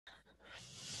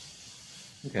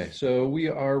Okay, so we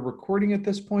are recording at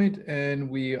this point and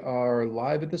we are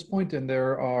live at this point, and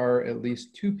there are at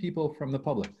least two people from the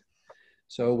public.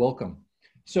 So welcome.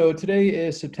 So today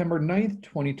is September 9th,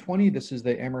 2020. This is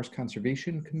the Amherst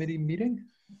Conservation Committee meeting.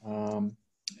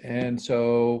 And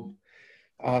so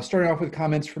starting off with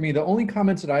comments for me, the only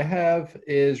comments that I have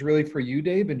is really for you,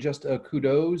 Dave, and just a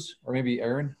kudos, or maybe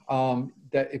Aaron,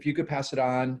 that if you could pass it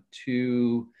on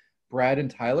to Brad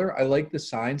and Tyler. I like the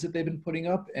signs that they've been putting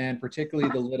up, and particularly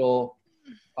the little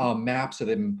maps that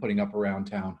they've been putting up around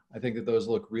town. I think that those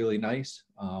look really nice.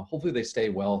 Hopefully they stay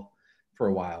well for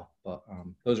a while, but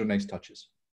those are nice touches.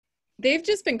 They've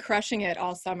just been crushing it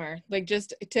all summer. Like,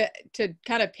 just to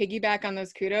kind of piggyback on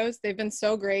those kudos, they've been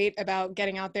so great about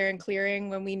getting out there and clearing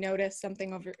when we notice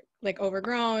something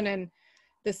overgrown, and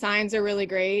the signs are really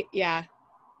great. Yeah.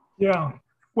 Yeah.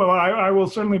 Well, I will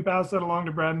certainly pass that along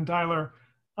to Brad and Tyler.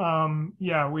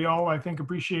 Yeah, we all, I think,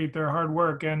 appreciate their hard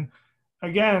work. And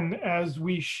again, as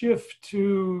we shift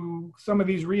to some of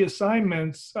these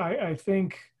reassignments, I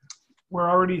think we're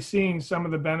already seeing some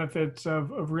of the benefits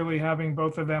of really having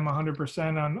both of them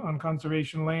 100% on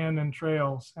conservation land and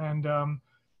trails. And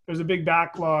there's a big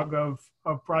backlog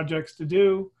of projects to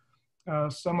do,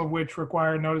 some of which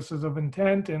require notices of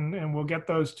intent, and we'll get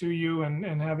those to you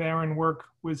and have Aaron work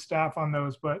with staff on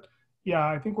those. But yeah,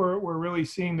 I think we're really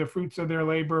seeing the fruits of their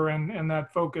labor and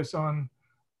that focus on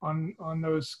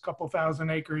those couple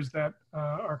thousand acres that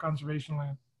are conservation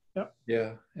land. Yep.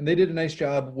 Yeah, and they did a nice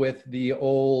job with the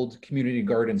old community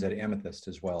gardens at Amethyst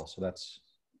as well. So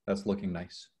that's looking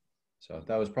nice. So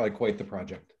that was probably quite the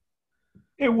project.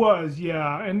 It was,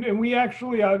 yeah. And we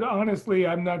actually, honestly,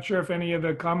 I'm not sure if any of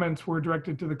the comments were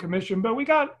directed to the commission, but we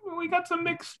got some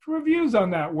mixed reviews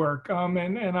on that work.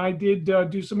 And I did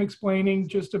do some explaining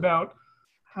just about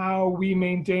how we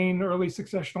maintain early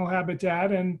successional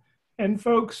habitat, and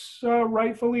folks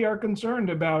rightfully are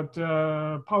concerned about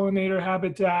pollinator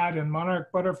habitat and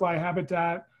monarch butterfly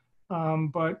habitat.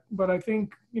 But I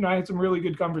think, I had some really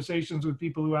good conversations with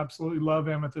people who absolutely love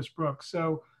Amethyst Brook.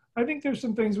 So I think there's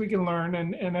some things we can learn,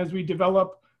 and as we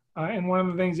develop, and one of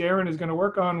the things Aaron is going to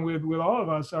work on with all of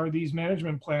us are these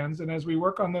management plans. And as we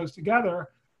work on those together,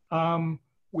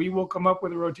 we will come up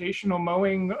with a rotational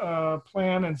mowing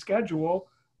plan and schedule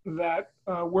that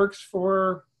works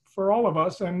for all of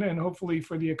us, and hopefully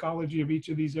for the ecology of each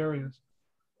of these areas.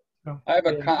 So, I have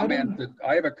a comment that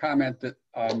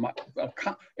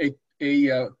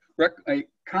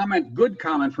good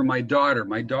comment from my daughter.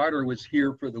 My daughter was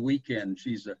here for the weekend.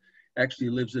 She's actually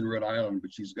lives in Rhode Island,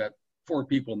 but she's got 4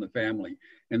 people in the family,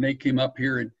 and they came up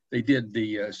here and they did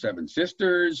the Seven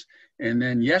Sisters, and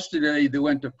then yesterday they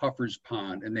went to Puffer's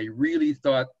Pond, and they really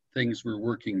thought things were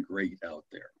working great out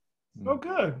there. Oh,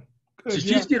 good. So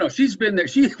she's, she's been there.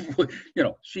 She's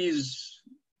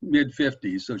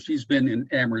mid-50s, so she's been in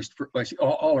Amherst for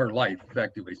all her life,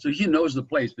 effectively. So she knows the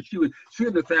place. But she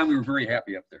and the family were very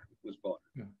happy up there. It was fun.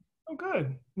 Yeah. Oh,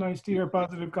 good. Nice to hear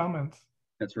positive comments.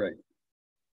 That's right.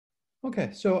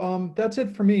 Okay, so that's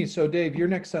it for me. So Dave, you're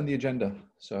next on the agenda.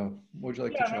 So what would you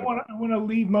like to chat about? I want to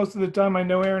leave most of the time. I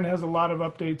know Aaron has a lot of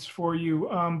updates for you,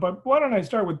 but why don't I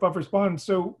start with Buffers Pond?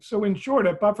 So in short,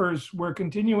 at Buffers, we're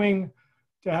continuing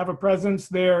to have a presence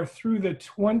there through the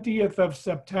 20th of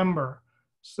September.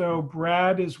 So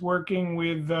Brad is working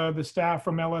with the staff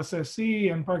from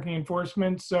LSSC and parking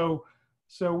enforcement. So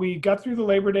we got through the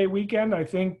Labor Day weekend. I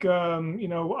think,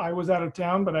 I was out of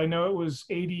town, but I know it was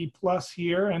 80 plus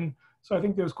here. And so I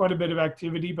think there was quite a bit of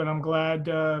activity, but I'm glad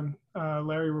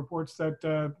Larry reports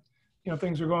that,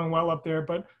 things are going well up there.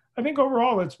 But I think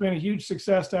overall, it's been a huge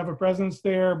success to have a presence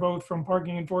there, both from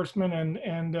parking enforcement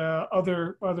and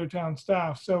other town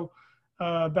staff. So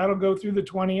that'll go through the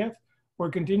 20th. We're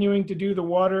continuing to do the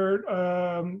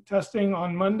water testing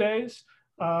on Mondays.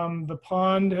 The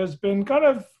pond has been kind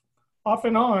of off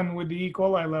and on with the E.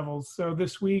 coli levels. So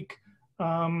this week,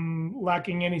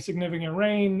 lacking any significant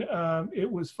rain, it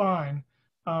was fine.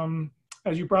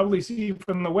 As you probably see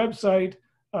from the website,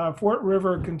 Fort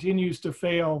River continues to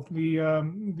fail the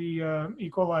E.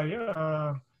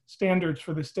 coli standards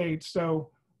for the state. So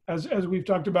as we've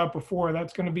talked about before,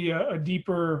 that's going to be a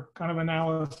deeper kind of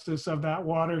analysis of that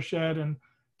watershed and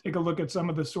take a look at some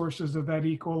of the sources of that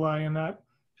E. coli. And that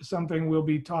is something we'll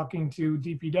be talking to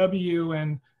DPW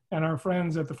and our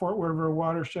friends at the Fort River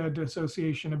Watershed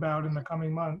Association about in the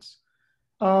coming months.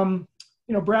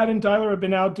 Brad and Tyler have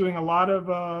been out doing a lot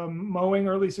of mowing,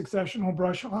 early successional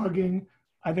brush hogging.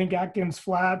 I think Atkins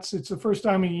Flats, it's the first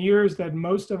time in years that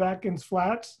most of Atkins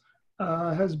Flats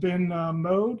has been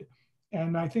mowed.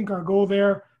 And I think our goal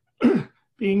there,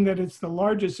 being that it's the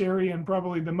largest area and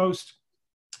probably the most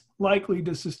likely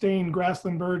to sustain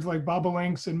grassland birds like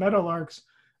bobolinks and meadowlarks,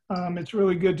 it's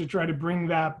really good to try to bring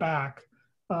that back.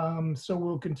 So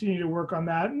we'll continue to work on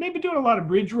that. Maybe doing a lot of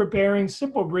bridge repairing,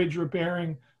 simple bridge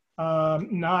repairing,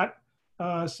 not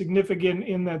significant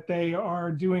in that they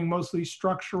are doing mostly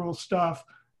structural stuff.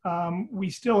 We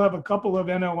still have a couple of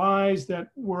NOIs that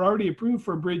were already approved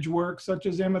for bridge work, such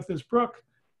as Amethyst Brook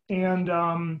and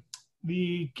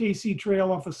the KC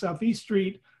Trail off of Southeast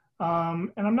Street.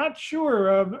 And I'm not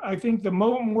sure, I think the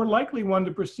more likely one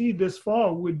to proceed this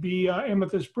fall would be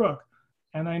Amethyst Brook.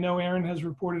 And I know Aaron has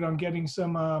reported on getting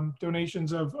some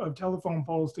donations of telephone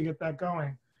poles to get that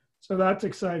going. So that's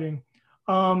exciting.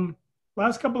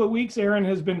 Last couple of weeks, Aaron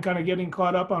has been kind of getting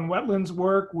caught up on wetlands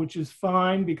work, which is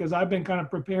fine because I've been kind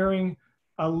of preparing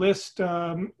a list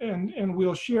and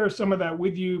we'll share some of that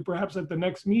with you perhaps at the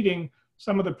next meeting,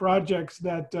 some of the projects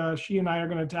that she and I are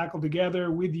going to tackle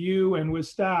together with you and with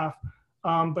staff.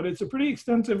 But it's a pretty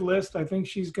extensive list. I think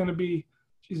she's going to be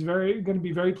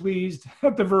very pleased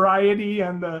at the variety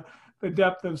and the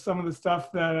depth of some of the stuff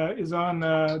that is on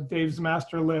Dave's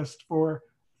master list for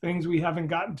things we haven't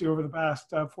gotten to over the past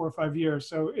 4 or 5 years.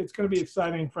 So it's going to be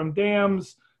exciting, from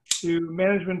dams to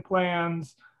management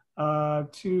plans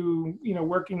to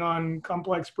working on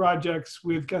complex projects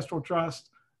with Kestrel Trust.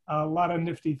 A lot of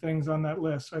nifty things on that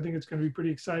list. So I think it's going to be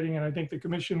pretty exciting, and I think the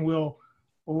commission will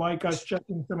like us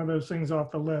checking some of those things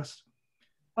off the list.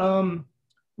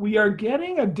 We are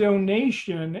getting a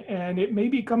donation, and it may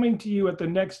be coming to you at the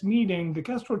next meeting. The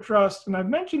Kestrel Trust, and I've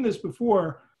mentioned this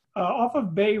before, off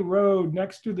of Bay Road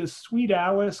next to the Sweet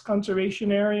Alice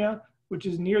Conservation Area, which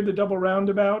is near the double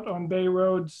roundabout on Bay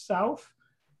Road South.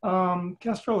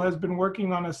 Kestrel has been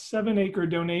working on a 7-acre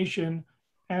donation,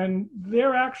 and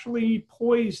they're actually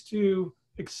poised to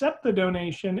accept the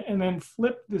donation and then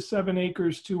flip the 7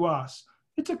 acres to us.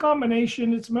 It's a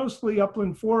combination. It's mostly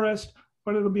upland forest,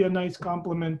 but it'll be a nice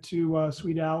complement to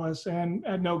Sweet Alice and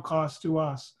at no cost to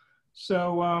us.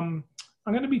 So I'm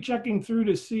going to be checking through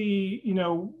to see,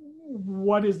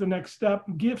 what is the next step.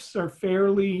 Gifts are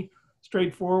fairly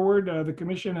straightforward. The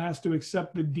commission has to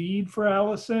accept the deed for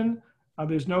Allison.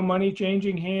 There's no money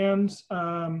changing hands,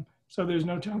 so there's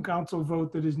no town council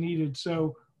vote that is needed.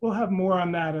 So we'll have more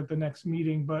on that at the next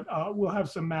meeting, but we'll have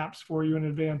some maps for you in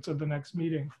advance of the next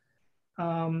meeting.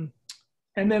 And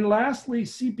then lastly,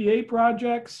 CPA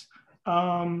projects.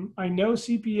 I know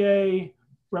CPA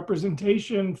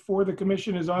representation for the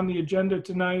commission is on the agenda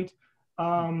tonight.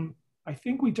 I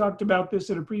think we talked about this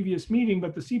at a previous meeting,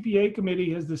 but the CPA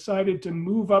committee has decided to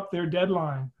move up their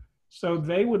deadline. So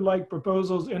they would like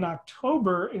proposals in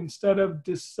October instead of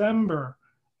December.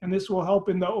 And this will help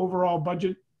in the overall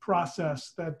budget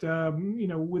process that,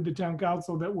 with the town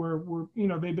council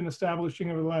that they've been establishing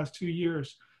over the last 2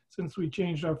 years since we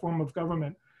changed our form of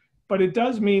government. But it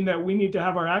does mean that we need to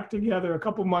have our act together a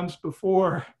couple months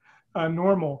before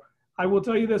normal. I will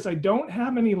tell you this, I don't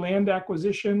have any land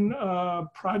acquisition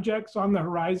projects on the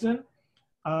horizon.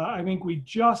 I think we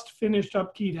just finished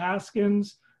up Keat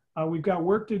Haskins. We've got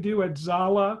work to do at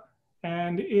Zala.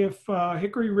 And if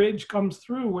Hickory Ridge comes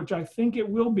through, which I think it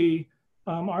will be,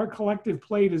 our collective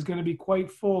plate is going to be quite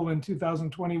full in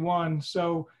 2021.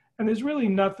 So, and there's really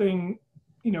nothing,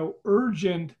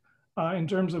 urgent in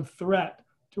terms of threat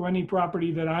to any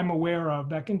property that I'm aware of.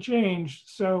 That can change.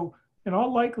 So in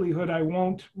all likelihood, I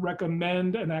won't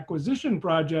recommend an acquisition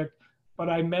project, but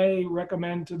I may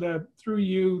recommend through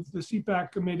you, the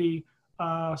CPAC committee,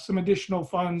 some additional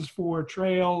funds for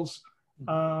trails,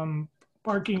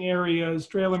 parking areas,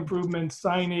 trail improvements,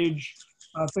 signage,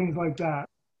 things like that,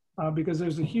 because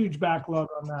there's a huge backlog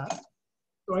on that.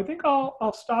 So I think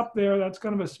I'll stop there. That's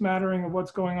kind of a smattering of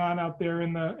what's going on out there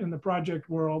in the project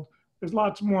world. There's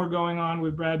lots more going on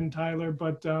with Brad and Tyler,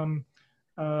 but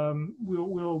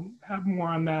we'll have more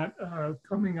on that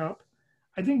coming up.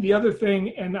 I think the other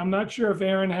thing, and I'm not sure if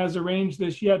Aaron has arranged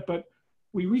this yet, but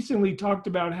we recently talked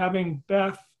about having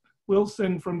Beth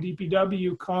Wilson from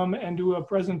DPW come and do a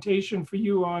presentation for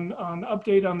you on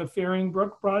update on the Faring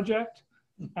Brook project.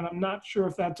 And I'm not sure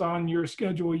if that's on your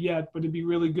schedule yet, but it'd be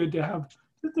really good to have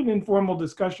just an informal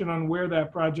discussion on where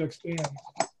that project stands.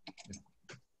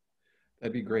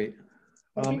 That'd be great.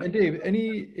 And Dave,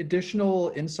 any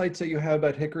additional insights that you have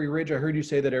about Hickory Ridge? I heard you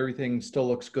say that everything still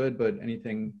looks good, but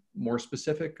anything more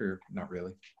specific or not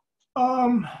really?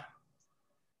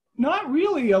 Not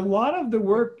really. A lot of the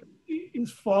work is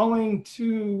falling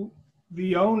to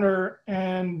the owner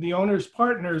and the owner's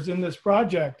partners in this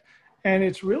project. And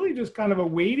it's really just kind of a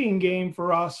waiting game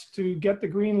for us to get the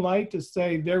green light to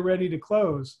say they're ready to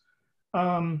close.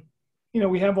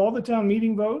 We have all the town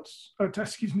meeting votes,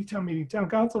 town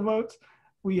council votes.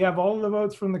 We have all of the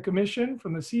votes from the commission,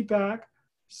 from the CPAC.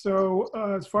 So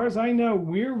as far as I know,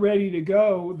 we're ready to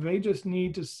go. They just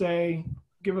need to say,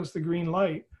 give us the green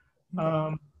light.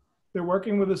 They're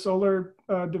working with a solar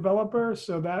developer,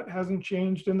 so that hasn't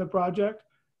changed in the project.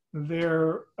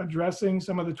 They're addressing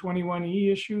some of the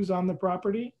 21E issues on the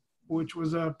property, which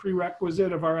was a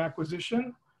prerequisite of our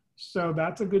acquisition. So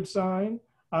that's a good sign.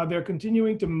 They're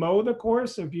continuing to mow the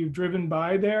course. If you've driven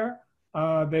by there,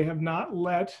 they have not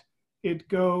let it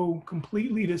go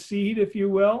completely to seed, if you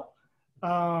will.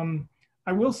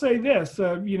 I will say this,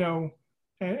 you know,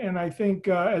 and I think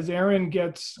as Aaron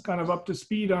gets kind of up to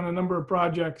speed on a number of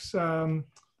projects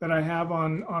that I have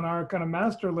on our kind of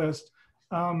master list,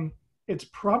 it's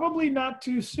probably not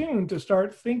too soon to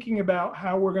start thinking about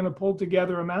how we're going to pull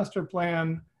together a master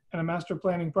plan and a master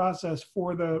planning process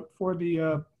for the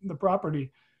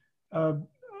property.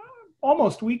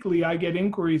 Almost weekly, I get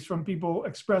inquiries from people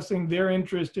expressing their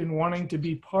interest in wanting to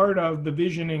be part of the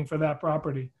visioning for that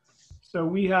property. So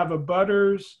we have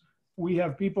abutters, we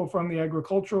have people from the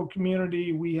agricultural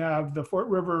community, we have the Fort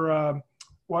River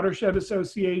Watershed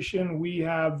Association, we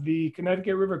have the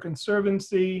Connecticut River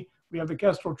Conservancy, we have the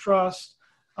Kestrel Trust,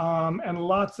 and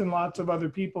lots of other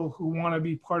people who want to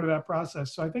be part of that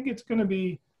process. So I think it's going to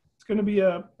be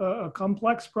a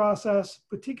complex process,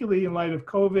 particularly in light of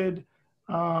COVID.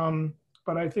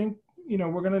 But I think, you know,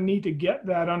 we're going to need to get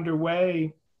that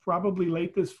underway probably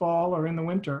late this fall or in the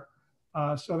winter,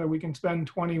 so that we can spend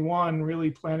 21 really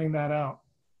planning that out.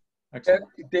 Excellent.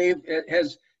 Dave,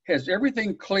 has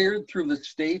everything cleared through the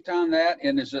state on that?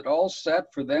 And is it all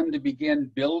set for them to begin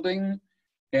building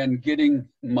and getting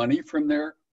money from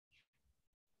there?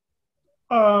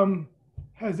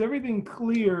 Has everything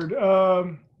cleared?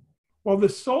 Well, the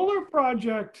solar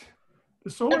project The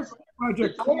solar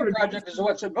project is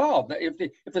what's involved. If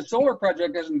the solar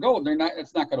project doesn't go,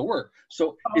 it's not going to work.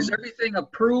 So is everything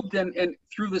approved and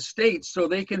through the state so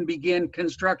they can begin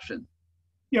construction?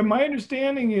 Yeah, my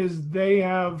understanding is they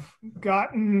have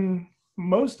gotten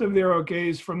most of their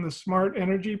okays from the Smart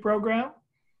Energy Program.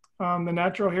 The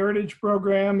Natural Heritage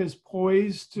Program is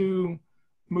poised to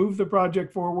move the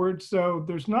project forward. So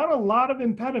there's not a lot of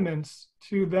impediments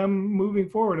to them moving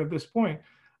forward at this point.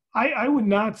 I would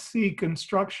not see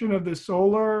construction of the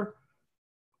solar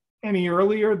any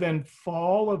earlier than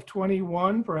fall of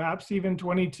 21, perhaps even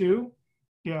 22.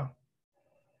 Yeah.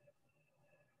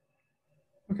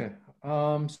 Okay.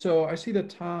 So I see that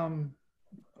Tom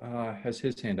has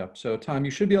his hand up. So Tom,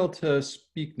 you should be able to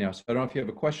speak now. So I don't know if you have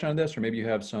a question on this or maybe you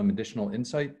have some additional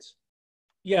insights.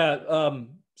 Yeah.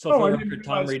 So for the record,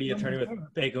 Tom Reedy, attorney with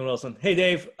Bacon Wilson. Hey,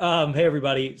 Dave. Hey,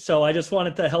 everybody. So I just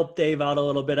wanted to help Dave out a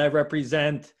little bit. I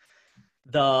represent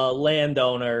the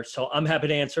landowner, so I'm happy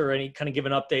to answer give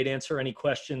an update, answer any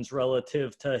questions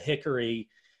relative to Hickory.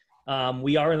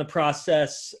 We are in the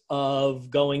process of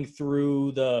going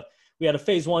through we had a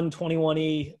phase 1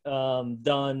 21E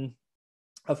done,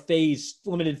 a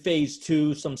limited phase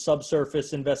 2, some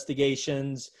subsurface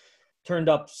investigations, turned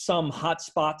up some hot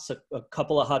spots, a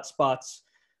couple of hot spots.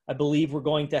 I believe we're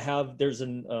going to have, there's a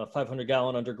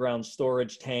 500-gallon underground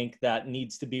storage tank that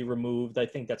needs to be removed. I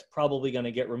think that's probably going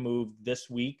to get removed this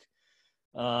week.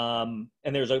 And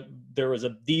there was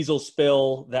a diesel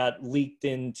spill that leaked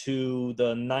into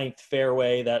the 9th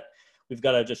fairway that we've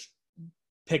got to just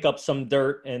pick up some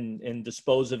dirt and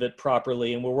dispose of it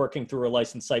properly. And we're working through a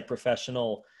licensed site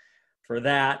professional for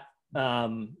that.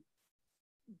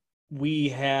 We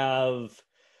have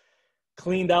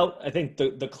cleaned out, I think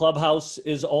the clubhouse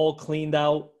is all cleaned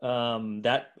out.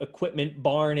 That equipment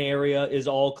barn area is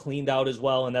all cleaned out as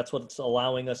well. And that's what's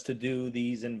allowing us to do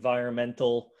these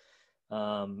environmental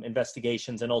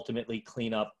investigations and ultimately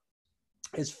clean up.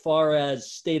 As far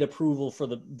as state approval for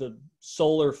the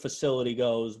solar facility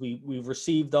goes, we've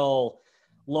received all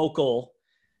local.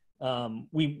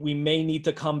 We may need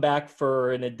to come back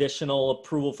for an additional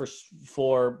approval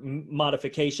for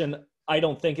modification. I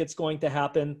don't think it's going to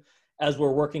happen. As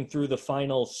we're working through the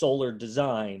final solar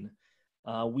design,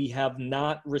 we have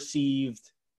not received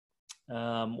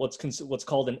what's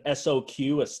called an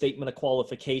SOQ, a Statement of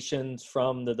Qualifications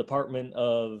from the Department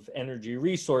of Energy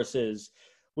Resources,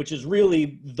 which is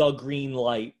really the green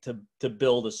light to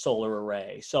build a solar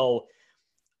array. So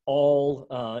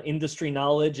all industry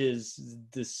knowledge is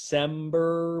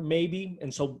December maybe.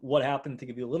 And so what happened, to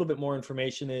give you a little bit more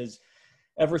information, is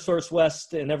Eversource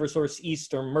West and Eversource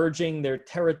East are merging their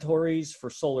territories for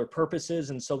solar purposes.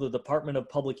 And so the Department of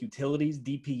Public Utilities,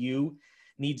 DPU,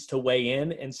 needs to weigh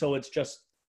in. And so it's just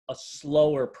a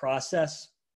slower process.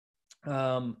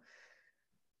 But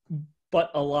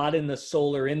a lot in the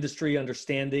solar industry,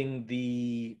 understanding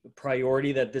the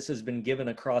priority that this has been given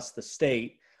across the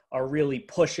state, are really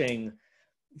pushing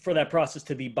for that process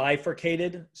to be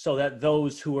bifurcated so that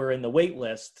those who are in the wait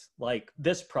list, like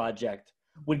this project,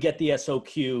 would get the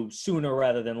SOQ sooner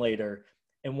rather than later.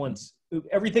 And once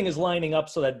everything is lining up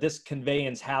so that this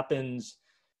conveyance happens,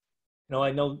 you know,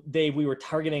 I know, Dave, we were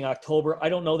targeting October. I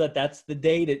don't know that that's the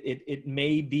date. It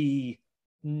may be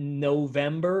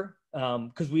November,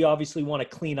 because we obviously want to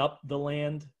clean up the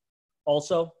land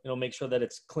also, you know, make sure that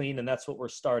it's clean, and that's what we're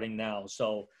starting now.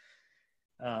 So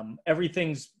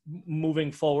everything's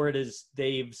moving forward as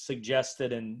Dave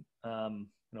suggested, and you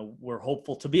know, we're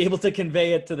hopeful to be able to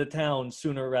convey it to the town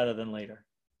sooner rather than later.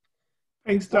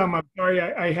 Thanks, Tom. I'm sorry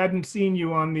I hadn't seen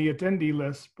you on the attendee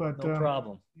list, but No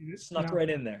problem. Snuck right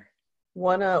in there.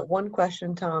 One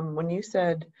question, Tom. When you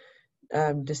said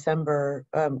December,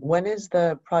 when is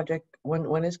the project?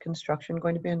 When is construction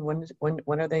going to be, and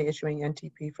when are they issuing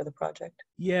NTP for the project?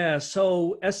 Yeah,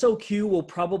 so SOQ will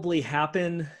probably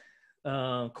happen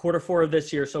Q4 of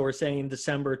this year. So we're saying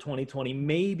December 2020,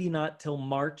 maybe not till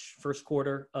March, first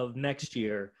quarter of next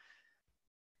year.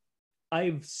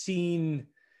 I've seen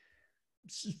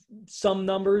some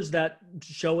numbers that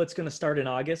show it's going to start in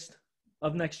August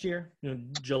of next year, you know,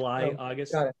 July,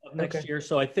 August of next year.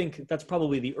 So I think that's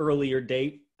probably the earlier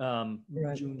date,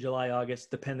 Right. June, July, August,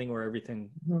 depending where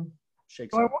everything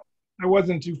shakes Well, out. I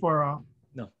wasn't too far off.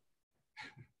 No.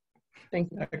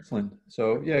 Thank you. Excellent.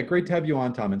 So yeah, great to have you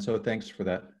on, Tom. And so thanks for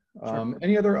that.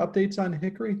 Any other updates on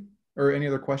Hickory, or any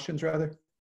other questions rather?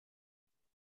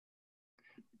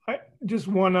 Just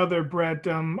one other, Brett.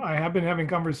 I have been having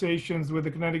conversations with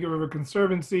the Connecticut River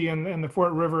Conservancy and the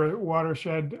Fort River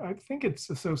Watershed. I think it's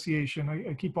association.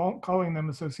 I keep calling them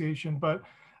association, but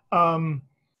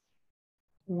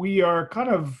we are kind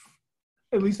of,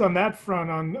 at least on that front,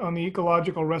 on the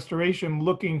ecological restoration,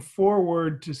 looking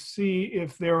forward to see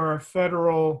if there are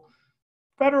federal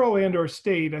and or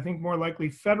state, I think more likely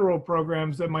federal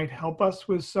programs that might help us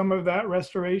with some of that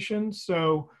restoration.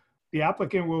 So the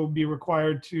applicant will be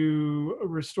required to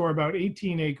restore about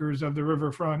 18 acres of the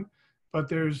riverfront, but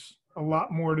there's a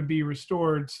lot more to be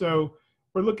restored. So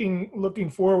we're looking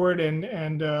forward,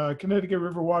 and Connecticut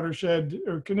River Watershed,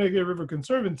 or Connecticut River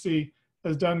Conservancy,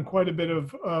 has done quite a bit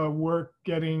of work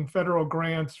getting federal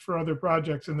grants for other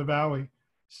projects in the valley.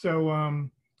 So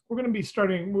we're going to be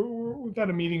starting, we've got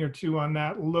a meeting or two on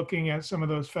that, looking at some of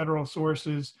those federal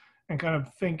sources and kind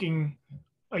of thinking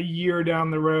a year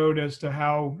down the road as to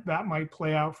how that might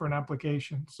play out for an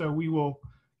application. So we will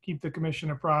keep the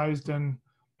commission apprised. And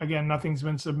again, nothing's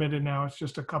been submitted now. It's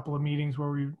just a couple of meetings where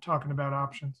we're talking about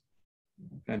options.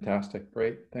 Fantastic.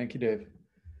 Great. Thank you, Dave.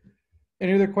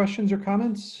 Any other questions or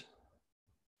comments?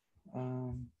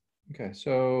 Okay,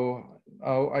 so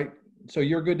so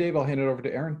you're good, Dave. I'll hand it over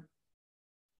to Aaron.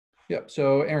 Yep.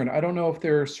 So Aaron, I don't know if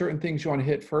there are certain things you want to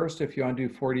hit first, if you want to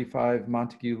do 45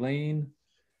 Montague Lane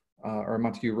or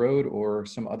Montague Road, or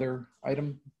some other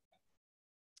item.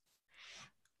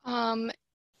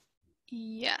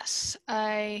 Yes,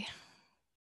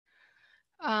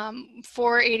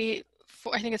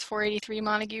 484, I think it's 483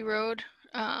 Montague Road.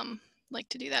 Like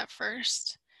to do that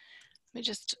first. Let me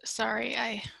just,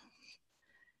 sorry,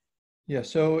 Yeah,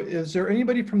 so is there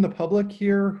anybody from the public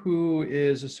here who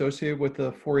is associated with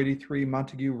the 483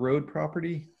 Montague Road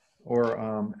property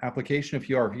or application? If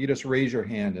you just raise your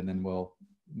hand, and then we'll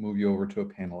move you over to a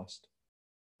panelist.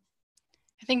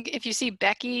 I think if you see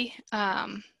Becky.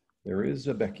 There is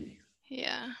a Becky.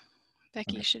 Yeah,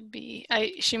 Becky Okay. should be,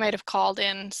 she might have called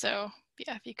in, so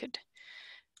yeah, if you could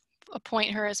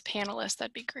appoint her as panelist,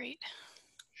 that'd be great.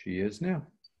 She is now.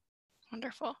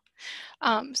 Wonderful.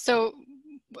 So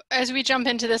as we jump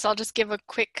into this, I'll just give a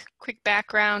quick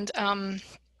background.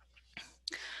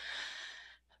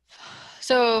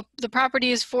 So the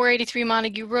property is 483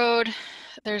 Montague Road.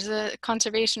 There's a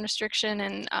conservation restriction,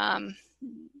 and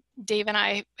Dave and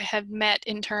I have met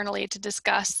internally to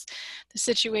discuss the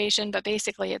situation, but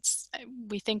basically it's,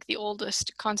 we think, the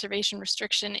oldest conservation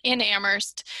restriction in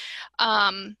Amherst.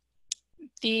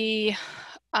 The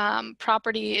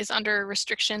property is under a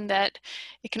restriction that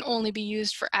it can only be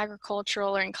used for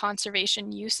agricultural or in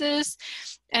conservation uses.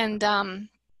 And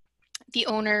the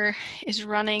owner is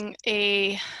running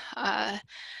a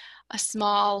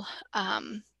small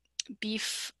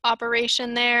beef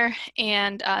operation there,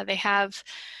 and they have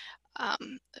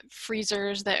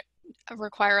freezers that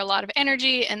require a lot of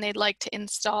energy, and they'd like to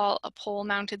install a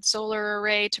pole-mounted solar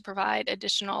array to provide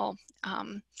additional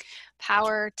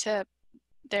power to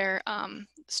their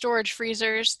storage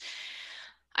freezers.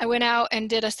 I went out and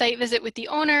did a site visit with the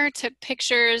owner, took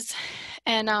pictures,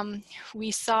 and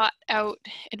we sought out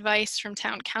advice from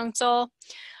town council.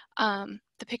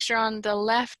 The picture on the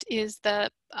left is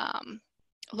the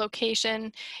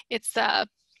location. It's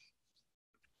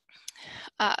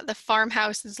the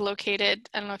farmhouse is located,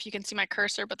 I don't know if you can see my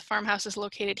cursor, but the farmhouse is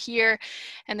located here,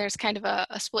 and there's kind of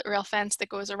a split rail fence that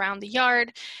goes around the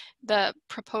yard. The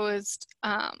proposed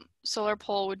solar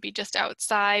pole would be just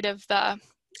outside of the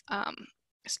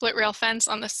split rail fence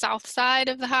on the south side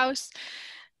of the house.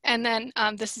 And then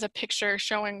this is a picture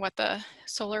showing what the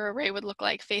solar array would look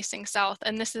like facing south.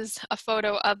 And this is a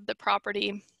photo of the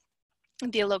property,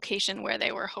 the location where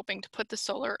they were hoping to put the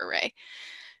solar array.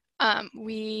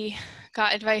 We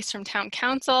got advice from town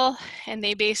council, and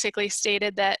they basically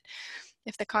stated that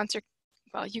if the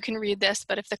well, you can read this,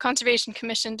 but if the Conservation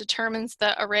Commission determines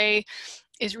the array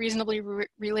is reasonably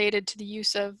related to the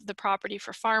use of the property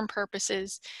for farm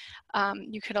purposes,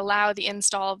 you could allow the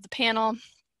install of the panel.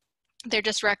 They're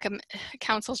just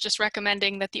council's just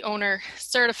recommending that the owner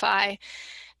certify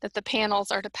that the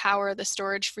panels are to power the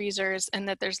storage freezers and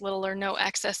that there's little or no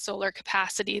excess solar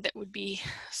capacity that would be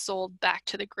sold back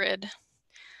to the grid.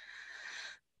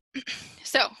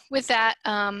 So with that,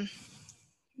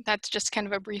 that's just kind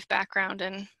of a brief background.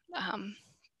 And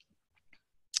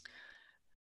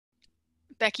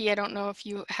Becky, I don't know if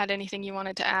you had anything you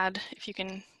wanted to add, if you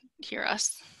can hear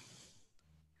us.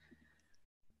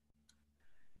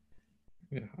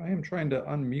 Yeah, I am trying to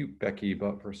unmute Becky,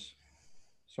 but for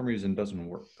some reason it doesn't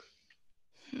work.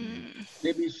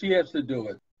 Maybe she has to do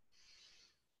it.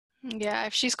 Yeah,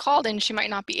 if she's called in, she might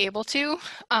not be able to.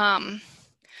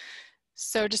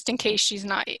 So just in case she's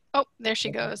not, oh, there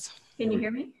she goes. Can you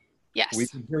hear me? Yes. We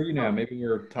can hear you now. Maybe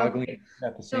you're toggling Okay.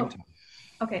 at the same time.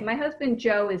 Okay, my husband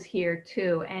Joe is here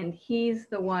too, and he's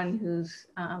the one who's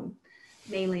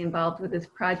mainly involved with this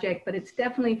project, but it's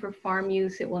definitely for farm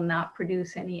use. It will not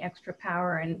produce any extra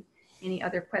power, and any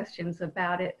other questions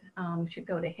about it should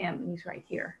go to him. He's right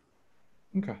here.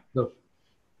 Okay. So,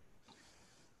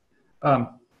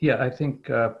 yeah, I think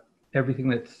everything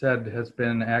that's said has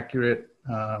been accurate.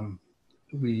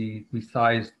 We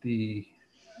sized the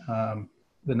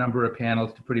number of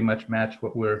panels to pretty much match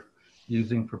what we're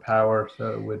using for power,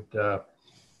 so it would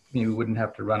we wouldn't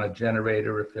have to run a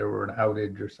generator if there were an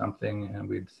outage or something, and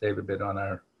we'd save a bit on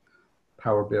our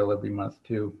power bill every month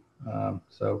too.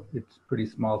 So it's pretty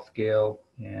small scale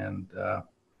and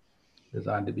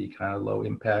designed to be kind of low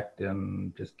impact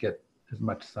and just get as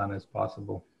much sun as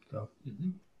possible. So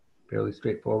fairly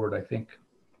straightforward, I think.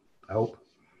 I hope.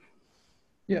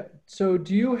 Yeah. So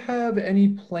do you have any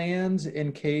plans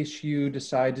in case you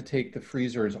decide to take the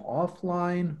freezers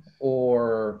offline,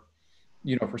 or,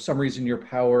 you know, for some reason your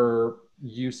power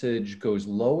usage goes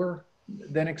lower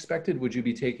than expected? Would you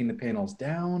be taking the panels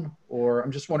down? Or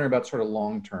I'm just wondering about sort of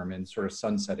long-term and sort of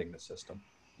sunsetting the system.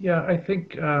 Yeah, I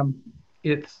think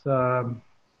it's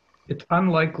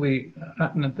unlikely.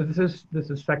 This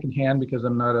is secondhand because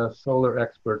I'm not a solar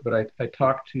expert, but I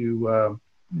talked to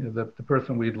you know, the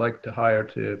person we'd like to hire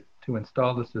to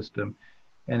install the system,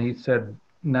 and he said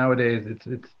nowadays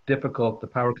it's difficult. The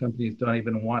power companies don't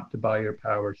even want to buy your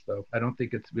power, so I don't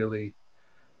think it's really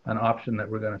an option that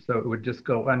we're going to. So it would just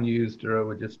go unused, or it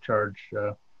would just charge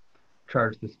the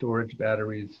storage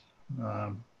batteries.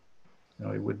 You know,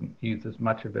 we wouldn't use as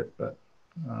much of it, but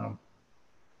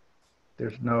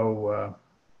there's no.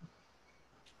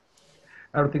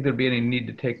 I don't think there'd be any need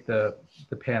to take the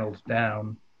panels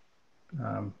down.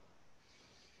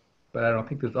 But I don't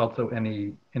think there's also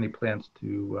any plans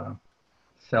to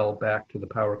sell back to the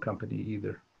power company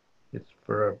either. It's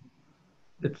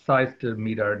sized to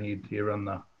meet our needs here on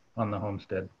the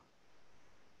homestead.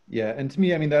 Yeah, and to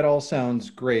me, I mean, that all sounds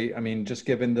great. I mean, just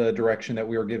given the direction that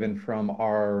we were given from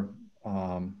our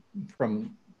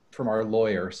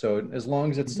lawyer. So as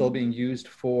long as it's still being used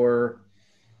for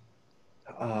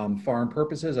farm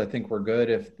purposes, I think we're good.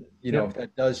 If you know, if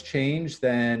that does change,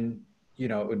 then you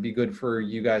know, it would be good for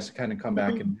you guys to kind of come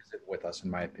back and visit with us,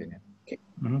 in my opinion.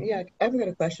 Yeah, I've got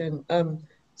a question.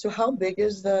 So how big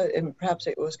is and perhaps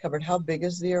it was covered, how big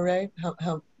is the array?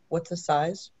 What's the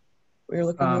size we're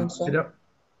looking to install?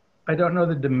 I don't know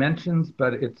the dimensions,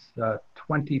 but it's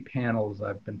 20 panels,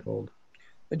 I've been told.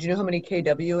 But do you know how many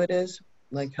kW it is?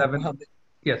 Like how big?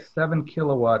 Yes, 7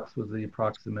 kilowatts was the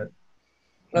approximate.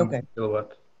 Okay.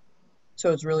 Kilowatts.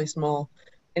 So it's really small.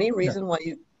 Any reason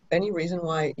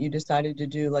why you decided to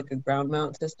do like a ground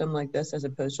mount system like this as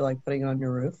opposed to like putting it on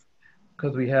your roof?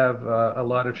 Because we have a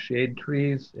lot of shade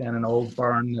trees and an old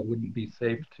barn that wouldn't be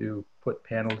safe to put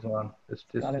panels on. This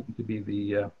just seemed to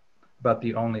be about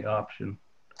the only option.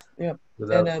 Yeah.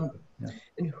 Without, and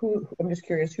I'm just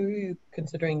curious, who are you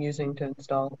considering using to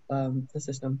install the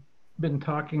system? Been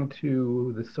talking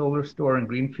to the solar store in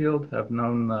Greenfield. I've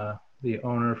known the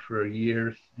owner for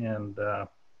years, and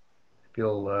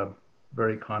feel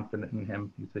very confident in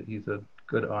him. He's a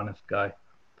good, honest guy.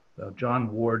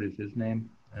 John Ward is his name,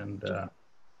 and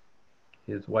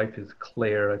his wife is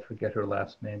Claire. I forget her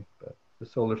last name, but the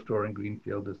solar store in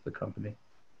Greenfield is the company.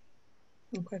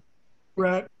 Okay.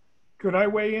 Brett, could I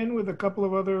weigh in with a couple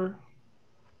of other?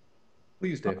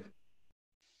 Please, Dave.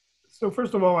 So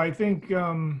first of all, I think,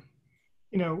 you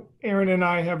know, Aaron and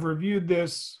I have reviewed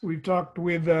this. We've talked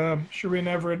with Sharon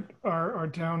Everett, our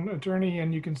town attorney,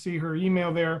 and you can see her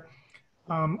email there.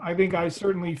 I think I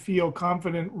certainly feel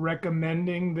confident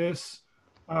recommending this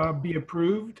be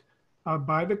approved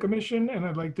by the commission, and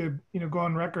I'd like to, you know, go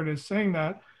on record as saying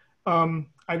that.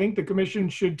 I think the commission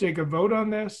should take a vote on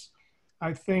this.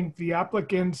 I think the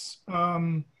applicants,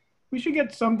 we should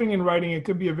get something in writing. It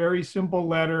could be a very simple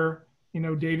letter, you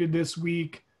know, dated this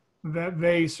week, that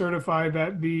they certify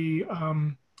that the,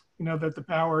 you know, that the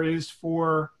power is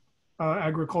for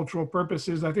agricultural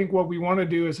purposes. I think what we want to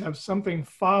do is have something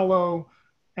follow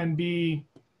and be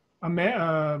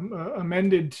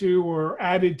amended to or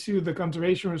added to the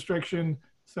conservation restriction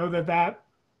so that that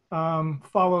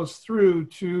follows through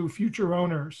to future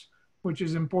owners, which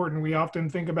is important. We often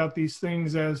think about these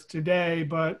things as today,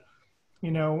 but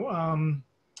you know,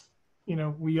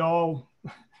 we all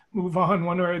move on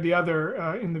one way or the other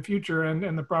in the future,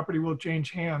 and the property will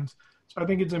change hands. So I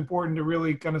think it's important to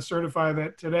really kind of certify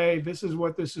that today, this is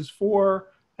what this is for,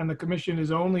 and the commission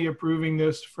is only approving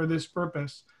this for this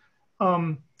purpose.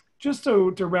 Just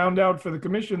to round out for the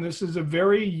commission, this is a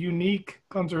very unique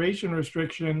conservation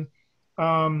restriction.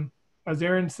 As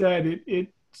Aaron said, it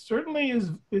certainly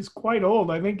is quite old.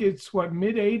 I think it's what,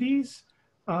 mid 80s?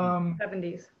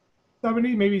 70s.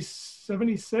 70, maybe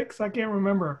 76, I can't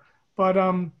remember. But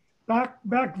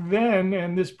back then,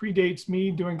 and this predates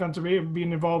me doing conservation,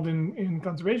 being involved in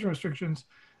conservation restrictions.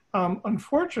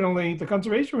 Unfortunately, the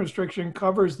conservation restriction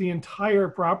covers the entire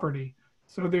property.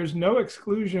 So there's no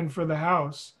exclusion for the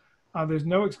house. There's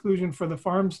no exclusion for the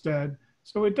farmstead.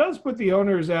 So it does put the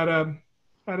owners at a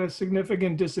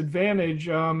significant disadvantage.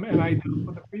 And I know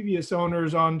for the previous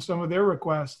owners on some of their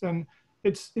requests. And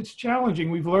it's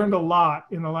challenging. We've learned a lot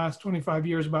in the last 25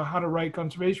 years about how to write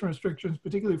conservation restrictions,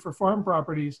 particularly for farm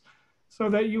properties, so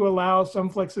that you allow some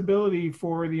flexibility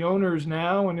for the owners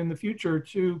now and in the future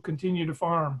to continue to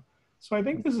farm. So I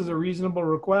think this is a reasonable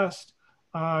request.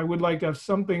 I would like to have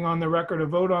something on the record, a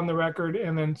vote on the record,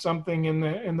 and then something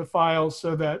in the files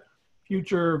so that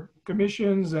future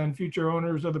commissions and future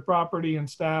owners of the property and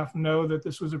staff know that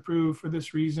this was approved for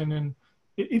this reason. And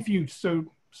if you so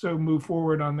move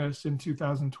forward on this in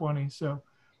 2020. So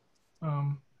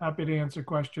happy to answer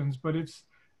questions, but it's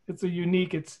a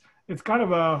unique, it's kind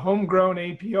of a homegrown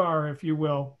APR, if you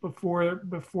will, before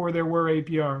there were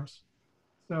APRs.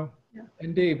 So. Yeah.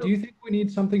 And Dave, do you think we need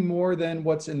something more than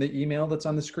what's in the email that's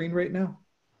on the screen right now?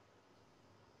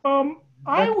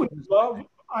 I would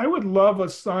love a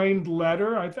signed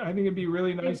letter. I think it'd be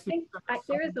really nice.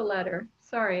 There is a letter.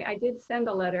 Sorry, I did send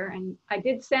a letter,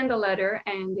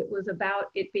 and it was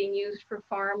about it being used for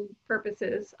farm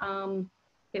purposes.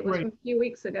 It was Right. from a few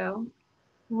weeks ago.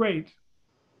 Great.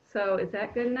 So is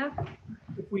that good enough?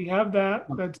 If we have that,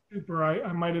 that's super.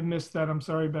 I might have missed that. I'm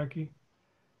sorry, Becky.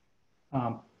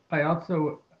 I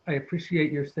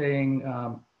appreciate your saying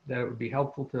that it would be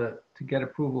helpful to get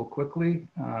approval quickly.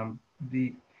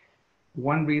 The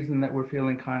one reason that we're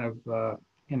feeling kind of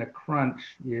in a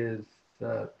crunch is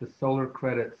the solar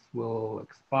credits will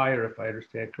expire, if I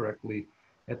understand correctly,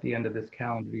 at the end of this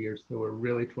calendar year. So we're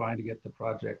really trying to get the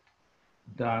project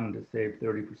done to save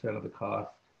 30% of the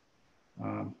cost.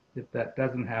 If that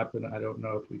doesn't happen, I don't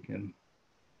know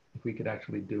if we could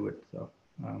actually do it. So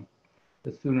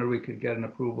the sooner we could get an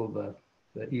approval,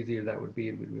 the easier that would be,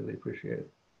 and we'd really appreciate it.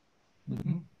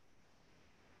 Mm-hmm.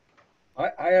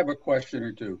 I have a question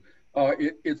or two.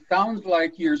 It sounds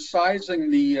like you're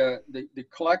sizing the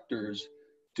collectors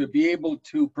to be able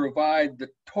to provide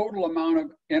the total amount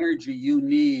of energy you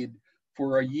need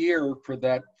for a year for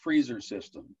that freezer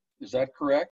system. Is that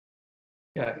correct?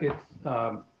 Yeah, it's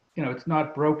it's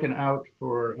not broken out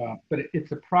for, but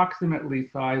it's approximately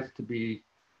sized to be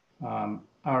our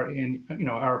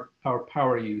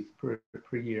power use per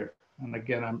year. And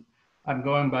again, I'm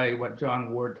going by what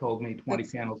John Ward told me 20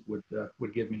 panels would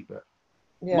give me, but.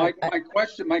 Yeah,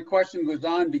 my question goes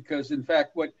on because in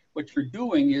fact what you're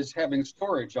doing is having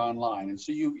storage online, and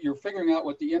so you're figuring out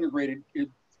what the integrated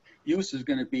use is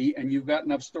going to be, and you've got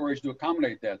enough storage to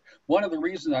accommodate that. One of the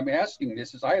reasons I'm asking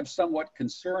this is I have somewhat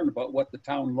concern about what the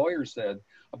town lawyer said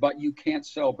about you can't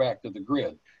sell back to the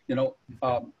grid. The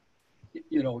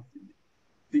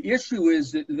issue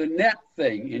is the net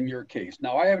thing in your case.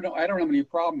 Now I don't have any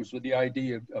problems with the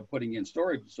idea of putting in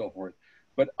storage and so forth.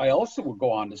 But I also will go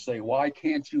on to say, why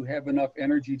can't you have enough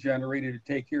energy generated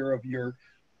to take care of your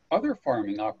other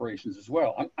farming operations as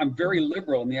well. I'm very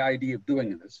liberal in the idea of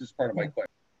doing it. This is part of my question.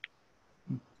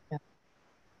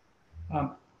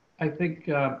 I think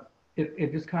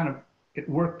it just kind of, it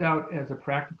worked out as a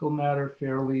practical matter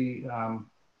fairly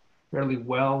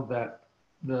well that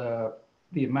the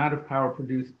amount of power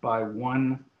produced by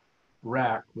one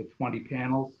rack with 20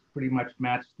 panels pretty much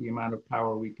matched the amount of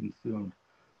power we consumed.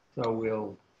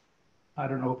 So I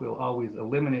don't know if we'll always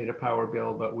eliminate a power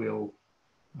bill, but we'll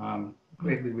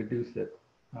greatly reduce it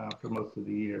for most of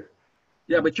the year.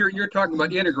 Yeah, but you're talking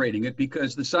about integrating it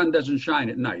because the sun doesn't shine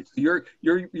at night. So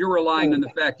you're relying on the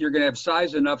fact you're going to have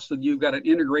size enough so that you've got an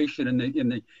integration in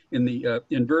the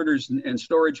inverters and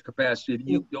storage capacity that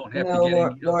you don't have to get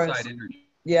any outside energy.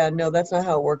 Yeah, no, that's not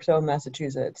how it works out in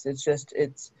Massachusetts.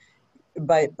 It's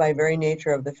by very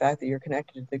nature of the fact that you're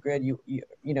connected to the grid, you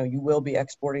will be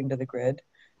exporting to the grid.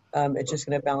 It's just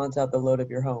going to balance out the load of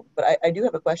your home. But I do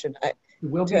have a question.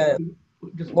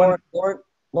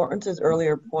 Lawrence's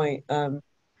earlier point, I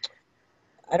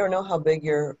don't know how big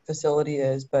your facility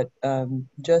is, but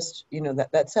just,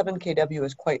 that 7 kW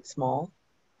is quite small,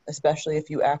 especially if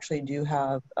you actually do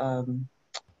have, I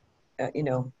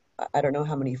don't know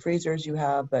how many freezers you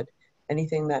have, but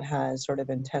anything that has sort of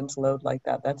intense load like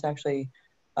that, that's actually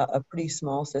a pretty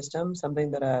small system,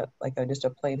 something that just a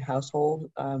plain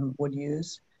household would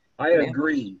use. I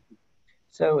agree.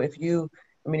 So if you're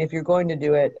going to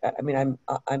do it,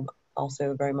 I'm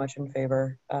also very much in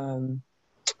favor,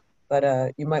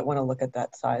 but you might want to look at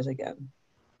that size again.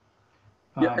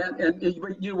 Yeah, and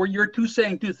you're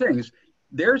saying two things.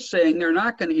 They're saying they're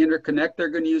not going to interconnect. They're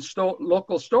going to use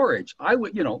local storage. I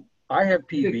have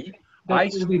PV.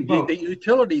 The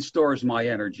utility stores my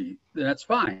energy. That's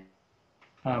fine.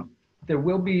 There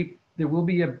will be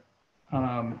a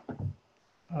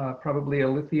probably a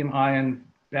lithium-ion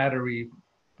battery.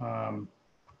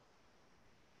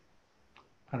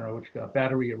 I don't know what you got,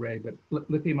 battery array, but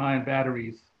lithium-ion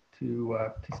batteries to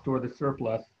store the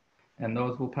surplus, and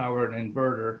those will power an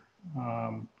inverter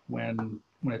when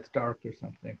it's dark or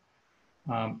something.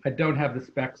 I don't have the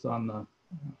specs on the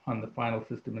final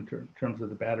system in terms of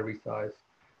the battery size,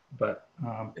 but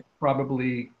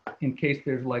probably in case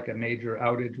there's like a major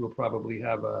outage, we'll probably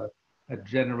have a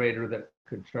generator that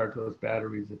could charge those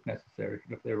batteries if necessary,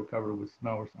 if they were covered with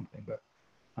snow or something. But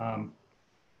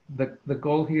the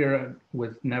goal here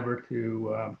was never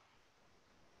to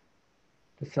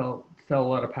sell a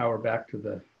lot of power back to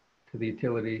the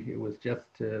utility. It was just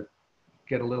to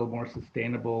get a little more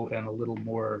sustainable and a little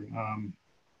more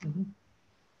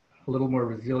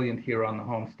resilient here on the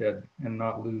homestead and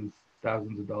not lose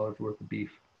thousands of dollars worth of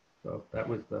beef. So that's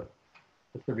the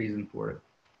reason for it.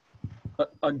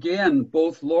 Again,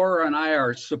 both Laura and I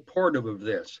are supportive of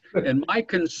this. And my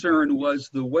concern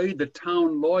was the way the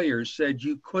town lawyers said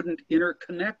you couldn't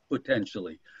interconnect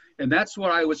potentially. And that's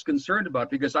what I was concerned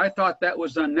about, because I thought that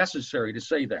was unnecessary to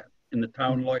say that in the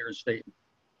town lawyer's statement.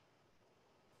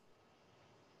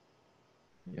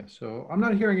 Yeah, so I'm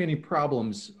not hearing any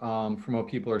problems from what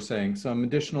people are saying. Some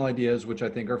additional ideas, which I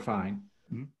think are fine.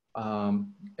 Mm-hmm.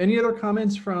 Any other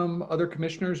comments from other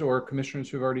commissioners or commissioners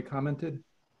who've already commented?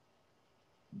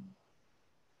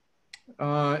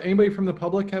 Anybody from the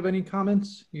public have any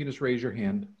comments? You can just raise your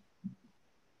hand.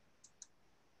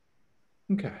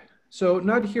 Okay, so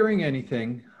not hearing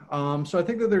anything. So I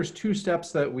think that there's two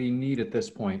steps that we need at this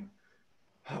point.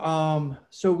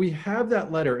 So we have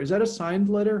that letter. Is that a signed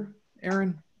letter,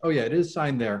 Aaron? Oh yeah, it is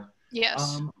signed there.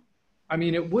 Yes. I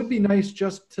mean, it would be nice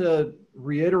just to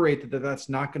reiterate that that's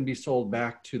not going to be sold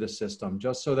back to the system,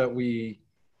 just so that we,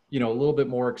 a little bit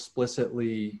more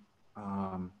explicitly,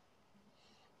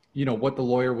 what the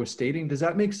lawyer was stating. Does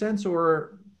that make sense?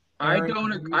 Or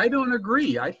Aaron, I don't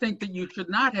agree. I think that you should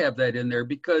not have that in there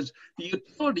because the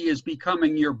utility is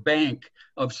becoming your bank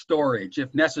of storage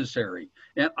if necessary.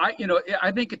 And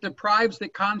I think it deprives the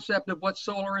concept of what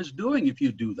solar is doing if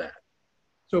you do that.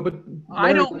 So, but Larry,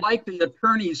 I don't like the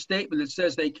attorney's statement that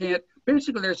says they can't.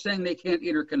 Basically, they're saying they can't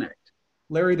interconnect.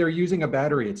 Larry, they're using a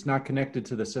battery. It's not connected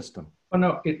to the system. Oh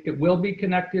no, it will be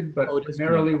connected, but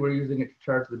primarily we're using it to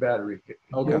charge the battery. It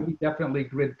will be definitely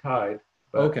grid tied.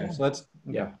 Okay, so that's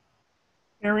yeah.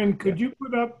 Aaron, could you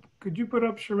put up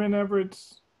Sharon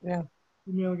Everett's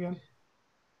email again?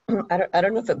 I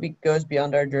don't know if it goes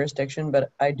beyond our jurisdiction, but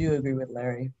I do agree with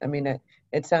Larry. I mean,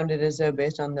 it sounded as though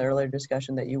based on the earlier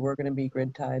discussion that you were going to be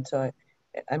grid tied. So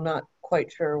I'm not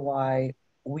quite sure why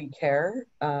we care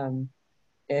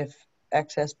if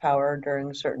excess power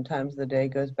during certain times of the day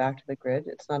goes back to the grid.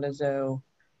 It's not as though,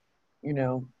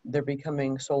 they're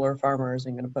becoming solar farmers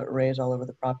and going to put arrays all over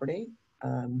the property.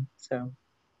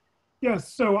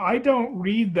 Yes, so I don't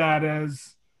read that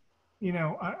as you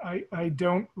know, I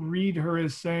don't read her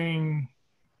as saying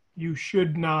you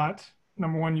should not,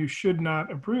 number one, you should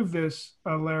not approve this,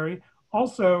 Larry.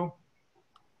 Also,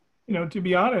 you know, to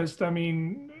be honest, I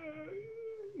mean,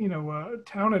 you know,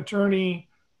 town attorney,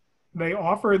 they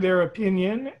offer their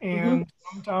opinion, and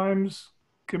sometimes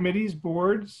committees,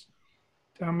 boards,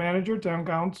 town manager, town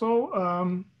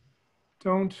council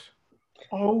don't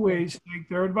always take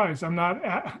their advice. I'm not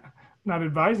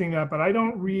advising that, but I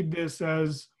don't read this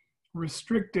as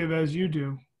restrictive as you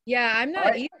do. Yeah, I'm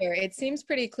not either. It seems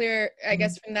pretty clear, I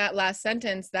guess, from that last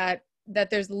sentence that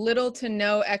there's little to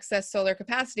no excess solar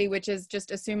capacity, which is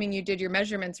just assuming you did your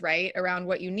measurements right around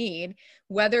what you need,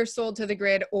 whether sold to the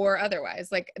grid or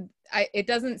otherwise. Like, it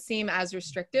doesn't seem as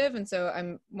restrictive, and so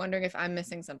I'm wondering if I'm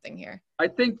missing something here. I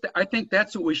think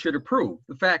that's what we should approve.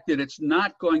 The fact that it's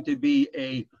not going to be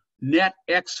a net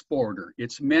exporter.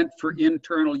 It's meant for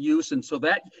internal use. And so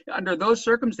that under those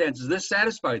circumstances, this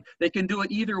satisfied. They can do it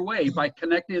either way, by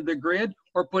connecting to the grid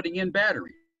or putting in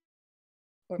battery.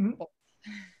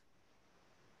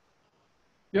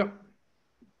 Yep.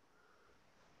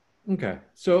 Okay.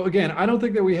 So again, I don't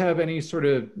think that we have any sort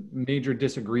of major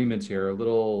disagreements here. A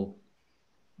little,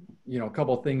 you know, a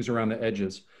couple of things around the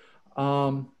edges.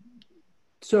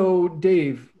 So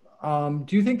Dave,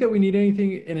 do you think that we need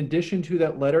anything in addition to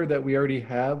that letter that we already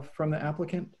have from the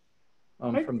applicant?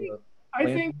 I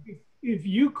think if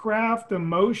you craft a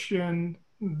motion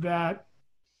that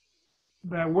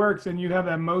works and you have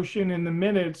that motion in the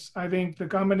minutes, I think the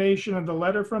combination of the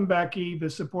letter from Becky, the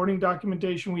supporting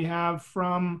documentation we have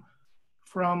from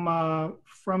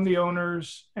the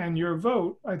owners, and your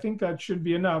vote, I think that should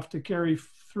be enough to carry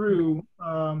through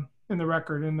in the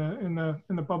record, in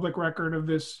the public record of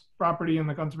this property and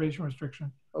the conservation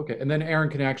restriction. Okay, and then Aaron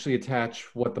can actually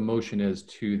attach what the motion is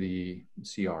to the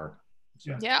CR.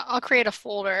 Yeah, I'll create a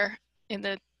folder in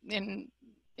the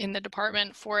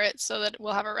department for it so that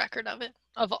we'll have a record of it,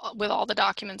 with all the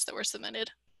documents that were submitted.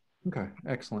 Okay,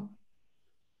 excellent.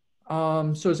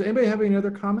 So does anybody have any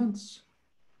other comments?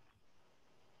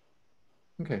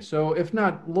 Okay, so if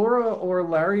not, Laura or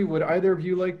Larry, would either of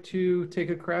you like to take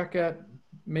a crack at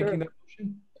making that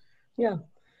motion? Yeah.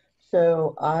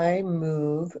 So I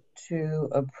move to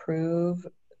approve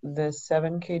the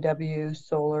 7 kW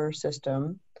solar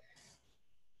system.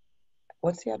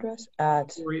 What's the address?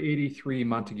 At 483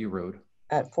 Montague Road.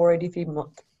 At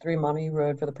 483 Montague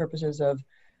Road, for the purposes of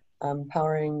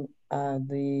powering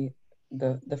the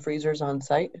freezers on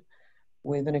site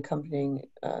with an accompanying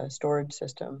storage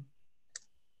system.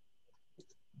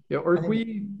 Yeah, or if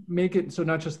we make it so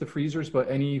not just the freezers, but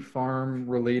any farm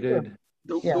related.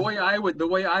 Sure. The way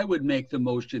I would make the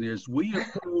motion is we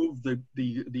approve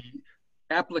the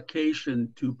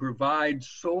application to provide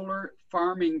solar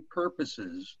farming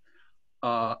purposes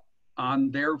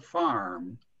on their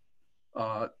farm.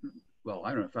 Well,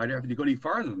 I don't know if I'd have to go any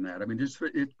farther than that. I mean,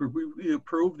 we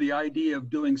approve the idea of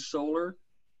doing solar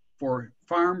for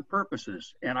farm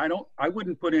purposes, and I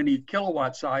wouldn't put any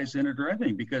kilowatt size in it or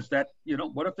anything, because that, you know,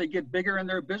 what if they get bigger in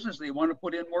their business? They want to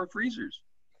put in more freezers.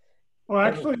 Well,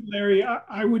 actually, Larry,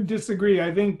 I would disagree.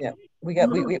 I think we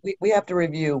have to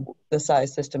review the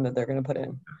size system that they're going to put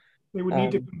in. They would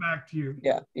need to come back to you.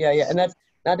 Yeah, and that's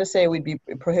not to say we'd be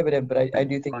prohibitive, but I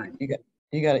do think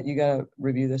you got to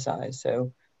review the size.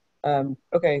 So,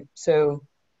 okay, so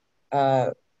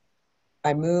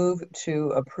I move to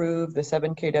approve the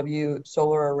 7 kW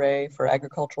solar array for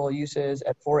agricultural uses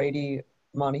at 480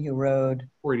 Montague Road.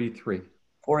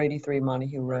 483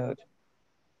 Montague Road.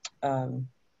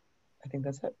 I think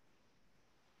that's it.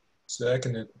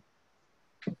 Seconded.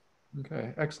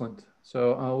 Okay, excellent.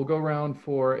 So we'll go around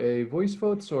for a voice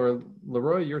vote. So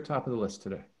Leroy, you're top of the list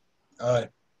today. Aye.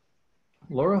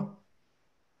 Laura?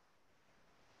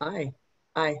 Aye.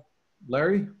 Aye.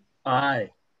 Larry?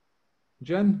 Aye.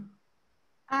 Jen?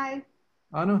 Aye.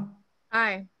 Anna?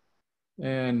 Aye.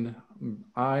 And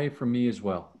aye from me as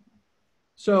well.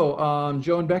 So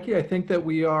Joe and Becky, I think that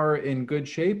we are in good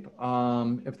shape.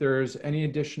 If there's any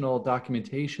additional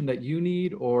documentation that you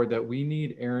need or that we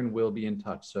need, Aaron will be in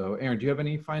touch. So Aaron, do you have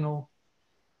any final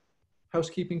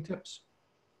housekeeping tips?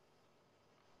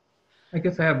 I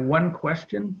guess I have one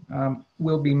question.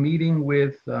 We'll be meeting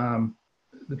with the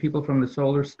people from the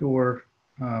solar store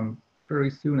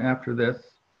very soon after this.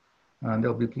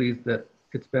 They'll be pleased that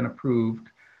it's been approved.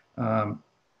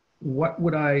 What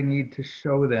would I need to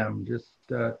show them? Just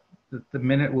the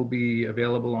minute will be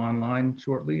available online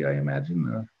shortly, I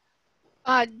imagine.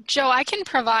 Joe, I can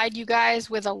provide you guys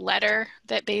with a letter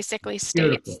that basically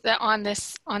states that on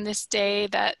this day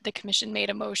that the commission made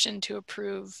a motion to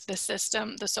approve the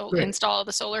system, install of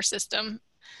the solar system.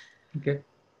 Okay.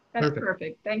 That's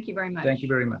perfect. Thank you very much. Thank you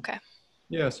very much. Okay.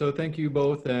 Yeah, so thank you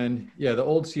both. And yeah, the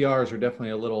old CRs are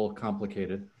definitely a little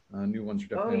complicated. New ones are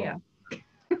definitely a lot.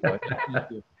 But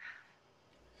thank you.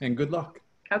 And good luck.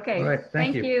 Okay. All right,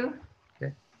 thank you.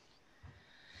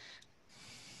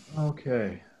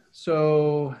 Okay,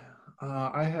 so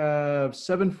I have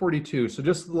 7:42. So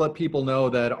just to let people know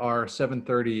that our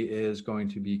 7:30 is going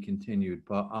to be continued.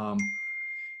 But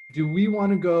do we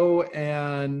want to go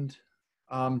and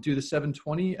do the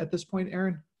 7:20 at this point,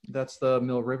 Aaron? That's the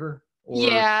Mill River? Or...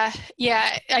 Yeah,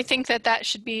 I think that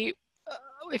should be,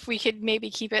 if we could maybe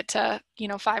keep it to,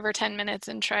 5 or 10 minutes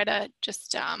and try to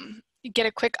just get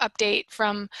a quick update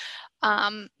from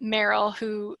Meryl,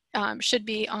 who should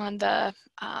be on the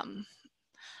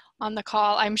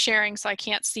call. I'm sharing, so I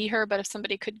can't see her, but if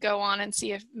somebody could go on and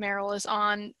see if Meryl is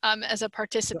on as a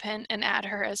participant and add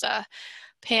her as a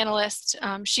panelist.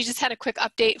 She just had a quick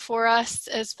update for us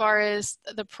as far as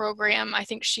the program. I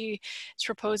think she is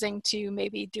proposing to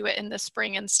maybe do it in the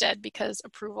spring instead because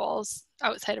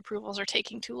outside approvals are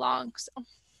taking too long. So.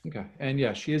 Okay, and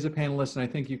yeah, she is a panelist, and I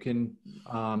think you can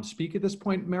speak at this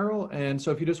point, Meryl. And so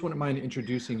if you just wouldn't mind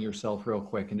introducing yourself real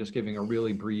quick and just giving a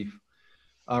really brief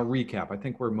recap. I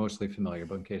think we're mostly familiar,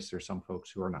 but in case there's some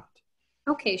folks who are not.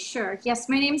 Okay, sure. Yes,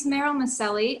 my name is Meryl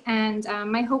Maselli, and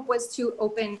my hope was to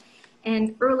open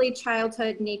an early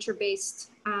childhood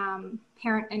nature-based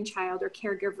parent and child or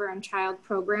caregiver and child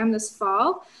program this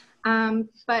fall.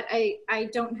 But I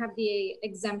don't have the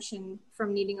exemption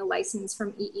from needing a license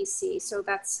from EEC, so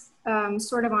that's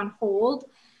sort of on hold.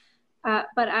 But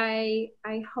I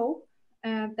hope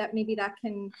that maybe that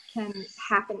can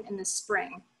happen in the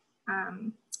spring.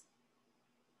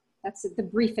 That's the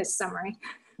briefest summary.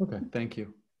 Okay, thank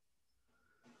you.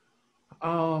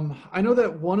 I know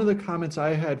that one of the comments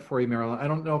I had for you, Marilyn, I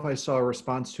don't know if I saw a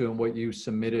response to and what you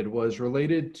submitted was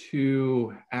related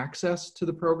to access to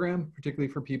the program,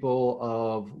 particularly for people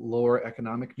of lower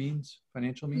economic means,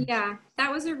 financial means. Yeah,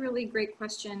 that was a really great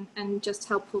question and just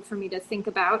helpful for me to think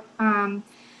about.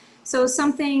 So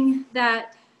something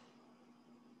that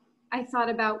I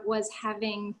thought about was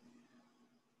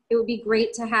it would be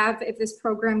great to have, if this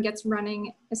program gets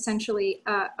running, essentially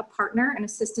a partner, an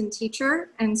assistant teacher.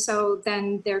 And so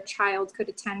then their child could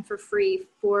attend for free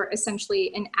for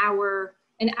essentially an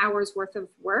hour's worth of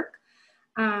work.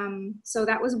 So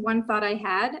that was one thought I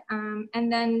had.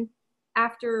 And then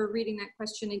after reading that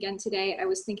question again today, I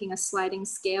was thinking a sliding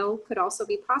scale could also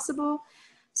be possible.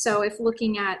 So if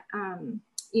looking at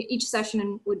each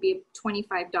session would be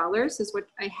 $25 is what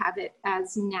I have it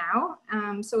as now.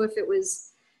 So if it was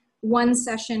one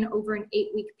session over an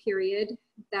 8-week period,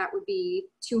 that would be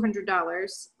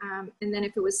 $200. And then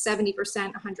if it was 70%,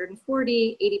 $140,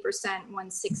 80%,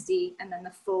 $160, and then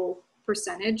the full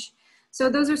percentage.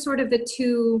 So those are sort of the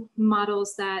two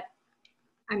models that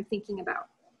I'm thinking about.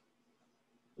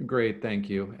 Great, thank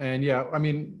you. And yeah, I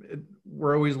mean,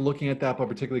 we're always looking at that, but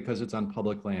particularly because it's on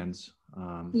public lands.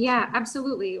 Yeah,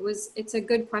 absolutely. It's a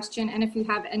good question. And if you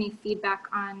have any feedback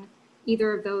on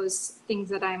either of those things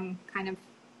that I'm kind of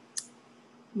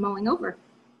mulling over.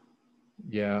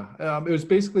 Yeah, it was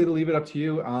basically to leave it up to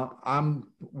you. I'm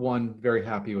very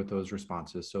happy with those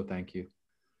responses, so thank you.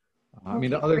 I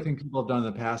mean, the other thing people have done in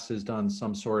the past is done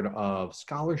some sort of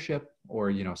scholarship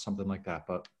or, something like that,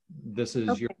 but this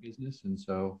is your business, and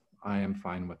so I am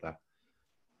fine with that.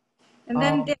 And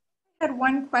then I had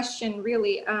one question,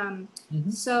 really.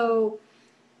 So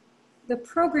the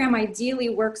program ideally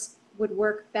would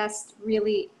work best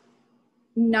really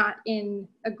not in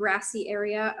a grassy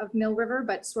area of Mill River,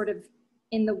 but sort of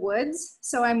in the woods.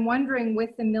 So I'm wondering,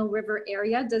 with the Mill River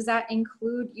area, does that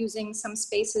include using some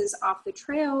spaces off the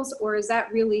trails, or is that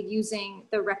really using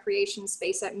the recreation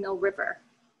space at Mill River?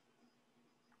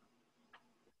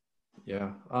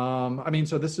 Yeah, I mean,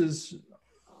 so this is,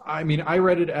 I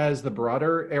read it as the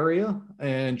broader area,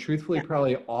 and truthfully,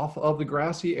 probably off of the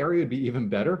grassy area would be even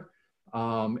better.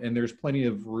 And there's plenty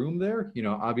of room there.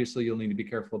 Obviously you'll need to be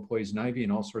careful of poison ivy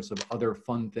and all sorts of other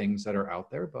fun things that are out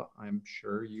there, but I'm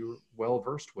sure you're well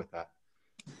versed with that.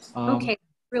 Okay,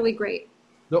 really great.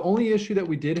 The only issue that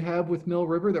we did have with Mill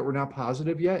River that we're not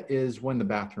positive yet is when the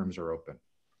bathrooms are open.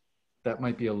 That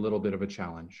might be a little bit of a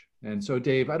challenge. And so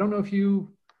Dave, I don't know if you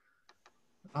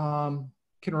can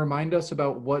remind us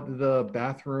about what the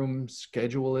bathroom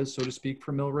schedule is, so to speak,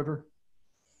 for Mill River?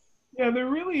 Yeah, there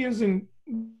really isn't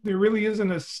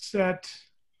a set,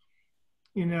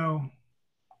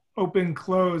 open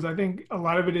close. I think a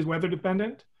lot of it is weather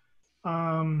dependent.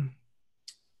 I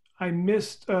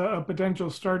missed a potential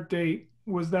start date.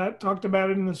 Was that talked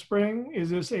about in the spring? Is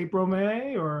this April,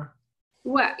 May, or?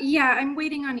 Well, yeah, I'm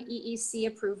waiting on EEC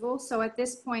approval. So at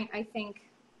this point, I think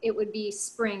it would be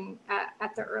spring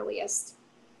at the earliest.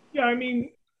 Yeah, I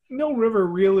mean, Mill River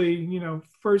really,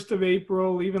 1st of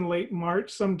April, even late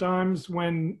March sometimes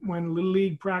when Little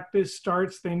League practice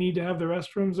starts, they need to have the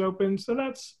restrooms open. So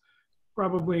that's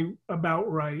probably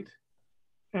about right.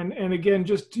 And again,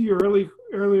 just to your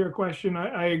earlier question,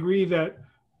 I agree that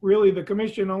really the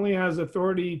commission only has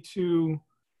authority to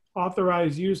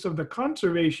authorize use of the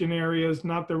conservation areas,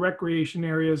 not the recreation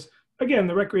areas. Again,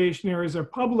 the recreation areas are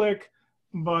public,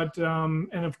 but,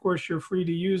 and of course you're free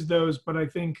to use those, but I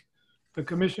think the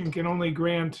commission can only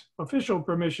grant official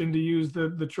permission to use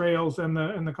the trails and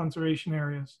the conservation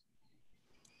areas.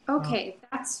 Okay,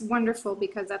 that's wonderful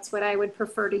because that's what I would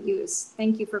prefer to use.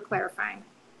 Thank you for clarifying.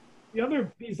 The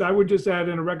other piece I would just add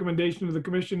in a recommendation to the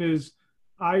commission is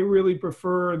I really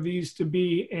prefer these to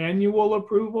be annual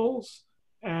approvals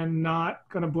and not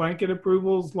kind of blanket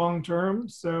approvals long-term.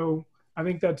 So I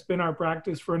think that's been our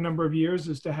practice for a number of years,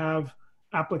 is to have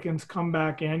applicants come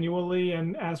back annually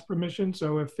and ask permission.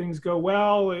 So if things go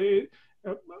well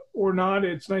or not,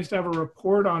 it's nice to have a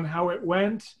report on how it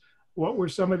went. What were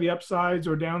some of the upsides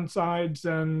or downsides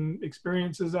and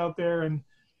experiences out there?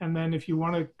 And then if you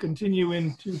want to continue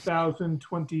in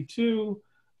 2022,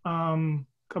 come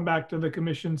back to the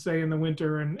commission, say in the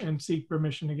winter, and seek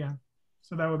permission again.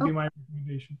 So that would be my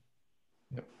recommendation.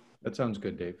 Yep, that sounds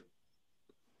good, Dave.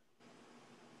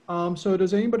 So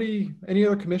does any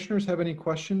other commissioners have any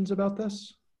questions about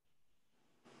this?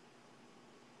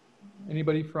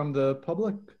 Anybody from the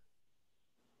public?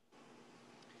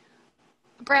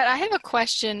 Brett, I have a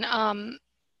question.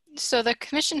 So the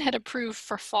commission had approved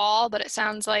for fall, but it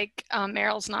sounds like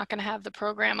Merrill's not going to have the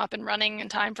program up and running in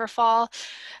time for fall.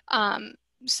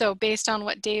 So based on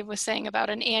what Dave was saying about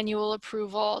an annual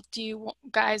approval, do you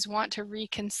guys want to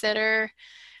reconsider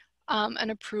an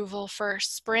approval for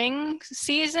spring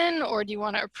season, or do you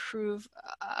want to approve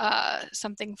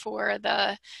something for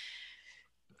the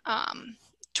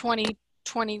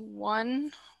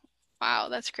 2021? Wow,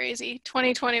 that's crazy.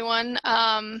 2021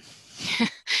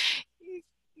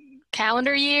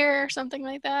 calendar year or something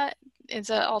like that? Is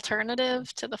an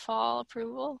alternative to the fall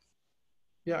approval?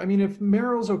 Yeah, I mean, if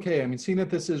Merrill's okay, I mean, seeing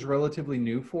that this is relatively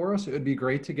new for us, it would be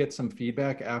great to get some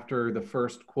feedback after the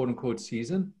first quote unquote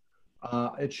season.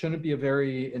 It shouldn't be a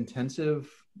very intensive,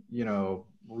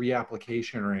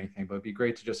 reapplication or anything, but it'd be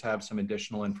great to just have some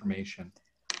additional information.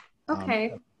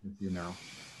 Okay.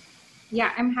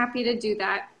 Yeah, I'm happy to do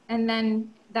that. And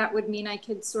then that would mean I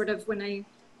could sort of, when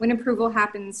approval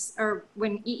happens, or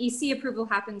when EEC approval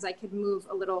happens, I could move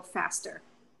a little faster.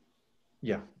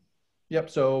 Yeah. Yep.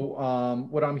 So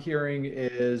what I'm hearing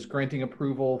is granting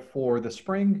approval for the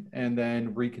spring and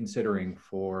then reconsidering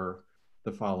for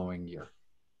the following year.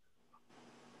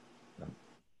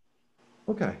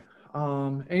 Okay.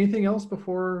 Anything else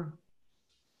before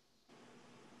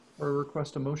or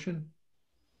request a motion?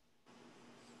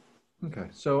 Okay.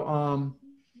 So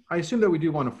I assume that we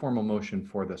do want a formal motion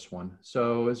for this one.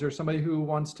 So is there somebody who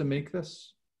wants to make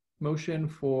this motion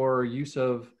for use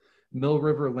of Mill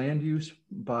River land use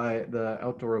by the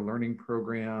outdoor learning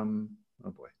program?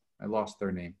 Oh boy, I lost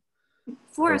their name.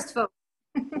 Forest Folk.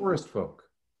 Forest Folk.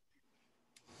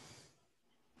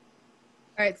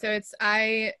 All right, so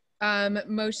I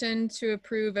motion to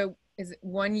approve a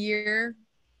 1-year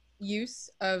use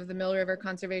of the Mill River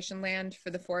conservation land for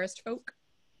the Forest Folk.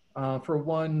 For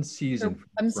one season.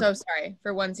 I'm so sorry,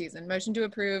 for 1 season. Motion to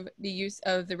approve the use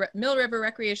of the Mill River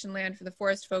recreation land for the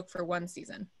Forest Folk for 1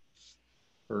 season.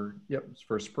 For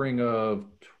spring of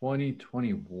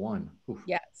 2021. Oof.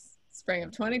 Yes, spring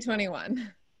of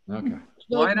 2021. Okay.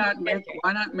 Why not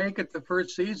make it the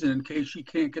first season in case she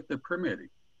can't get the permitting?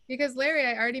 Because Larry,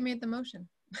 I already made the motion.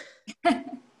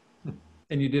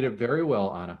 And you did it very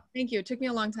well, Anna. Thank you. It took me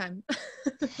a long time.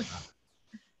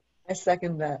 I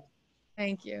second that.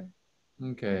 Thank you.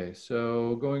 Okay,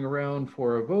 so going around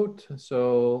for a vote.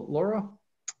 So Laura?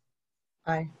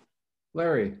 Aye.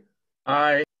 Larry?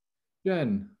 Aye.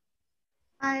 Jen?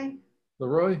 Aye.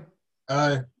 Leroy?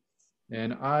 Aye.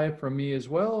 And aye from me as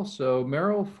well. So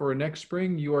Merrill, for next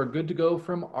spring, you are good to go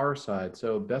from our side.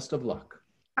 So best of luck.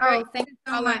 Oh, thank you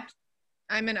so much.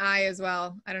 I'm an aye as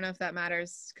well. I don't know if that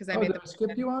matters because I Oh, made did I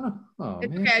skip you, Anna? Oh,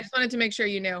 it's man. okay. I just wanted to make sure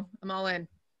you knew. I'm all in.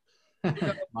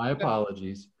 My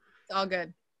apologies. It's all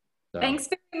good. So, Thanks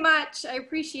very much. I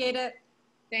appreciate it.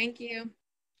 Thank you.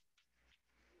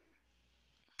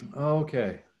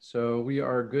 okay, so we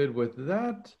are good with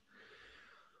that.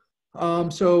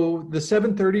 So the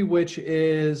 7:30, which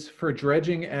is for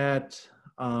dredging at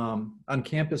on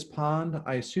Campus Pond,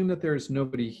 I assume that there's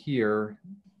nobody here.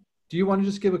 Do you want to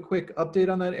just give a quick update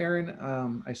on that, Erin?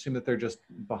 I assume that they're just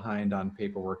behind on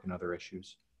paperwork and other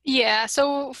issues. Yeah,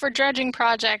 so for dredging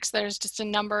projects, there's just a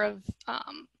number of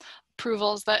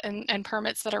approvals that and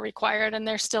permits that are required, and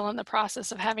they're still in the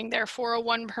process of having their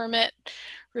 401 permit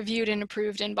reviewed and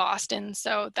approved in Boston.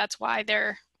 So that's why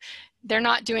they're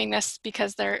not doing this,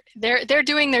 because they're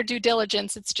doing their due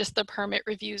diligence. It's just the permit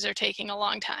reviews are taking a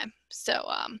long time. So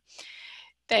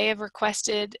they have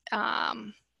requested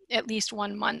at least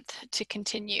 1 month to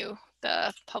continue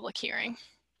the public hearing.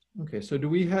 Okay, so do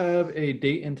we have a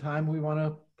date and time we want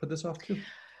to put this off to?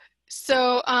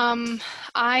 So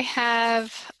I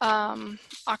have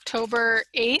October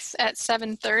 8th at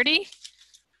 7:30.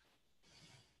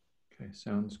 Okay,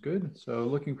 sounds good. So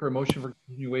looking for a motion for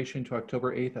continuation to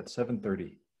October 8th at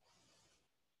 7:30.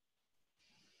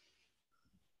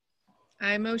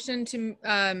 I motion to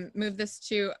move this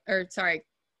to, or sorry,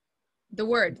 the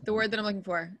word that I'm looking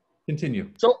for.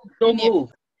 Continue. So move.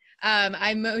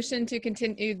 I motion to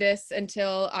continue this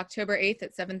until October 8th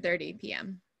at 7:30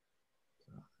 p.m.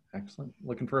 Excellent.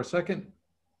 Looking for a second.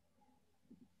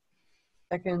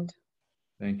 Second.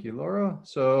 Thank you, Laura.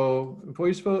 So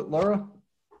voice vote, Laura?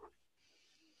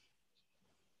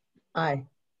 Aye.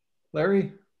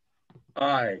 Larry?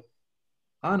 Aye.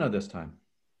 Anna this time.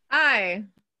 Aye.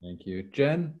 Thank you.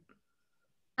 Jen?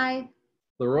 Aye.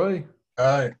 Leroy?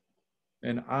 Aye.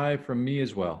 And aye from me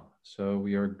as well. So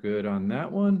we are good on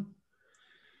that one.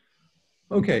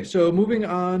 Okay, so moving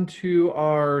on to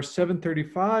our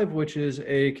 7:35, which is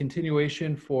a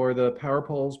continuation for the power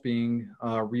poles being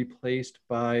replaced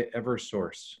by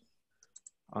Eversource.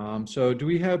 So do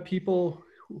we have people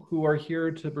who are here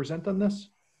to present on this?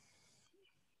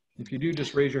 If you do,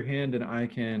 just raise your hand and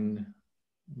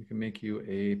we can make you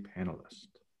a panelist.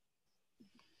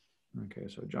 Okay,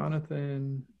 so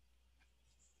Jonathan,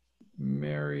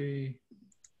 Mary,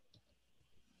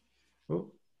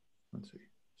 oh, let's see,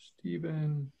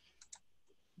 Stephen,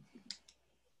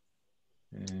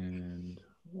 and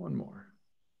one more.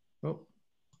 Oh.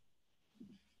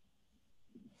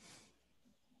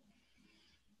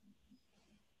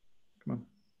 Come on.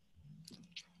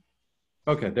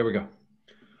 Okay, there we go.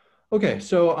 Okay,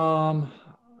 so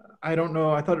I don't know,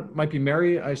 I thought it might be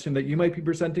Mary. I assume that you might be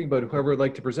presenting, but whoever would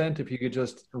like to present, if you could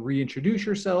just reintroduce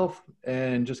yourself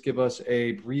and just give us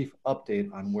a brief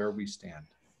update on where we stand.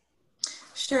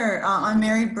 Sure. I'm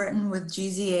Mary Britton with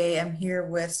GZA. I'm here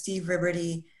with Steve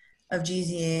Ribberty of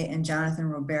GZA and Jonathan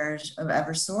Roberge of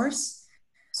Eversource.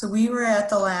 So we were at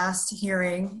the last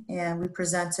hearing and we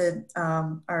presented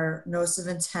our notice of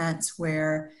intent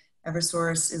where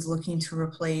Eversource is looking to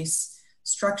replace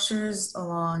structures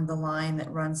along the line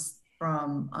that runs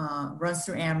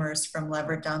through Amherst from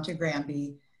Leverett down to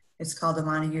Granby. It's called the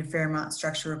Montague Fairmont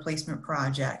Structure Replacement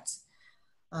Project.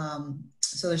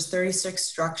 So there's 36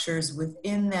 structures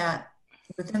within the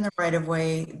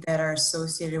right-of-way that are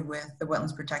associated with the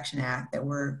Wetlands Protection Act that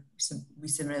we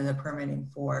submitted the permitting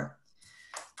for.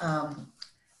 At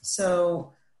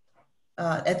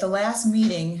the last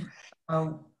meeting,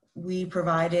 we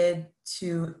provided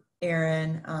to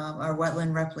Aaron our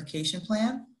wetland replication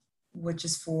plan, which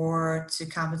is to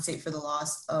compensate for the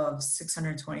loss of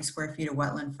 620 square feet of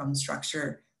wetland from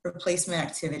structure replacement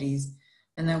activities.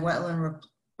 And then wetland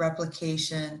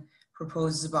replication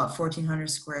proposes about 1,400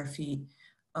 square feet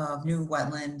of new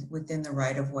wetland within the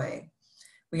right-of-way.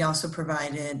 We also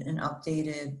provided an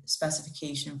updated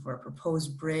specification for a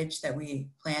proposed bridge that we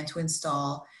plan to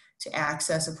install to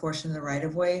access a portion of the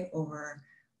right-of-way over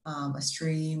a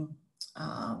stream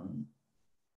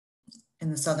in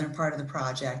the southern part of the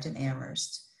project in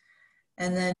Amherst.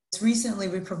 And then recently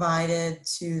we provided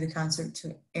to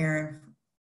Aaron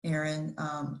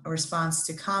a response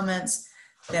to comments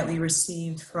that we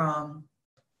received from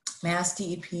Mass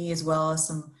DEP, as well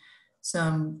as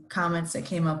some comments that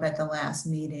came up at the last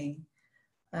meeting.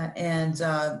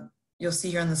 You'll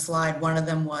see here on the slide, one of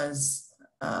them was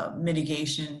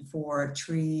mitigation for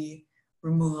tree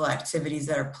removal activities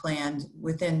that are planned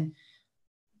within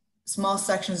small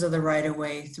sections of the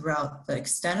right-of-way throughout the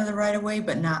extent of the right-of-way,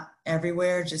 but not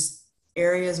everywhere, just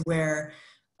areas where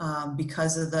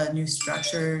because of the new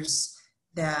structures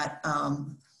that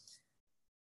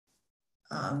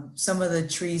some of the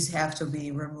trees have to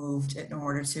be removed in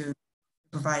order to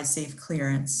provide safe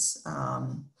clearance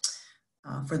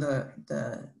for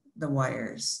the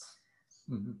wires.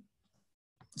 Mm-hmm.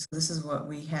 So this is what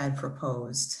we had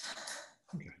proposed.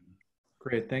 Okay.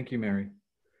 Great, thank you, Mary.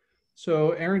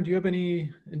 So Aaron, do you have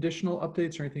any additional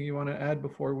updates or anything you want to add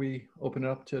before we open it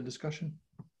up to discussion?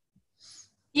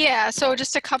 Yeah, so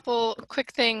just a couple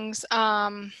quick things.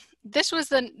 This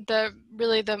was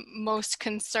really the most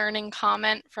concerning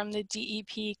comment from the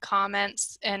DEP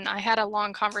comments, and I had a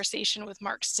long conversation with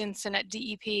Mark Stinson at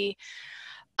DEP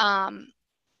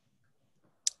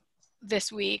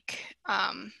this week.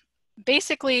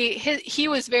 basically he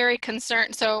was very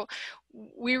concerned. So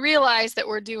we realized that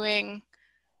we're doing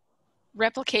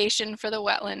replication for the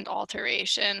wetland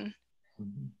alteration,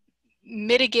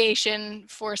 mitigation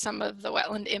for some of the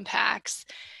wetland impacts,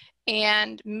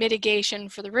 and mitigation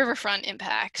for the riverfront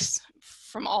impacts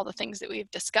from all the things that we've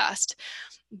discussed.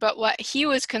 But what he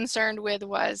was concerned with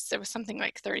was there was something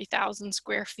like 30,000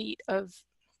 square feet of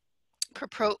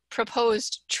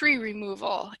proposed tree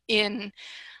removal in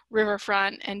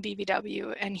riverfront and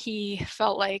BBW, and he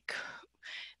felt like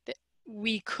that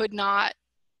we could not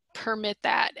permit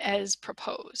that as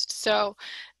proposed. So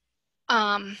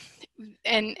and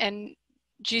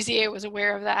GZA was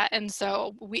aware of that, and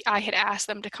so I had asked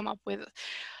them to come up with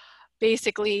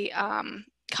basically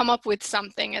come up with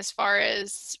something as far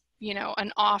as, you know,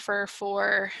 an offer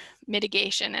for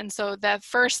mitigation. And so the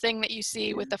first thing that you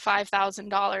see with the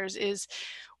 $5,000 is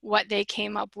what they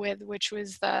came up with, which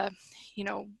was the, you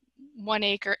know, 1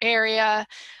 acre area,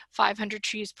 500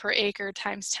 trees per acre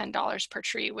times $10 per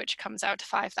tree, which comes out to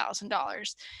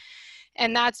 $5,000.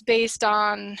 And that's based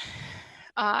on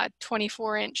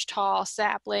 24-inch tall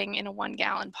sapling in a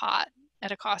 1-gallon pot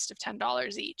at a cost of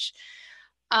 $10 each.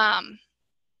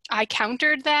 I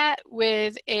countered that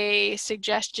with a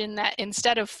suggestion that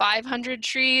instead of 500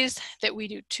 trees, that we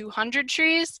do 200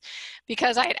 trees,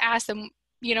 because I had asked them,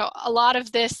 you know, a lot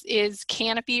of this is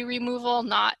canopy removal,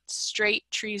 not straight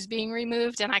trees being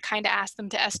removed. And I kind of asked them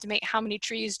to estimate how many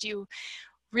trees do you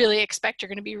really expect you're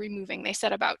going to be removing. They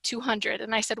said about 200.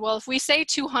 And I said, well, if we say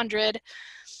 200,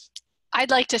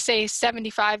 I'd like to say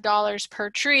 $75 per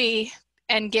tree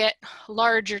and get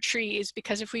larger trees,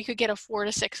 because if we could get a 4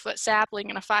 to 6 foot sapling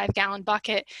in a 5-gallon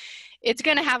bucket, it's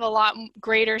going to have a lot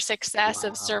greater success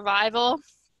of survival.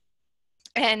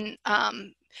 And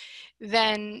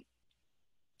then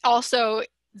also,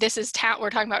 this is we're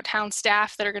talking about town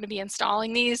staff that are going to be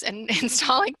installing these, and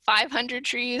installing 500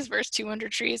 trees versus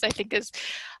 200 trees, I think is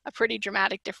a pretty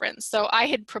dramatic difference. So I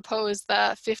had proposed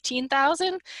the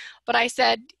 15,000, but I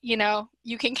said, you know,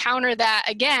 you can counter that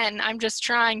again. I'm just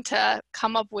trying to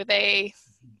come up with a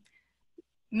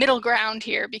middle ground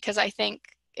here, because I think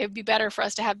it would be better for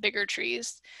us to have bigger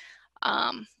trees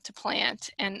to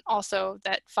plant, and also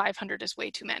that 500 is way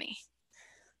too many.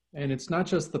 And it's not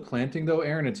just the planting though,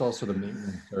 Erin, it's also the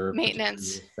maintenance or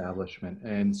maintenance establishment.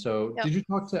 And so Yep. Did you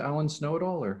talk to Alan Snow at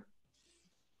all, or?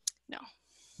 No.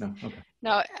 No, okay.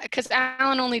 No, because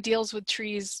Alan only deals with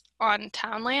trees on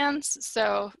town lands.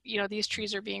 So, you know, these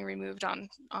trees are being removed on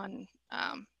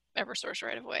Eversource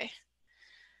right of way.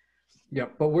 Yeah,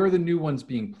 but where are the new ones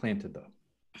being planted though?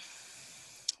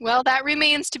 Well, that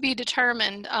remains to be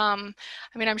determined. I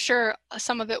mean, I'm sure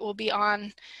some of it will be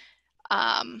on,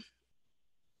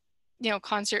 you know,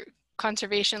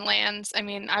 conservation lands. I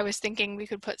mean, I was thinking we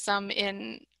could put some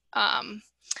in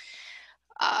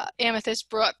Amethyst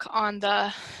Brook on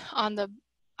the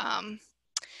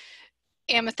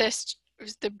Amethyst,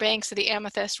 the banks of the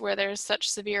Amethyst, where there's such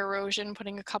severe erosion.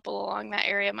 Putting a couple along that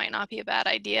area might not be a bad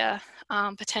idea.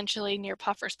 Potentially near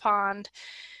Puffer's Pond,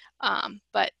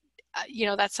 but you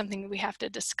know, that's something that we have to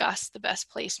discuss, the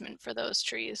best placement for those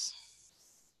trees.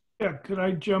 Yeah, could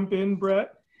I jump in,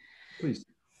 Brett? Please.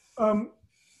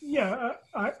 Yeah,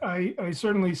 I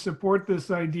certainly support this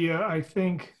idea. I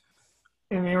think,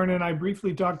 and Erin and I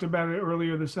briefly talked about it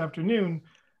earlier this afternoon,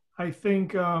 I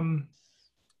think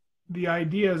the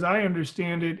idea, as I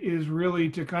understand it, is really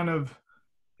to kind of,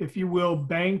 if you will,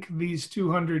 bank these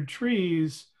 200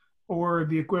 trees, or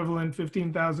the equivalent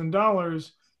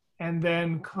 $15,000, and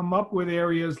then come up with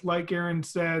areas, like Erin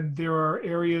said, there are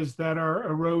areas that are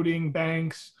eroding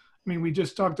banks. I mean, we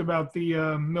just talked about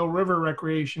the Mill River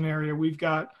Recreation Area. We've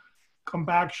got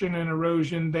compaction and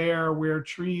erosion there, where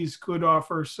trees could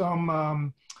offer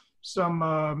some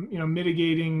you know,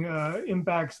 mitigating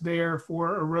impacts there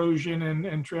for erosion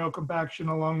and trail compaction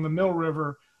along the Mill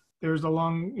River. There's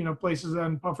along, you know, places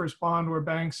on Puffer's Pond where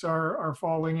banks are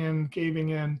falling in, caving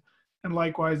in, and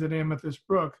likewise at Amethyst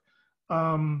Brook.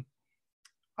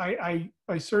 I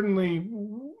certainly,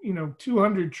 you know,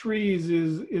 200 trees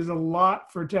is a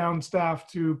lot for town staff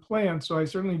to plant. So I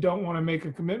certainly don't want to make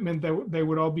a commitment that they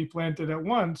would all be planted at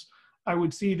once. I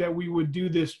would see that we would do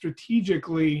this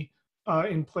strategically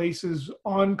in places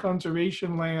on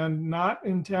conservation land, not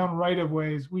in town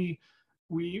right-of-ways. We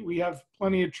have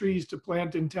plenty of trees to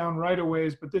plant in town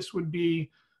right-of-ways, but this would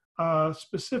be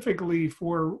specifically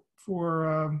for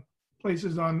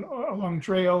places along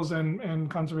trails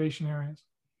and conservation areas.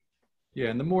 Yeah,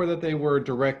 and the more that they were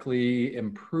directly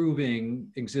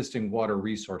improving existing water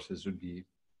resources would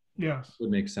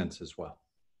make sense as well.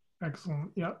 Excellent.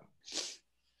 Yep.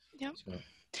 Yep.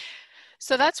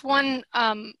 So that's one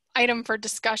item for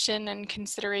discussion and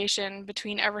consideration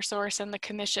between Eversource and the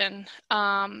Commission.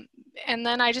 And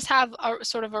then I just have a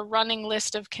sort of a running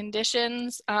list of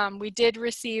conditions. We did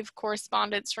receive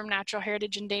correspondence from Natural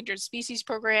Heritage Endangered Species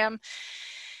Program,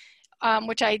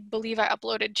 which I believe I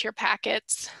uploaded to your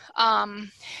packets.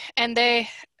 And they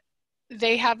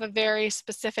have a very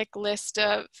specific list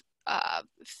of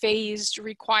phased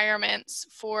requirements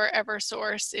for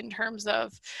Eversource in terms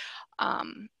of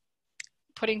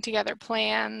putting together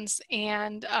plans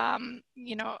and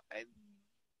you know,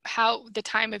 how the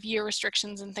time of year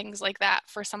restrictions and things like that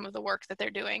for some of the work that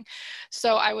they're doing.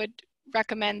 So I would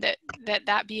recommend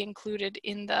that be included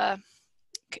in the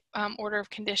order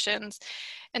of conditions.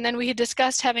 And then we had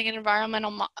discussed having an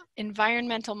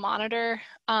environmental monitor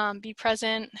be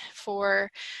present for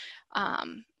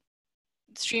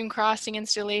stream crossing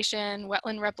installation,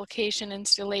 wetland replication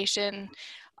installation,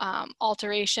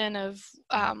 alteration of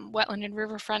wetland and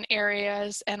riverfront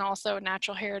areas, and also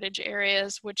natural heritage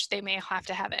areas, which they may have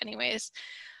to have anyways.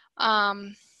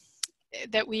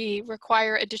 That we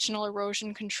require additional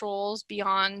erosion controls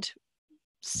beyond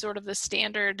sort of the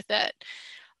standard that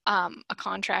a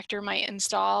contractor might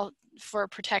install for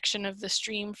protection of the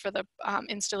stream for the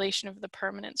installation of the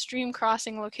permanent stream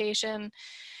crossing location.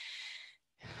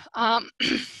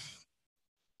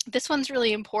 This one's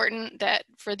really important, that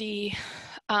for the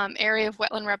area of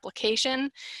wetland replication,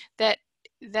 that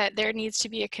there needs to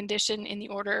be a condition in the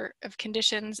order of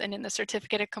conditions and in the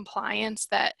certificate of compliance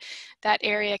that that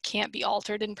area can't be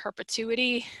altered in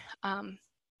perpetuity.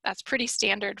 That's pretty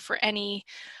standard for any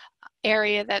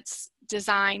area that's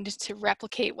designed to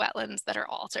replicate wetlands that are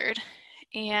altered.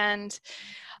 And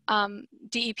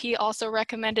DEP also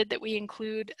recommended that we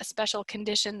include a special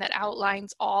condition that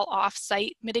outlines all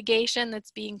off-site mitigation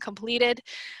that's being completed.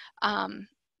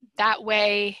 That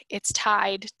way it's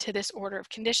tied to this order of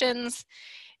conditions.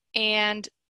 And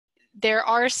there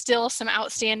are still some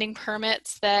outstanding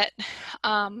permits that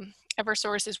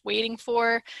Eversource is waiting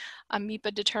for, a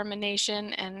MEPA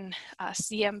determination and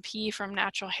CMP from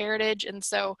Natural Heritage. And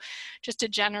so just a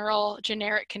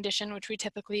generic condition, which we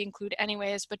typically include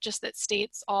anyways, but just that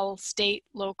states all state,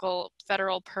 local,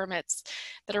 federal permits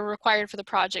that are required for the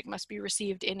project must be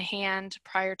received in hand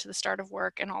prior to the start of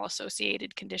work, and all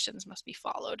associated conditions must be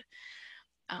followed.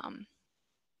 I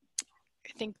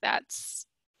think that's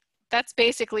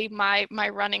basically my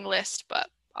running list, but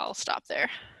I'll stop there.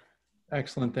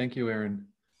 Excellent, thank you, Erin.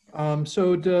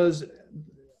 So does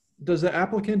the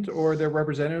applicant or their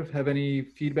representative have any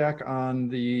feedback on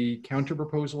the counter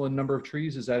proposal and number of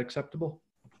trees? Is that acceptable?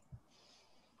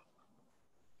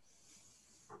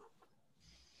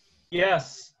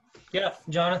 Yes. Yeah,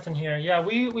 Jonathan here. Yeah,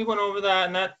 we went over that,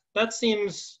 and that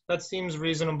seems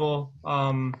reasonable.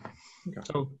 Okay.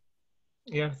 So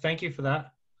yeah, thank you for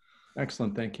that.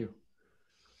 Excellent, thank you.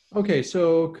 Okay,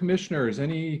 so commissioners,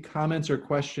 any comments or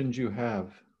questions you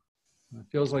have? It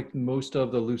feels like most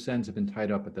of the loose ends have been tied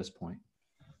up at this point.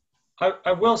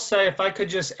 I will say, if I could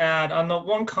just add on the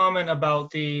one comment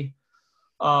about the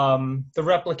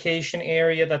replication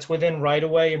area that's within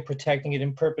right-of-way and protecting it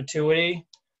in perpetuity.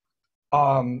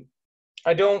 I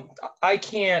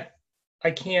can't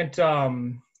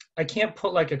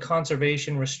put like a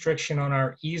conservation restriction on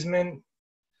our easement.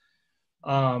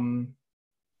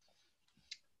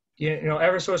 You know,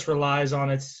 Eversource relies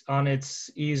on its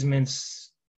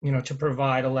easements, you know, to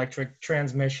provide electric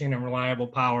transmission and reliable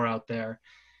power out there.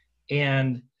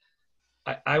 And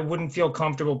I wouldn't feel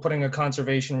comfortable putting a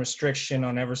conservation restriction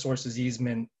on Eversource's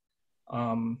easement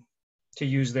to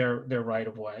use their right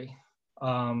of way.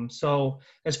 So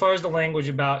as far as the language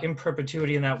about in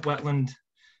perpetuity in that wetland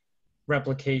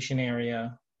replication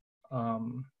area,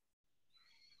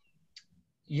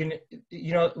 you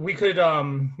know, we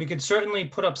could certainly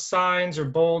put up signs or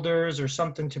boulders or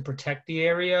something to protect the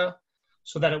area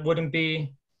so that it wouldn't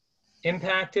be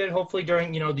impacted, hopefully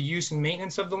during, you know, the use and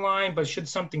maintenance of the line. But should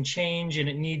something change and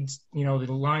it needs, you know,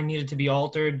 the line needed to be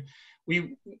altered,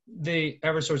 the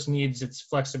Eversource needs its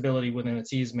flexibility within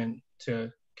its easement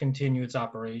to continue its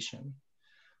operation.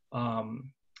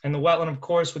 And the wetland, of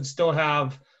course, would still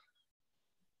have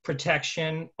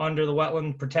protection under the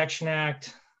Wetland Protection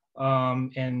Act,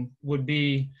 and would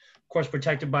be, of course,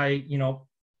 protected by, you know,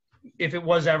 if it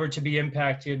was ever to be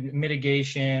impacted,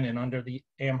 mitigation and under the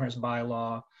Amherst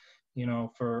bylaw, you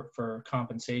know, for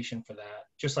compensation for that,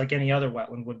 just like any other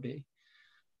wetland would be.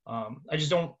 I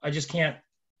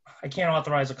can't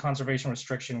authorize a conservation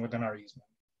restriction within our easement.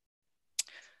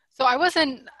 So I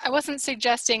wasn't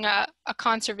suggesting a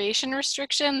conservation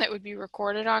restriction that would be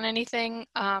recorded on anything.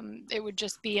 It would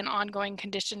just be an ongoing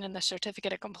condition in the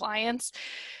certificate of compliance.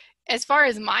 as far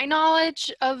as my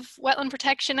knowledge of Wetland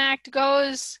Protection Act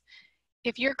goes,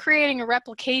 if you're creating a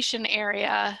replication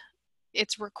area,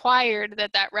 it's required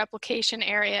that that replication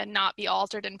area not be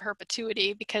altered in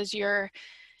perpetuity, because you're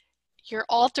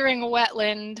altering a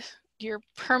wetland, you're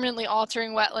permanently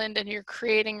altering wetland, and you're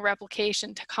creating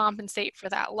replication to compensate for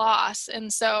that loss.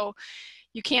 And so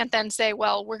you can't then say,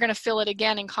 well, we're going to fill it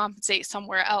again and compensate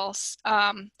somewhere else.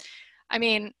 I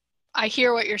mean, I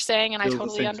hear what you're saying, and I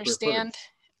totally understand.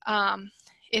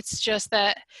 It's just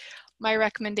that my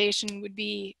recommendation would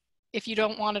be, if you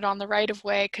don't want it on the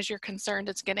right-of-way because you're concerned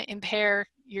it's going to impair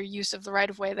your use of the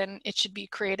right-of-way, then it should be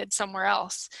created somewhere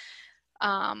else,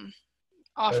 off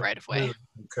right-of-way. I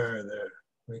concur there.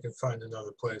 We can find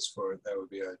another place for it. That would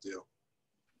be ideal.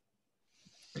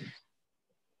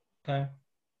 Okay.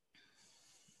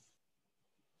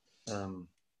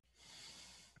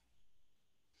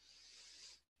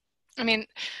 I mean,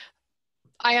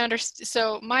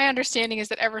 so my understanding is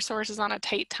that Eversource is on a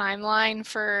tight timeline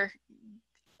for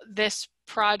this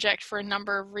project for a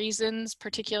number of reasons,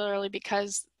 particularly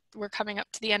because we're coming up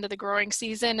to the end of the growing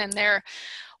season, and they're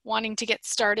wanting to get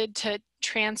started to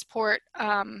transport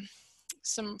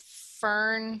some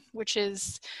fern, which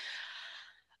is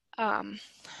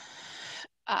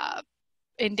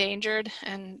endangered,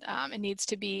 and it needs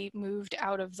to be moved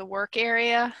out of the work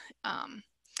area.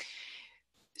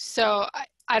 So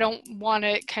I don't want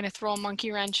to kind of throw a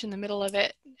monkey wrench in the middle of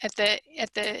it at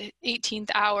the 18th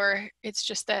hour. It's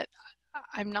just that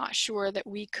I'm not sure that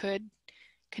we could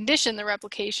condition the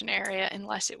replication area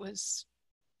unless it was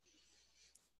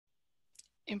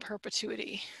in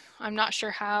perpetuity. I'm not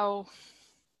sure how.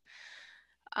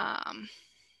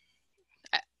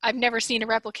 I've never seen a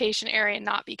replication area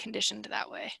not be conditioned that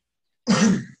way.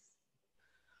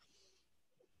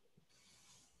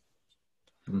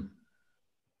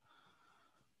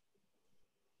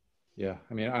 Yeah,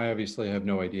 I mean, I obviously have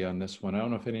no idea on this one. I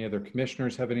don't know if any other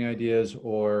commissioners have any ideas,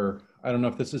 or I don't know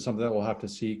if this is something that we'll have to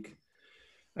seek.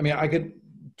 I mean, I could,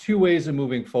 two ways of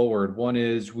moving forward. One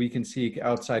is we can seek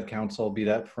outside counsel, be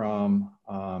that from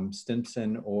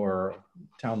Stinson or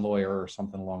town lawyer or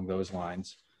something along those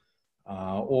lines.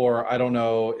 Or I don't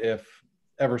know if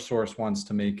Eversource wants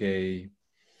to make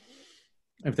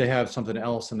if they have something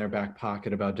else in their back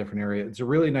pocket about different area. It's a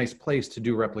really nice place to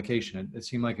do replication. It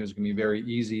seemed like it was going to be very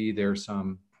easy. There's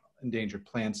some endangered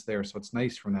plants there, so it's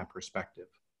nice from that perspective.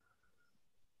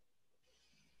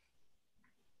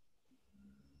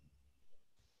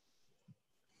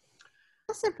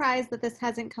 I'm surprised that this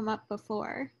hasn't come up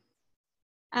before.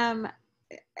 From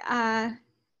the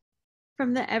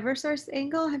Eversource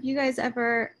angle, have you guys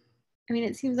ever, I mean,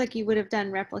 it seems like you would have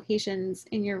done replications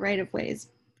in your right-of-ways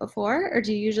before, or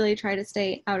do you usually try to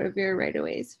stay out of your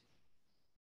right-of-ways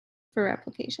for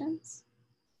replications?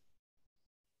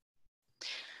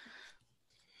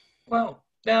 Well,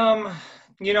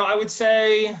 you know, I would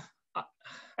say,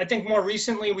 I think more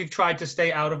recently we've tried to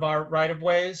stay out of our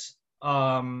right-of-ways,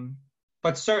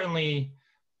 but certainly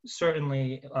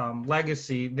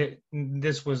legacy,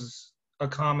 this was a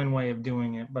common way of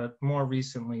doing it, but more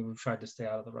recently we've tried to stay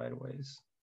out of the right-of-ways.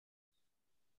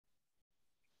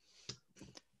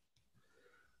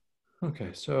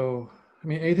 Okay, so, I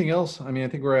mean, anything else? I mean, I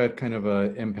think we're at kind of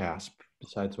an impasse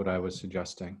besides what I was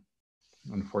suggesting,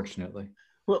 unfortunately.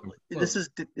 Well, this is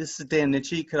Dan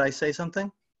Nitchie. Could I say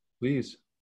something? Please.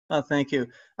 Thank you.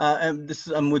 And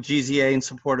I'm with GZA in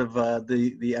support of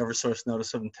the Eversource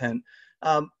Notice of Intent.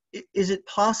 Is it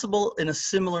possible in a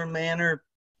similar manner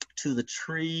to the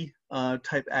tree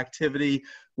type activity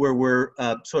where we're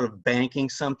sort of banking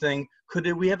something? Could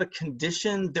we have a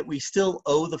condition that we still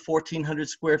owe the 1,400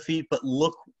 square feet, but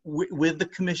look with the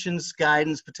commission's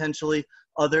guidance, potentially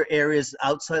other areas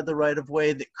outside the right of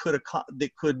way that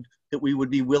we would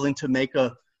be willing to make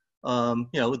a,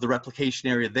 you know, the replication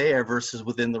area there versus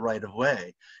within the right of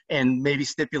way, and maybe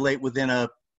stipulate within a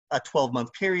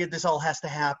 12-month period this all has to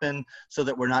happen, so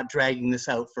that we're not dragging this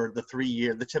out for the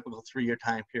typical 3-year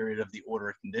time period of the order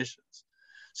of conditions.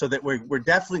 So that we're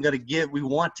definitely going to we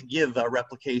want to give a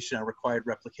replication, a required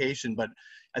replication, but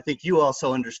I think you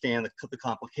also understand the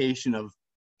complication of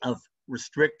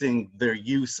restricting their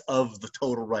use of the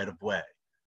total right of way.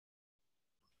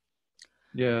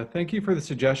 Yeah, thank you for the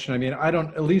suggestion. I mean,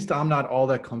 at least I'm not all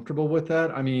that comfortable with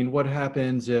that. I mean, what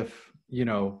happens if, you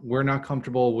know, we're not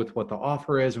comfortable with what the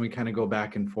offer is and we kind of go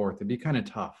back and forth? It'd be kind of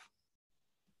tough.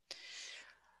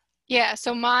 Yeah,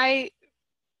 so my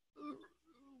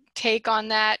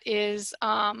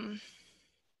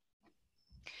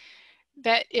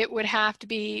that it would have to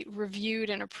be reviewed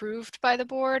and approved by the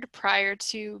board prior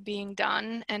to being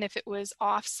done. And if it was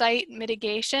off-site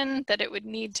mitigation, that it would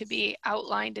need to be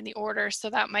outlined in the order. So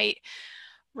that might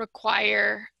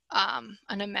require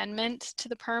an amendment to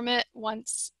the permit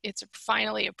once it's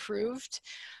finally approved.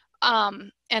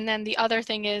 And then the other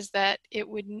thing is that it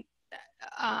would,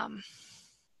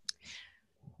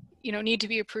 need to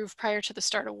be approved prior to the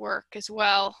start of work as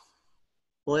well.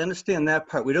 Well, I understand that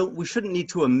part. We shouldn't need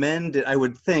to amend it, I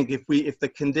would think, if the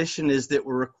condition is that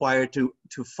we're required to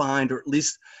find, or at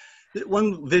least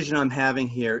one vision I'm having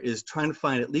here is trying to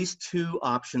find at least 2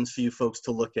 options for you folks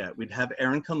to look at. We'd have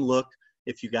Erin come look.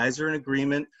 If you guys are in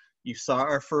agreement, you saw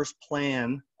our first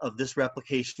plan of this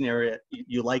replication area.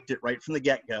 You liked it right from the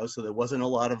get-go, so there wasn't a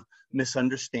lot of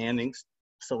misunderstandings.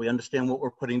 So we understand what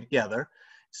we're putting together,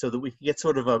 so that we can get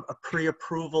sort of a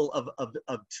pre-approval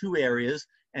of 2 areas,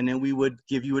 and then we would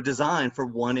give you a design for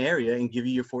 1 area and give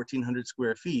you your 1,400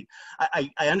 square feet. I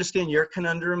understand your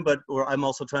conundrum, or I'm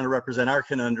also trying to represent our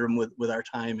conundrum with our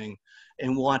timing,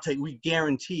 and we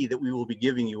guarantee that we will be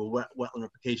giving you a wetland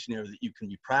replication area that you can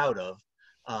be proud of,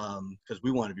 because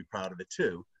we want to be proud of it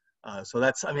too. So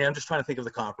that's, I'm just trying to think of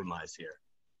the compromise here.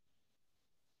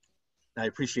 I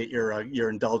appreciate your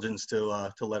indulgence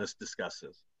to let us discuss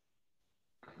this.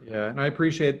 Yeah, and I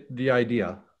appreciate the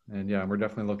idea. And yeah, we're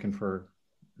definitely looking for,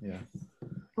 yeah.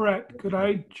 Brett, could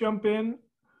I jump in?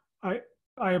 I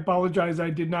apologize,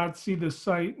 I did not see the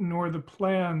site nor the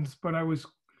plans, but I was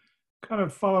kind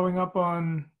of following up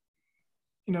on,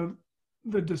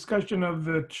 the discussion of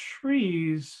the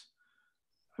trees.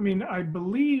 I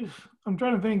believe, I'm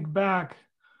trying to think back,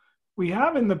 we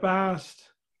have in the past,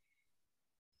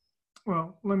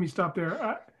 well, let me stop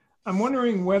there. I'm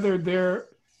wondering whether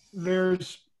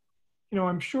there's,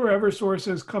 I'm sure Eversource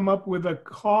has come up with a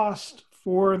cost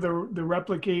for the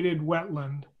replicated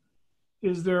wetland.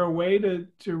 Is there a way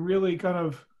to really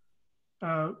kind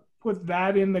of put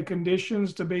that in the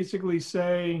conditions to basically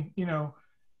say,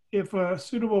 if a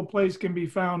suitable place can be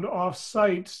found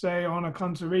off-site, say on a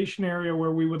conservation area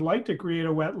where we would like to create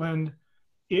a wetland,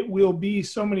 it will be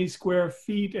so many square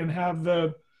feet and have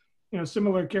the,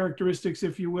 similar characteristics,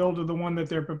 if you will, to the one that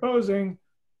they're proposing,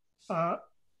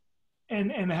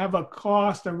 and have a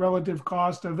relative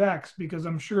cost of X, because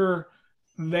I'm sure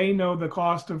they know the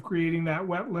cost of creating that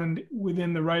wetland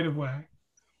within the right-of-way.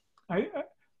 I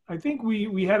think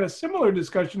we had a similar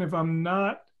discussion, if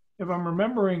I'm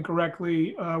remembering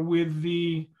correctly, with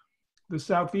the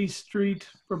Southeast Street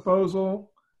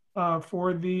proposal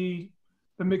for the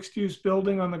mixed-use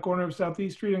building on the corner of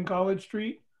Southeast Street and College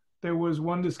Street. There was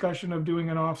one discussion of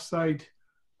doing an off-site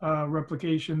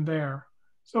replication there.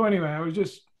 So anyway, I was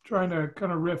just trying to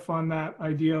kind of riff on that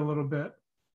idea a little bit.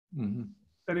 Mm-hmm.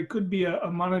 That it could be a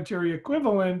monetary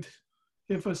equivalent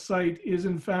if a site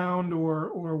isn't found,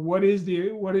 or what is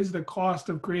the cost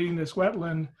of creating this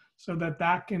wetland, so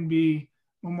that can be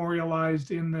memorialized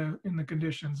in the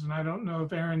conditions. And I don't know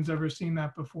if Erin's ever seen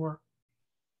that before.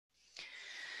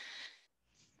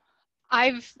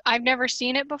 I've never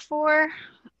seen it before.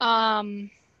 So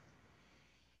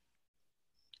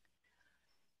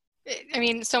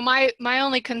my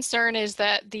only concern is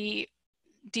that the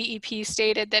DEP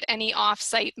stated that any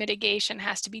off-site mitigation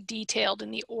has to be detailed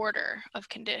in the order of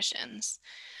conditions.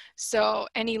 So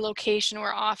any location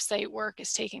where off-site work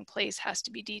is taking place has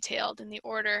to be detailed in the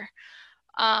order.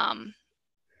 So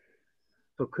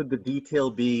could the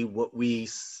detail be what we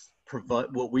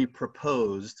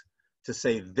proposed, to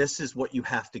say, this is what you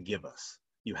have to give us?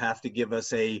 You have to give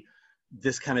us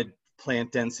this kind of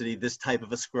plant density, this type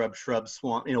of a shrub,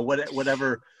 swamp,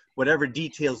 whatever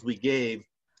details we gave.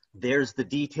 There's the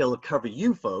detail to cover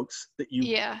you folks that you.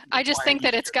 Yeah, I just think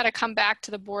that it's got to come back to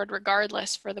the board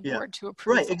regardless for the board to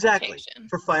approve. Right, exactly. Location.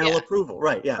 For final approval,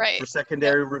 right? Yeah, right. For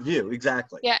secondary review,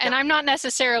 exactly. Yeah, and I'm not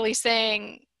necessarily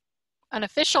saying an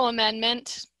official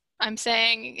amendment. I'm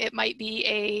saying it might be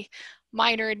a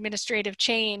minor administrative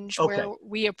change where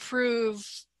we approve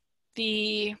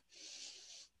the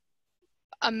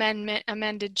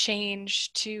amended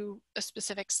change to a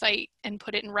specific site and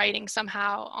put it in writing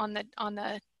somehow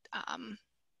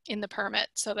in the permit,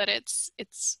 so that it's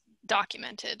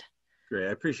documented. Great,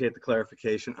 I appreciate the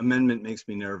clarification. Amendment makes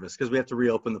me nervous because we have to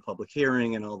reopen the public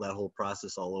hearing and all that whole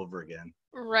process all over again.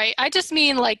 Right, I just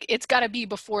mean like it's got to be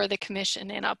before the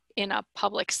commission in a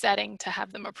public setting to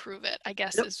have them approve it, I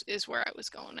guess. Is where I was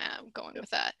going with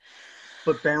that.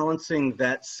 But balancing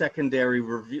that secondary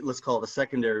review, let's call it a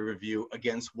secondary review,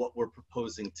 against what we're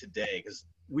proposing today, because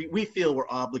we feel we're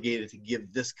obligated to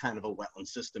give this kind of a wetland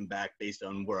system back based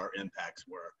on where our impacts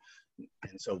were.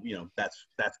 And so, that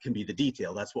can be the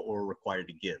detail. That's what we're required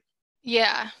to give.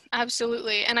 Yeah,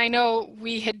 absolutely. And I know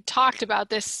we had talked about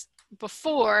this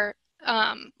before,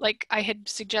 like I had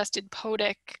suggested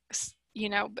Podic, you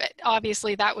know, but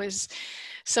obviously that was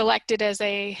selected as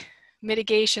a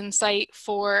mitigation site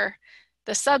for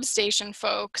the substation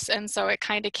folks. And so it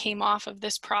kind of came off of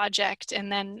this project,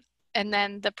 and then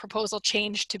the proposal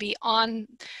changed to be on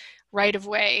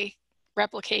right-of-way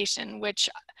replication, which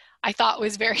I thought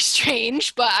was very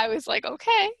strange, but I was like,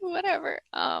 okay, whatever.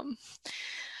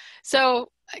 So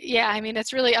yeah, I mean,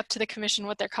 it's really up to the commission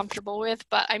what they're comfortable with,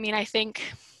 but I mean, I think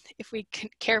if we can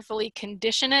carefully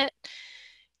condition it,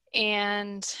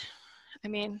 and I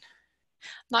mean,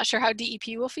 I'm not sure how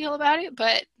DEP will feel about it,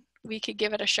 but we could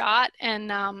give it a shot.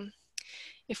 And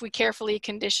if we carefully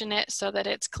condition it so that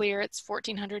it's clear it's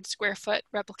 1,400 square foot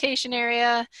replication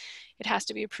area, it has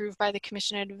to be approved by the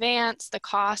commission in advance. The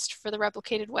cost for the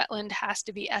replicated wetland has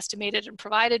to be estimated and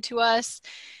provided to us,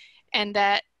 and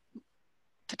that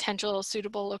potential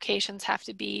suitable locations have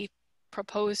to be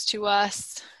proposed to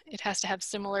us. It has to have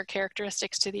similar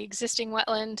characteristics to the existing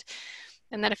wetland.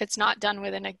 And then if it's not done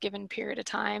within a given period of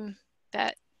time,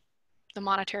 that the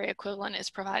monetary equivalent is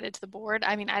provided to the board.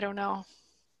 I mean, I don't know.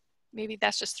 Maybe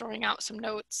that's just throwing out some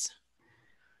notes.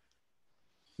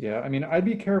 Yeah, I mean, I'd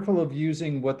be careful of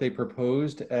using what they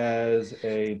proposed as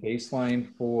a baseline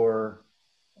for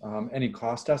any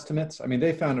cost estimates. I mean,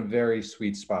 they found a very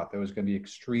sweet spot that was going to be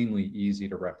extremely easy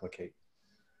to replicate.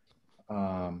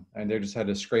 And they just had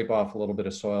to scrape off a little bit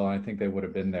of soil, and I think they would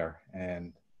have been there.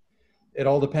 And it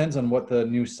all depends on what the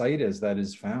new site is that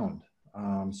is found.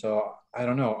 So I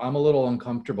don't know, I'm a little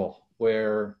uncomfortable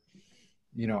where,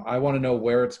 you know, I want to know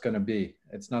where it's going to be.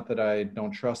 It's not that I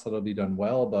don't trust that it'll be done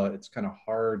well, but it's kind of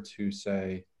hard to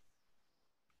say,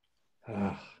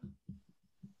 to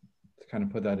kind of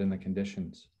put that in the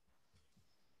conditions.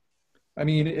 I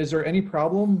mean, is there any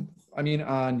problem, I mean,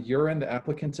 on your end, the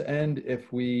applicant's end,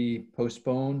 if we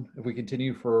postpone, if we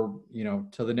continue for, you know,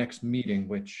 till the next meeting,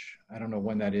 which I don't know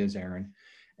when that is, Aaron.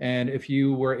 And if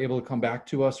you were able to come back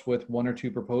to us with 1 or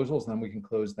 2 proposals, then we can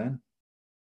close then.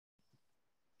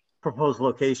 Proposed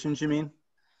locations, you mean?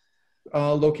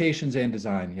 Locations and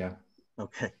design, yeah.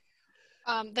 Okay.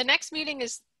 The next meeting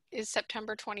is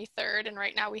September 23rd, and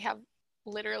right now we have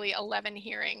literally 11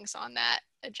 hearings on that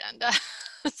agenda.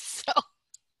 So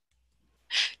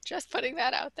just putting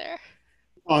that out there.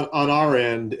 On our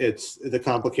end, it's the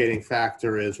complicating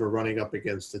factor is we're running up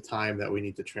against the time that we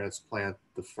need to transplant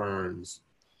the ferns.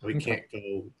 We can't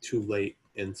go too late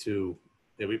into,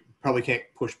 we probably can't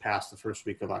push past the first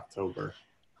week of October.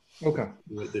 Okay.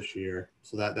 This year.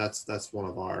 So that's one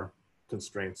of our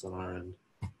constraints on our end.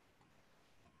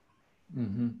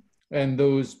 Mm-hmm. And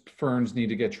those ferns need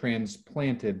to get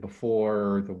transplanted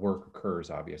before the work occurs,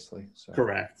 obviously. So.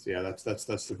 Correct. Yeah, that's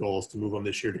the goal, is to move them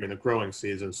this year during the growing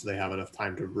season, so they have enough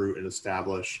time to root and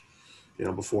establish, you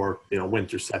know, before, you know,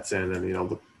 winter sets in and, you know,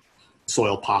 the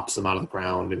soil pops them out of the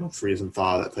ground, you know, freeze and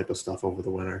thaw, that type of stuff over the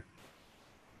winter.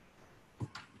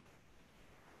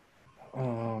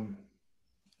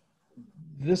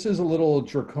 This is a little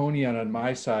draconian on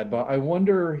my side, but I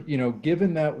wonder, you know,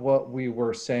 given that what we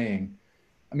were saying,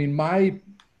 I mean, my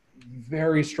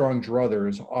very strong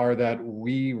druthers are that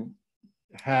we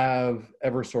have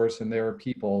Eversource and their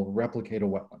people replicate a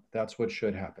wetland. That's what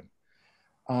should happen.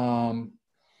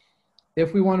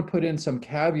 If we want to put in some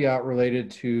caveat related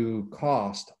to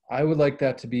cost, I would like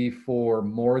that to be for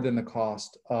more than the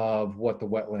cost of what the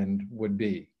wetland would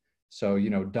be. So, you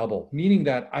know, double, meaning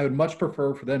that I would much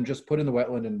prefer for them just put in the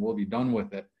wetland and we'll be done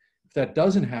with it. If that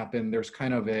doesn't happen, there's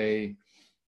kind of an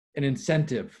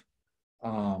incentive,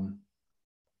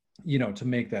 you know, to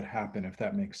make that happen, if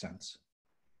that makes sense.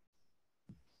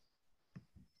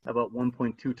 How about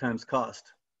 1.2 times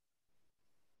cost?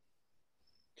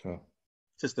 So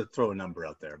just to throw a number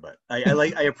out there, but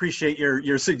I appreciate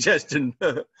your suggestion.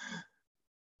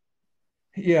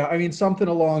 Yeah, I mean, something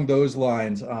along those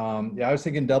lines. Yeah, I was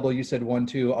thinking double, you said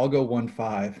 1.2, I'll go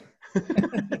 1.5.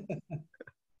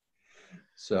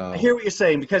 So I hear what you're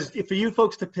saying, because for you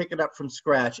folks to pick it up from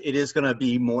scratch, it is going to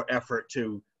be more effort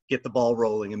to get the ball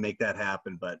rolling and make that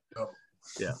happen. But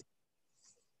yeah.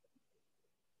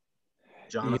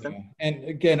 Jonathan? Yeah. And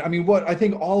again, I mean, what I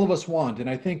think all of us want, and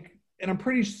I'm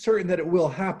pretty certain that it will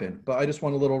happen, but I just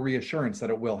want a little reassurance that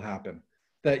it will happen.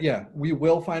 That, yeah, we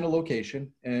will find a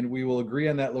location and we will agree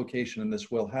on that location and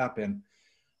this will happen.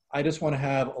 I just want to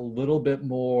have a little bit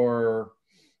more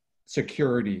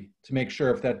security to make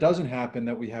sure if that doesn't happen,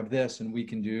 that we have this and we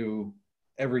can do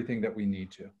everything that we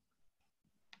need to.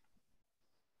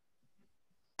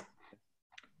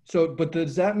 So, but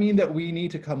does that mean that we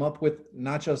need to come up with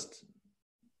not just,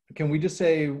 can we just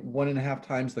say 1.5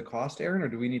 times the cost, Aaron, or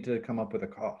do we need to come up with a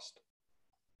cost?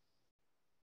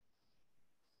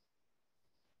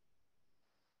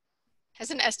 Has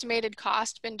an estimated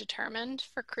cost been determined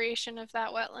for creation of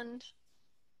that wetland?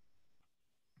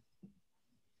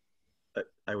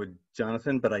 I would,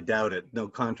 Jonathan, but I doubt it. No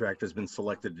contractor has been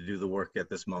selected to do the work at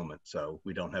this moment, so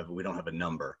we don't have a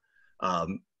number.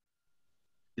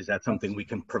 Is that something we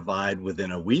can provide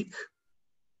within a week?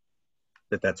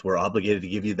 That's we're obligated to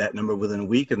give you that number within a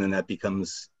week, and then that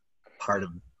becomes part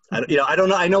of. I don't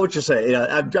know. I know what you're saying.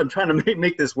 I'm trying to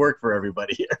make this work for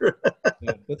everybody here.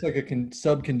 Yeah, that's like a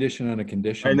sub-condition on a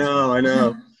condition. I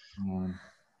know.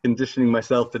 Conditioning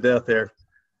myself to death there.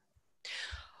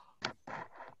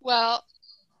 Well,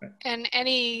 and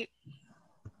any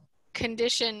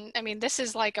condition, I mean, this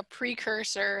is like a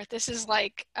precursor. This is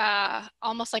like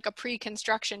almost like a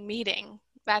pre-construction meeting.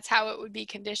 That's how it would be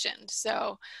conditioned.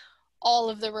 So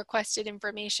all of the requested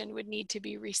information would need to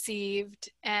be received,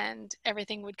 and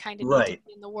everything would kind of need to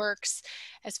be in the works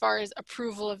as far as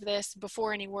approval of this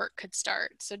before any work could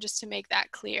start. So just to make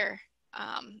that clear,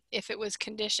 if it was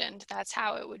conditioned, that's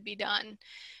how it would be done,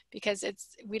 because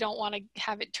we don't want to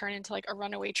have it turn into like a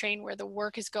runaway train where the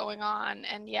work is going on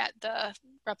and yet the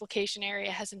replication area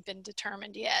hasn't been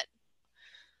determined yet.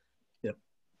 Yep.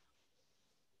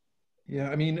 Yeah,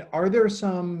 I mean, are there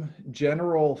some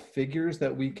general figures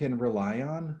that we can rely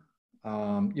on?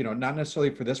 Not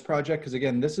necessarily for this project, because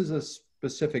again, this is a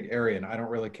specific area and I don't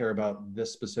really care about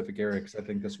this specific area because I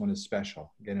think this one is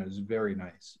special. Again, it was very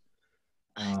nice.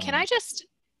 Can I just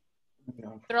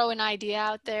throw an idea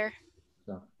out there?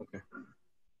 Okay.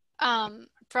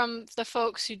 From the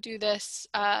folks who do this,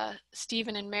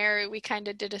 Stephen and Mary, we kind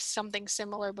of did something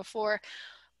similar before.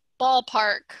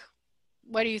 Ballpark,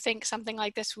 what do you think something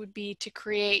like this would be to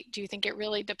create? Do you think it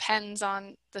really depends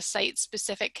on the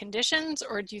site-specific conditions,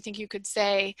 or do you think you could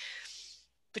say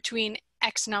between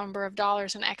X number of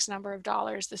dollars and X number of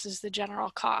dollars, this is the general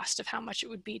cost of how much it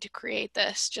would be to create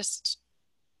this? Just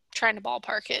trying to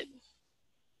ballpark it.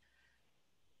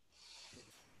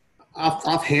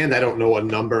 Offhand, I don't know a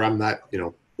number. I'm not,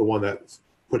 the one that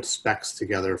puts specs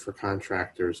together for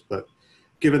contractors, but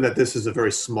given that this is a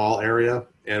very small area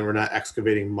and we're not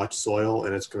excavating much soil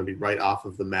and it's going to be right off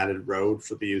of the matted road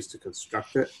for the use to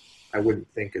construct it, I wouldn't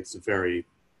think it's a very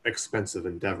expensive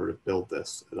endeavor to build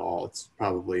this at all. It's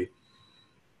probably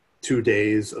 2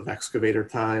 days of excavator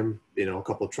time, a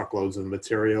couple of truckloads of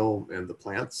material and the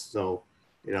plants. So,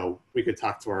 we could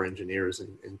talk to our engineers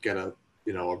and get a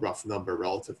rough number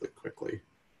relatively quickly.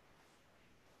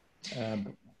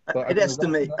 I'd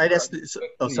estimate.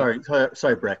 Oh, sorry,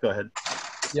 Brett. Go ahead.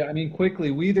 Yeah, I mean,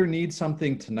 quickly, we either need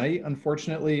something tonight,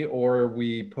 unfortunately, or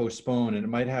we postpone, and it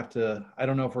might have to. I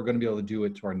don't know if we're going to be able to do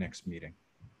it to our next meeting.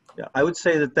 Yeah, I would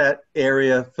say that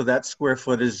area for that square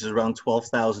footage is around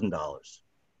 $12,000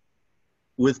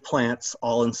 with plants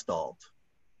all installed.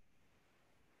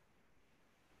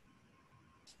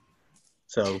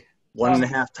 So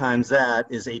 1.5 times that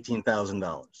is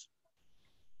 $18,000.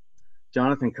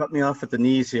 Jonathan, cut me off at the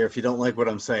knees here if you don't like what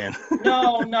I'm saying.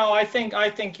 No, I think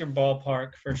you're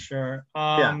ballpark for sure.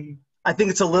 Yeah, I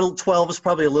think it's 12 is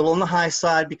probably a little on the high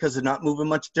side because they're not moving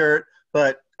much dirt,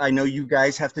 but I know you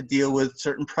guys have to deal with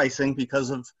certain pricing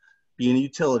because of being a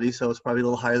utility, so it's probably a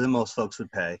little higher than most folks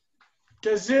would pay.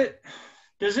 Does it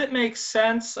make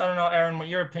sense? I don't know, Aaron, what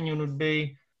your opinion would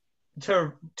be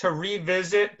to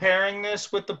revisit pairing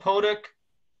this with the POTUC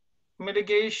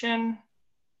mitigation?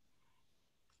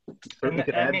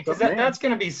 That's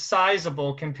going to be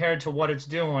sizable compared to what it's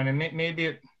doing, and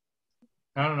maybe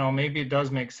I don't know, maybe it does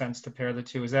make sense to pair the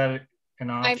two. Is that an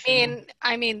option?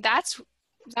 I mean that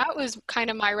was kind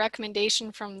of my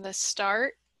recommendation from the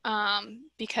start,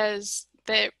 because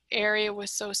the area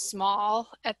was so small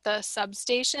at the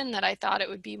substation that I thought it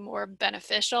would be more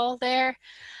beneficial there.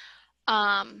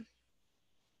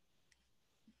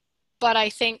 But I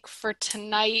think for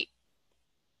tonight,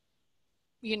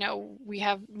 we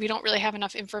don't really have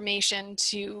enough information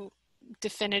to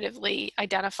definitively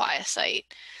identify a site.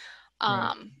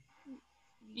 I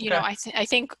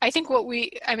think at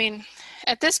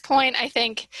this point, I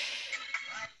think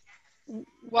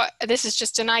this is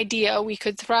just an idea we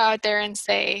could throw out there and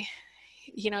say,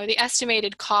 the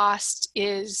estimated cost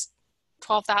is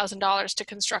 $12,000 to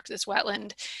construct this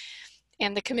wetland,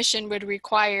 and the commission would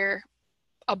require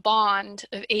a bond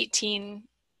of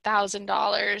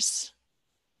 $18,000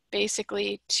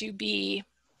 basically to be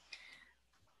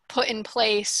put in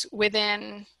place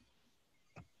within,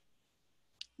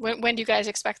 when do you guys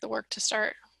expect the work to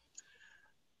start?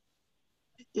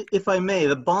 If I may,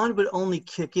 the bond would only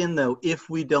kick in though if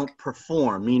we don't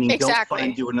perform, meaning don't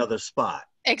find you another spot.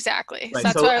 Exactly. Right. So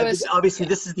that's what I was, obviously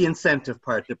this is the incentive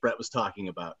part that Brett was talking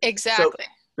about. Exactly.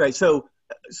 So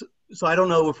So I don't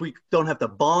know if we don't have to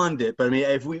bond it, but I mean,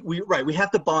 if we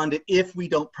have to bond it if we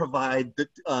don't provide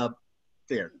the,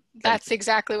 there. That's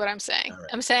exactly what I'm saying. All right.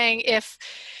 I'm saying if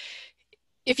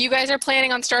you guys are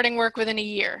planning on starting work within a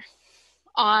year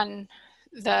on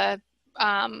the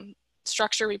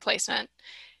structure replacement,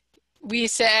 we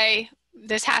say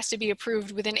this has to be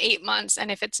approved within 8 months. And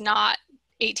if it's not,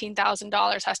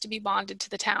 $18,000 has to be bonded to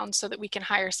the town so that we can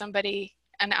hire somebody,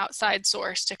 an outside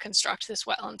source, to construct this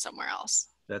wetland somewhere else.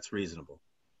 That's reasonable.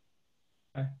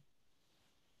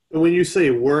 When you say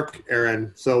work,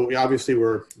 Aaron, so obviously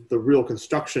the real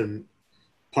construction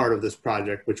part of this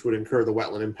project, which would incur the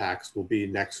wetland impacts, will be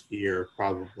next year,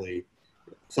 probably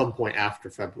some point after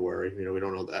February. We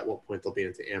don't know at what point they'll be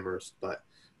into Amherst, but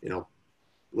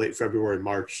late February,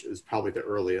 March is probably the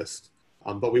earliest.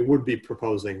 But we would be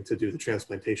proposing to do the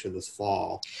transplantation this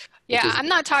fall. Yeah, I'm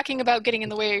not talking about getting in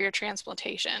the way of your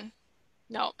transplantation.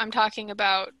 No, I'm talking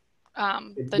about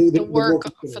the work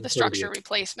for the structure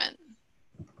replacement.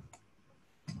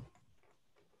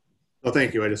 Oh,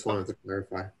 thank you. I just wanted to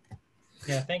clarify.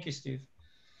 Yeah, thank you, Steve.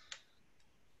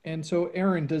 And so,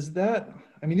 Aaron, does that,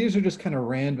 I mean, these are just kind of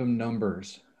random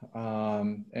numbers.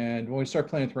 And when we start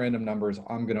playing with random numbers,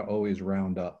 I'm going to always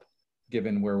round up,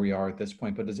 given where we are at this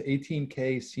point. But does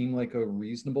 18K seem like a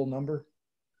reasonable number?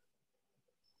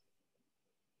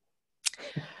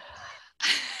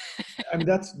 I mean,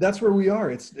 that's where we are.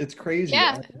 It's crazy.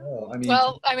 Yeah. I mean,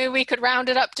 well, I mean, we could round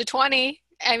it up to 20.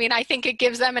 I mean, I think it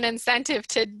gives them an incentive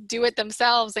to do it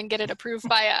themselves and get it approved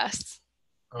by us.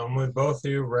 I'm with both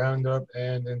of you, round up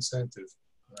and incentive.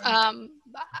 I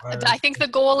think the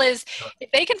goal is if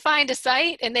they can find a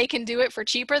site and they can do it for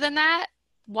cheaper than that,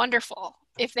 wonderful.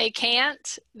 If they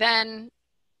can't, then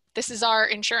this is our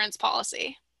insurance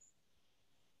policy.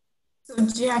 So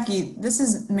Jackie, this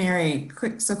is Mary.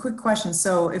 Quick question.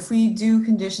 So if we do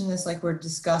condition this like we're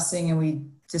discussing and we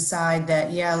decide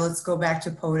that, yeah, let's go back to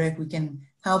POTIC, we can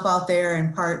help out there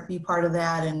and be part of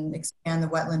that and expand the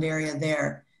wetland area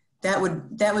there, that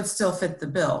would still fit the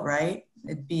bill, right?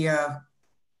 It'd be a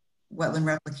wetland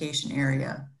replication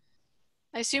area.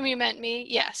 I assume you meant me.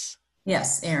 Yes.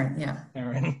 Yes, Aaron. Yeah.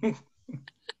 Aaron.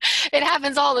 It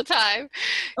happens all the time.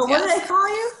 Oh, what did I call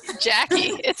you?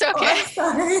 Jackie. It's okay. Oh, I'm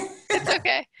sorry. It's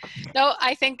okay. No,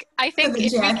 I think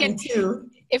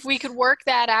if we could work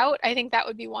that out, I think that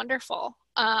would be wonderful.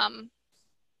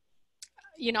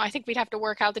 I think we'd have to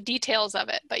work out the details of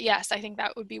it, but yes, I think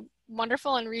that would be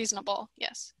wonderful and reasonable.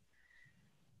 Yes.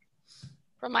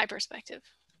 From my perspective.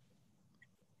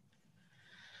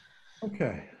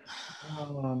 Okay.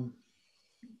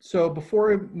 So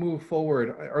before I move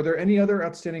forward, are there any other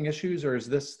outstanding issues, or is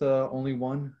this the only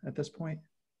one at this point?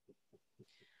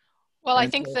 Well, I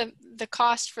think the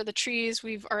cost for the trees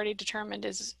we've already determined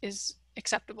is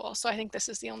acceptable. So I think this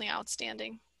is the only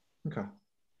outstanding. Okay.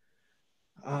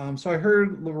 So I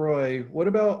heard Leroy. What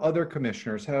about other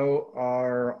commissioners? How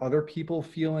are other people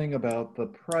feeling about the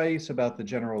price, about the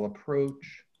general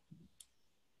approach?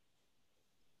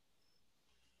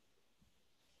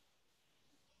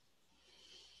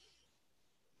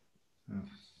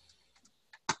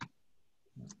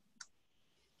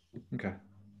 Okay.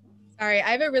 Sorry,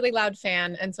 I have a really loud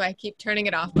fan, and so I keep turning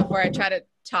it off before I try to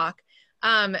talk.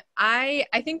 I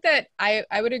think that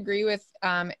I would agree with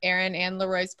Aaron and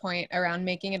Leroy's point around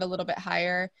making it a little bit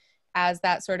higher as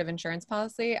that sort of insurance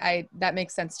policy. That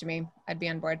makes sense to me. I'd be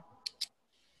on board.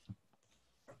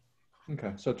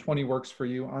 Okay, so 20 works for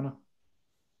you, Anna?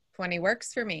 20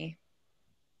 works for me.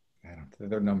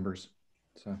 They're numbers.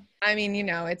 So I mean,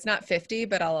 it's not 50,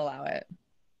 but I'll allow it.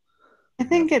 I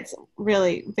think it's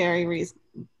really very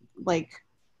reasonable.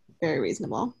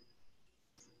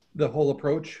 The whole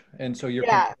approach, and so you're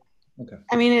okay.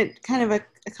 I mean, it kind of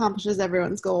accomplishes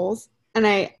everyone's goals, and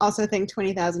I also think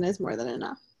 20,000 is more than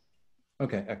enough.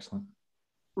 Okay, excellent.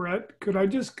 Brett, could I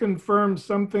just confirm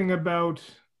something about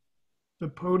the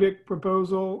POTIC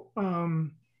proposal?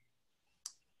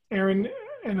 Aaron,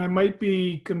 and I might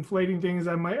be conflating things.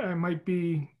 I might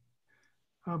be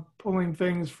pulling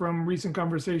things from recent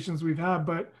conversations we've had,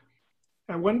 but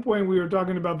at one point we were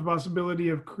talking about the possibility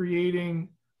of creating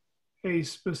a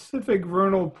specific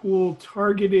vernal pool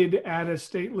targeted at a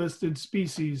state listed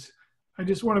species. I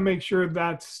just want to make sure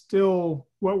that's still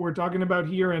what we're talking about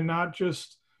here and not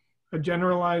just a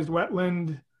generalized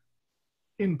wetland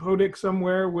in POTIC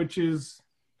somewhere, which is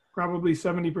probably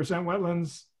 70%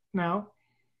 wetlands now.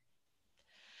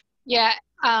 Yeah,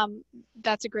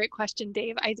 that's a great question,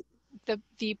 Dave.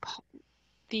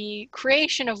 The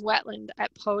creation of wetland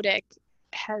at POTIC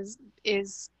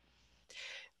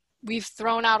we've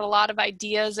thrown out a lot of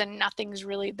ideas and nothing's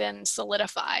really been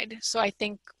solidified. So I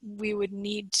think we would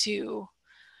need to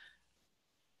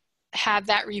have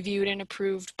that reviewed and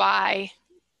approved by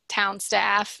town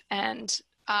staff and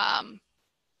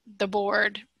the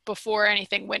board before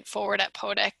anything went forward at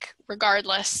POTIC,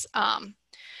 regardless.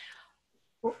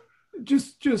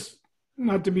 Just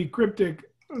not to be cryptic,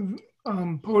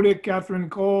 POTIC, Catherine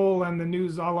Cole, and the new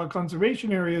Zala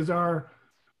conservation areas are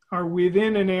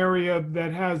within an area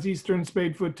that has eastern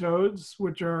spadefoot toads,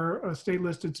 which are a state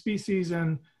listed species,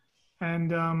 and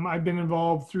I've been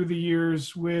involved through the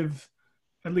years with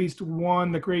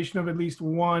the creation of at least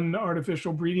one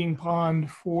artificial breeding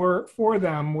pond for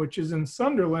them, which is in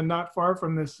Sunderland, not far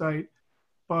from this site.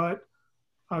 But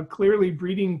clearly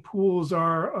breeding pools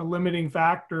are a limiting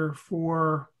factor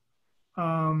for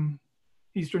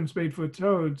eastern spadefoot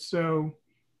toads. So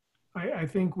I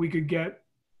think we could get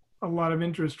a lot of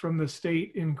interest from the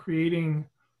state in creating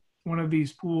one of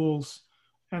these pools,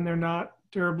 and they're not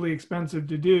terribly expensive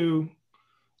to do.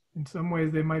 In some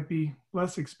ways they might be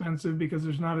less expensive because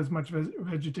there's not as much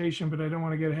vegetation, but I don't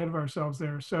want to get ahead of ourselves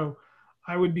there. So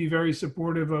I would be very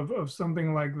supportive of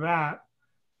something like that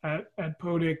at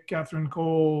POTIC, Catherine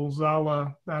Cole,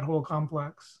 Zala, that whole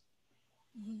complex.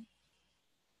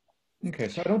 Okay,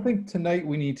 so I don't think tonight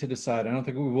we need to decide. I don't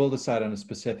think we will decide on a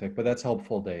specific, but that's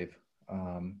helpful, Dave.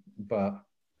 But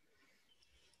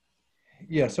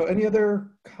yeah, so any other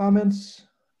comments?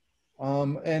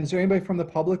 And is there anybody from the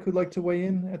public who'd like to weigh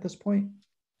in at this point?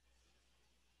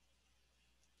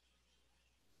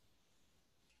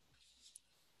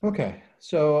 Okay,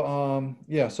 so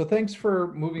yeah, so thanks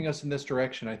for moving us in this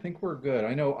direction. I think we're good.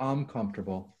 I know I'm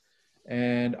comfortable,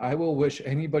 and I will wish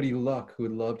anybody luck who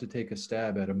would love to take a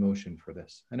stab at a motion for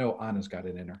this. I know Anna's got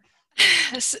it in her.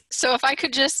 So if I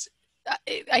could just,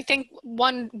 I think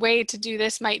one way to do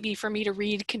this might be for me to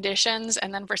read conditions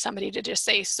and then for somebody to just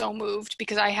say so moved,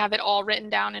 because I have it all written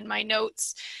down in my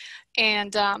notes.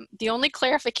 And the only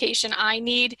clarification I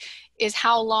need is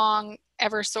how long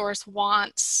Eversource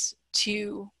wants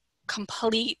to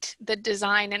complete the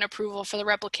design and approval for the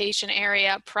replication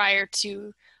area prior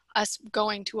to us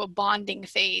going to a bonding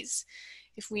phase.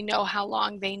 If we know how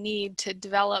long they need to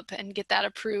develop and get that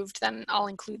approved, then I'll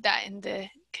include that in the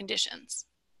conditions.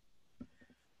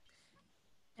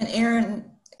 And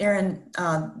Aaron,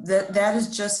 that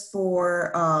is just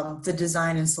for the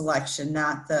design and selection,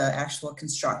 not the actual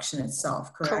construction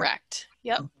itself, correct? Correct.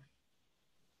 Yep.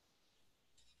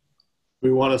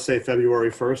 We want to say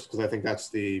February 1st because I think that's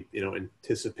the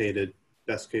anticipated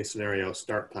best case scenario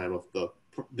start time of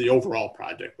the overall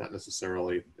project, not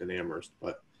necessarily in Amherst,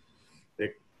 but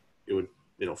it would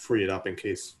free it up in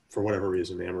case for whatever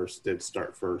reason Amherst did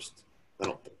start first. I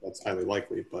don't think that's highly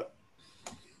likely, but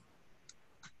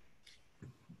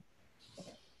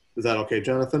is that okay,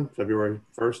 Jonathan? February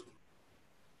 1st?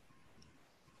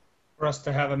 For us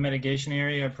to have a mitigation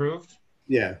area approved?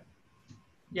 Yeah.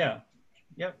 Yeah.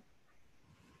 Yep.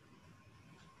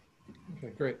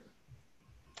 Okay, great.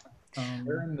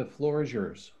 Aaron, the floor is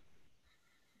yours.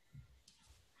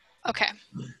 Okay.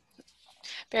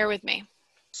 Bear with me.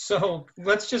 So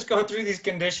let's just go through these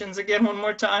conditions again one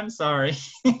more time. Sorry.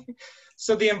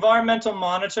 So the environmental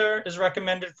monitor is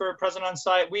recommended for present on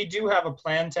site. We do have a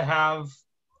plan to have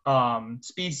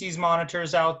species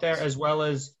monitors out there, as well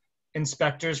as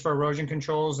inspectors for erosion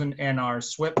controls and our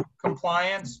SWIP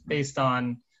compliance based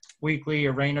on weekly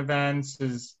or rain events.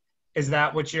 Is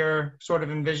that what you're sort of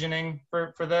envisioning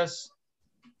for this?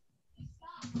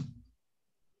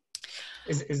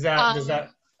 Is that, does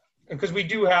that, because we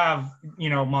do have,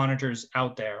 monitors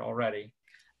out there already.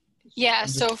 Yeah,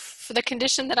 so for the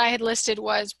condition that I had listed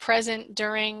was present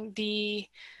during the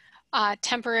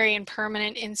temporary and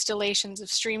permanent installations of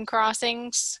stream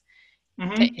crossings.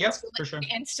 Yep, for sure.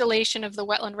 The installation of the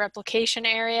wetland replication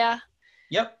area.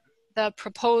 Yep. The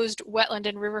proposed wetland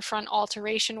and riverfront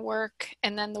alteration work,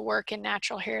 and then the work in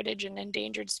natural heritage and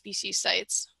endangered species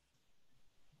sites.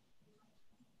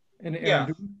 And Aaron, Yeah.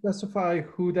 do we specify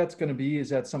who that's going to be? Is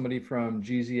that somebody from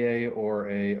GZA or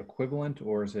a equivalent,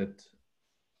 or is it,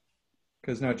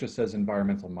 because now it just says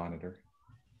environmental monitor?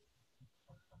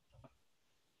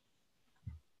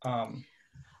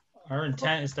 Our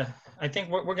intent is to, I think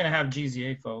we're going to have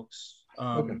GZA folks.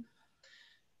 Okay.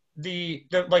 The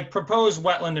like proposed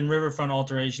wetland and riverfront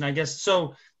alteration, I guess,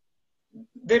 so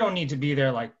they don't need to be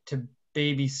there like to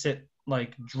babysit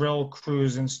like drill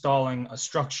crews installing a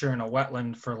structure in a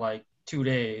wetland for like 2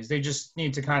 days. They just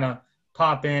need to kind of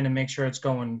pop in and make sure it's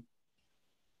going,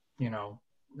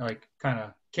 like kind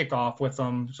of kick off with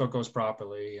them so it goes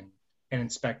properly and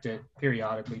inspect it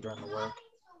periodically during the work.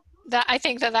 I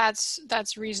think that's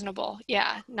reasonable.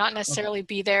 Yeah, not necessarily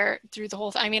be there through the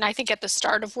whole. I mean, I think at the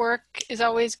start of work is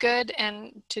always good,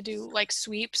 and to do like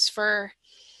sweeps for,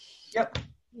 yep,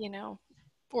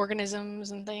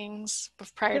 organisms and things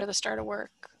prior to the start of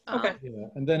work. Okay. Yeah,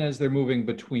 and then as they're moving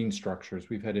between structures,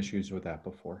 we've had issues with that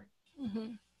before.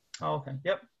 Mhm. Oh, okay.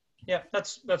 Yep. Yeah,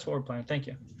 that's what we're planning. Thank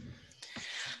you.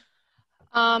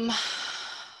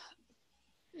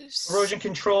 Erosion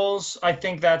controls, I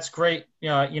think that's great.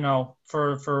 Yeah, you know,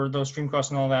 for those stream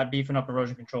crossing and all that, beefing up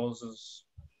erosion controls is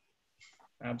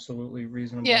absolutely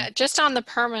reasonable. Yeah, just on the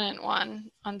permanent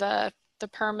one, on the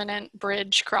permanent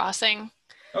bridge crossing.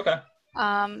 Okay.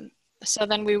 So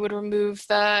then we would remove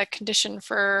the condition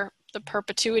for the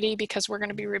perpetuity because we're going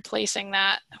to be replacing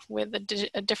that with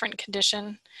a different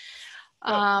condition.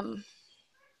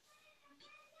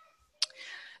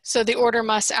 So the order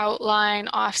must outline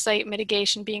off-site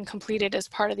mitigation being completed as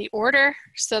part of the order.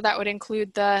 So that would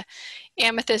include the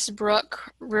Amethyst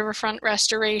Brook riverfront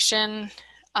restoration,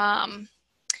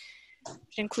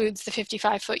 which includes the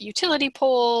 55-foot utility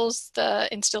poles, the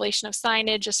installation of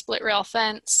signage, a split rail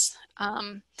fence,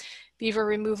 beaver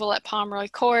removal at Pomeroy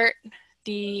Court,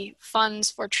 the funds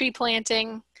for tree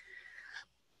planting,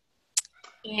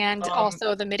 and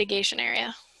also the mitigation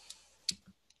area.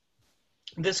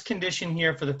 This condition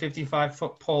here for the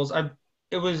 55-foot poles,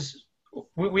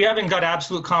 we haven't got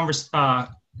absolute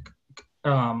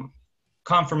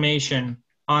confirmation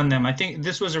on them. I think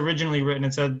this was originally written,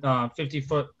 it said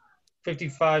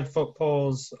 55-foot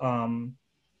poles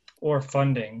or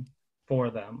funding for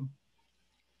them.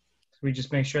 So we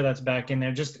just make sure that's back in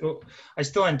there. I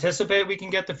still anticipate we can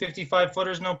get the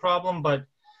 55-footers, no problem, but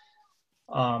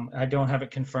I don't have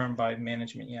it confirmed by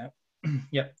management yet.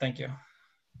 Yep, thank you.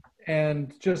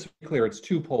 And just to be clear, it's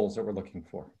 2 poles that we're looking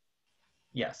for.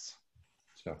 Yes.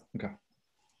 So, okay.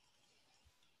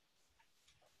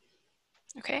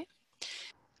 Okay.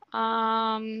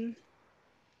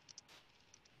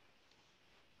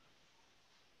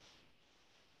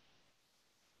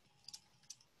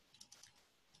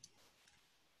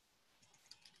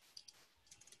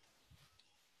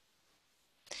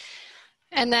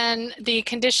 And then the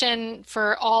condition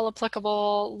for all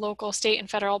applicable local, state, and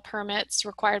federal permits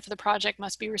required for the project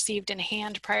must be received in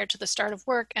hand prior to the start of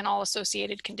work, and all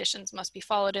associated conditions must be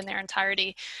followed in their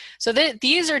entirety. So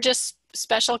these are just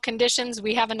special conditions.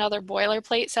 We have another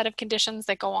boilerplate set of conditions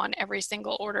that go on every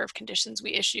single order of conditions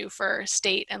we issue for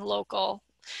state and local.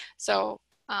 So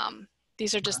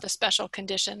these are just the special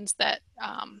conditions that,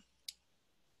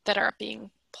 that are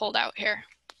being pulled out here.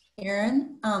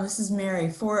 Erin, this is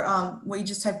Mary. For what you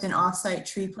just typed in off-site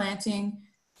tree planting,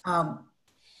 I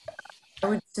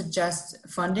would suggest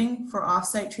funding for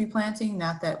off-site tree planting,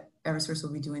 not that Eversource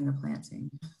will be doing the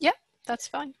planting. Yep, that's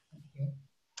fine.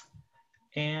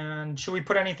 And should we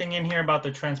put anything in here about the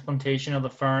transplantation of the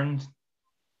ferns?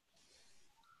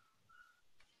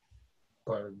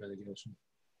 Part of mitigation.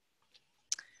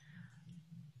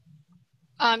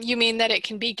 You mean that it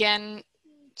can begin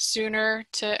sooner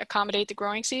to accommodate the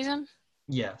growing season?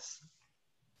 Yes.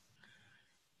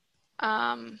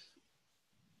 I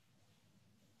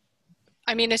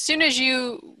mean, as soon as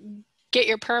you get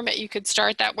your permit, you could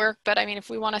start that work. But I mean, if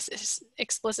we want to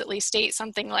explicitly state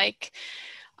something like,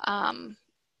 I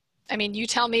mean, you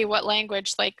tell me what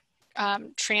language, like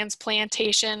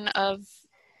transplantation of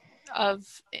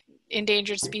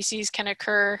endangered species can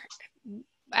occur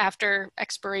after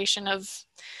expiration of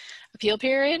appeal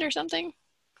period or something.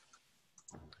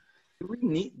 Do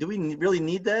we really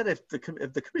need that? If the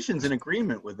commission's in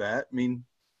agreement with that, I mean,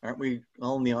 aren't we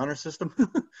all in the honor system?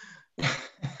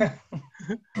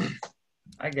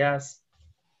 I guess.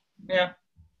 Yeah.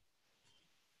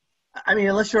 I mean,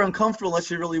 unless you're uncomfortable,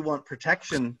 unless you really want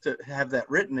protection to have that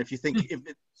written, if you think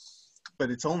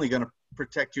but it's only going to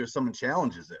protect you if someone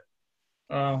challenges it.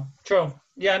 Oh, true.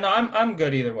 Yeah, no, I'm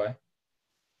good either way.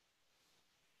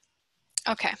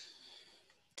 Okay.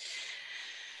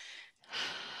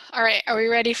 All right, are we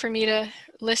ready for me to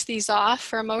list these off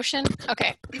for a motion?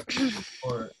 Okay.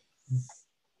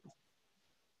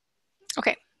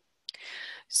 Okay.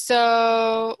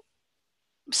 So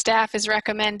staff is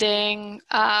recommending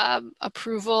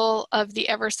approval of the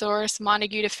Eversource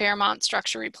Montague to Fairmont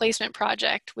structure replacement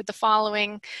project with the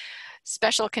following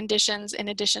special conditions in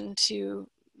addition to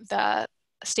the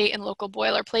state and local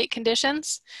boilerplate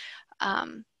conditions.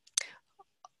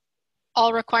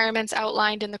 All requirements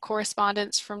outlined in the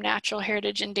correspondence from Natural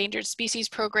Heritage Endangered Species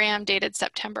Program dated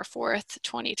September 4th,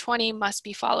 2020 must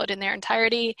be followed in their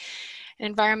entirety. An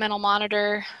environmental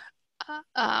monitor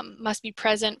must be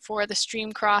present for the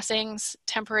stream crossings,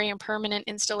 temporary and permanent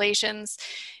installations,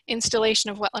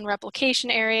 installation of wetland replication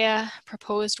area,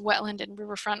 proposed wetland and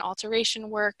riverfront alteration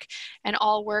work, and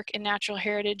all work in natural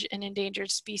heritage and endangered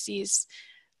species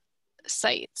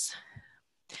sites.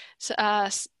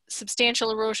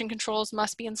 substantial erosion controls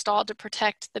must be installed to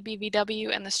protect the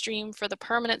BVW and the stream for the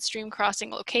permanent stream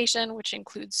crossing location, which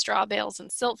includes straw bales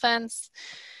and silt fence.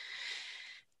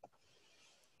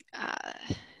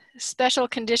 Special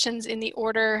conditions in the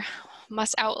order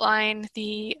must outline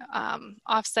the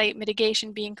off-site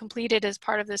mitigation being completed as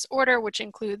part of this order, which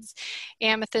includes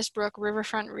Amethyst Brook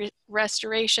riverfront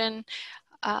restoration,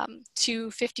 2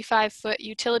 55-foot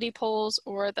utility poles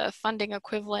or the funding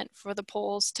equivalent for the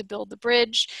poles to build the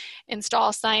bridge,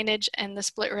 install signage and the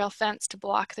split rail fence to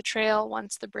block the trail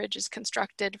once the bridge is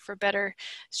constructed for better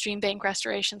stream bank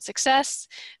restoration success,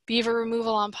 beaver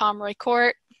removal on Pomeroy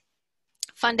Court,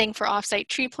 funding for off-site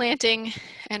tree planting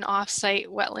and off-site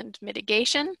wetland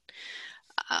mitigation.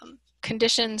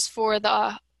 Conditions for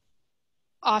the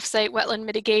off-site wetland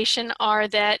mitigation are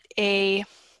that a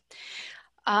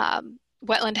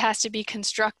wetland has to be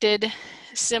constructed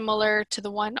similar to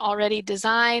the one already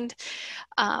designed.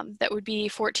 That would be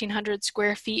 1,400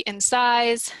 square feet in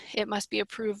size. It must be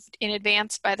approved in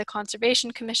advance by the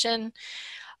Conservation Commission.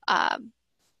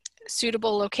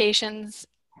 Suitable locations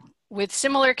with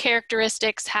similar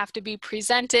characteristics have to be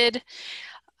presented.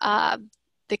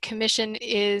 The commission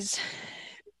is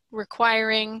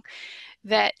requiring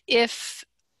that if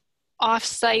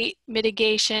off-site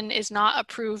mitigation is not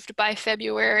approved by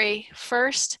February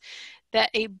 1st, that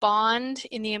a bond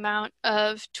in the amount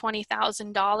of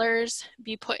 $20,000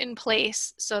 be put in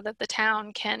place so that the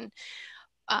town can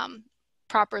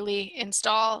properly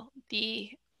install the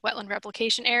wetland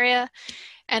replication area,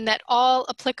 and that all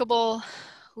applicable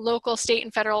local, state,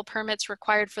 and federal permits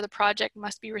required for the project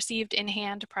must be received in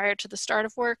hand prior to the start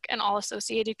of work, and all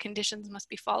associated conditions must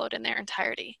be followed in their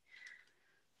entirety.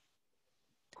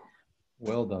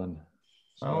 Well done.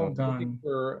 Well done. Looking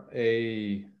for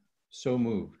a so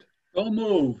moved. So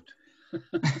moved.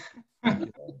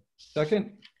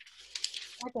 Second?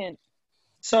 Second.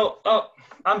 So, oh,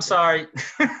 I'm sorry.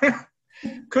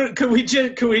 Could we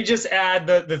just add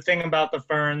the thing about the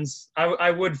ferns?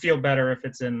 I would feel better if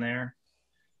it's in there.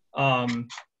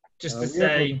 Just to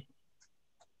say.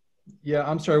 Yeah,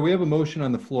 I'm sorry. We have a motion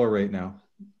on the floor right now.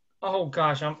 Oh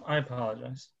gosh, I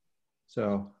apologize.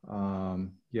 So,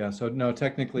 yeah, so no,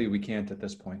 technically we can't at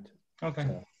this point. Okay.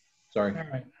 So, sorry.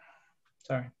 All right.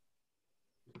 Sorry.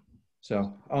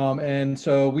 So, and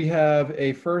so we have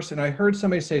a first, and I heard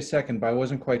somebody say second, but I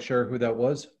wasn't quite sure who that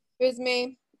was. It was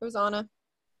me. It was Anna.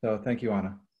 So thank you,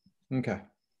 Anna. Okay.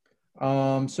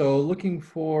 So looking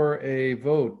for a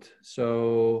vote.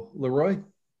 So Leroy?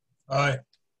 Aye.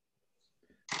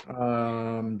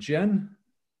 Jen?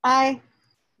 Aye.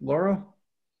 Laura?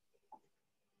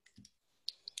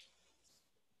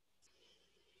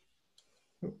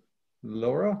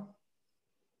 Laura?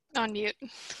 On mute.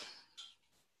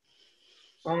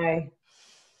 Aye.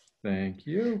 Thank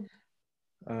you.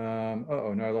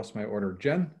 Uh-oh, no, I lost my order.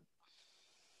 Jen?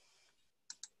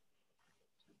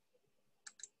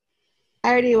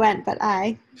 I already went, but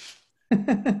aye.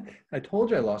 I told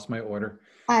you I lost my order.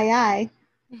 Aye, aye.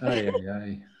 Aye, aye,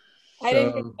 aye. I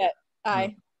didn't get that.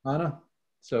 Aye. Anna?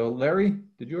 So Larry,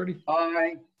 did you already?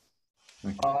 Aye.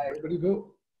 Okay. Aye. Everybody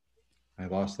vote. I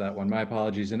lost that one. My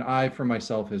apologies. And aye for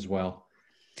myself as well.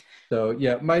 So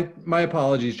yeah, my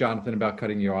apologies, Jonathan, about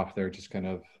cutting you off there. Just kind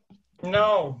of.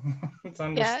 No, it's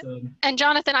understood. Yeah. And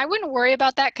Jonathan, I wouldn't worry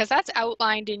about that because that's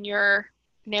outlined in your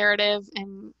narrative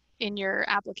and in your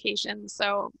application.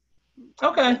 So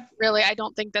okay. Really, I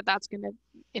don't think that that's going to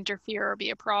interfere or be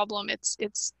a problem. It's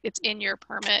in your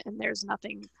permit, and there's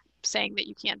nothing saying that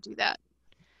you can't do that.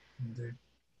 Indeed.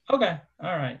 Okay.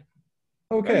 All right.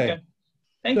 Okay.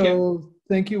 Thank you.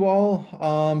 Thank you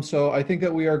all. So I think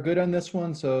that we are good on this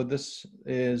one. So this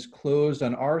is closed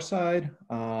on our side.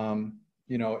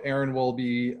 You know, Aaron will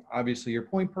be obviously your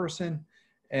point person.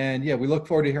 And yeah, we look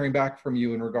forward to hearing back from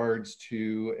you in regards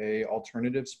to a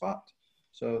alternative spot.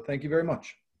 So thank you very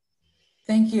much.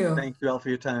 Thank you. Thank you all for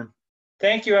your time.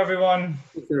 Thank you, everyone.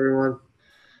 Thanks, everyone.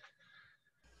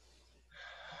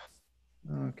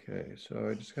 Okay, so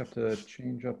I just have to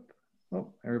change up.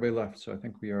 Oh, everybody left, so I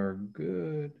think we are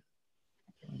good.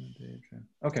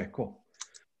 Okay, cool.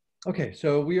 Okay,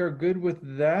 so we are good with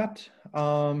that.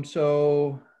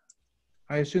 So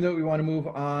I assume that we want to move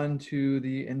on to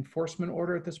the enforcement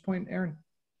order at this point, Aaron?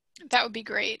 That would be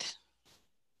great.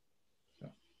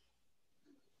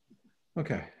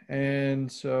 Okay,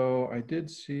 and so I did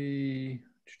see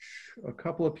a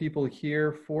couple of people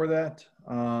here for that.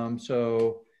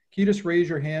 So can you just raise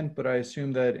your hand, but I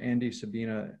assume that Andy,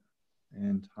 Sabina,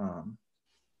 and Tom.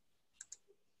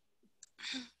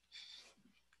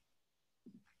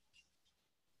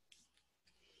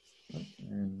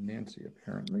 And Nancy,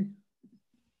 apparently.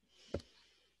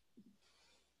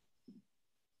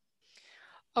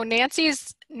 Oh,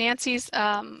 Nancy's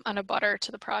on a butter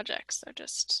to the project, so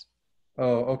just.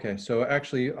 Oh, okay. So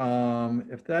actually,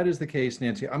 if that is the case,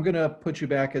 Nancy, I'm going to put you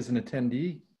back as an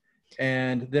attendee.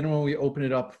 And then when we open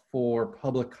it up for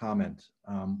public comment,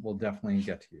 we'll definitely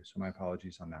get to you. So my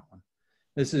apologies on that one.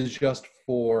 This is just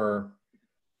for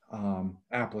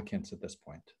applicants at this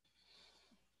point.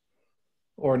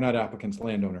 Or not applicants,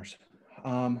 landowners.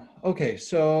 Okay,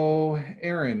 so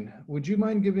Aaron, would you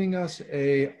mind giving us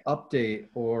a update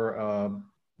or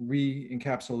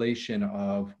re-encapsulation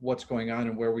of what's going on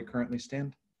and where we currently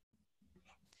stand?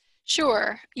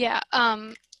 Sure, yeah.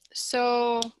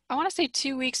 So I want to say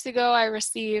 2 weeks ago, I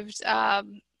received a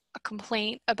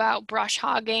complaint about brush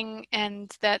hogging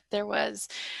and that there was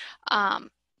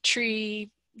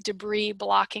tree debris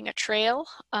blocking a trail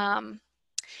on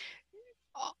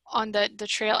the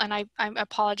trail. And I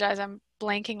apologize, I'm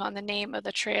blanking on the name of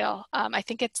the trail. I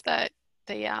think it's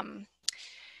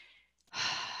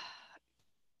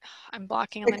I'm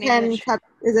blocking on the name of the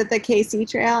Is it the KC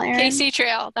Trail, Aaron? KC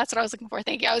Trail, that's what I was looking for.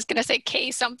 Thank you. I was gonna say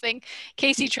K something,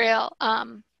 KC Trail.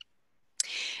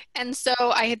 And so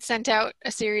I had sent out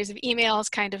a series of emails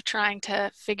kind of trying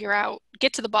to figure out,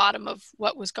 get to the bottom of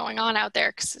what was going on out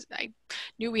there, because I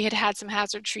knew we had had some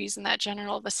hazard trees in that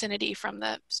general vicinity from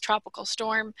the tropical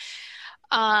storm.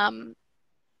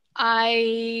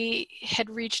 I had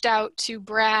reached out to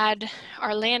Brad,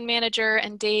 our land manager,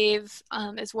 and Dave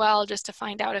as well, just to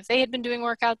find out if they had been doing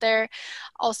work out there.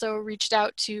 Also reached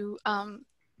out to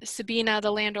Sabina,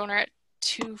 the landowner at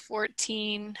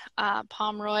 214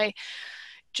 Pomeroy,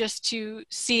 just to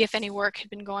see if any work had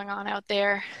been going on out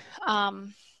there.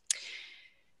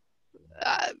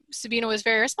 Sabina was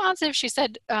very responsive. She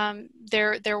said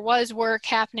there was work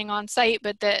happening on site,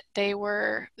 but that they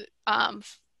were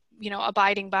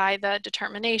abiding by the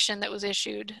determination that was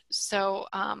issued. So,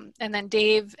 and then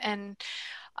Dave and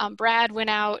Brad went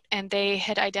out and they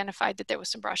had identified that there was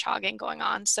some brush hogging going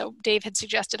on. So Dave had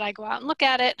suggested I go out and look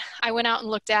at it. I went out and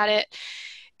looked at it.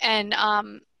 And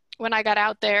when I got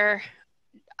out there,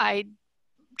 I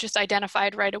just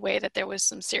identified right away that there was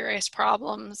some serious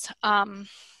problems.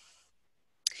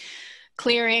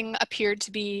 Clearing appeared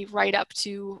to be right up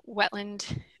to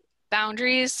wetland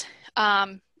boundaries.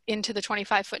 Into the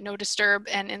 25-foot no disturb,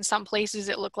 and in some places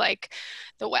it looked like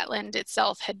the wetland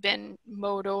itself had been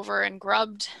mowed over and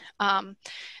grubbed.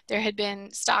 There had been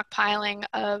stockpiling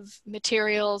of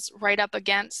materials right up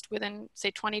against within,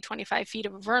 say, 20-25 feet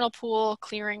of a vernal pool,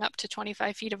 clearing up to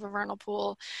 25 feet of a vernal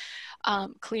pool,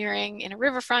 clearing in a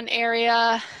riverfront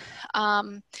area,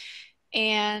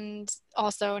 and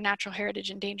also natural heritage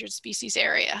endangered species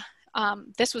area.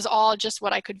 This was all just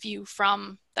what I could view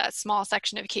from that small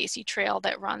section of KC Trail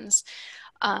that runs,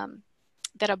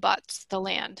 that abuts the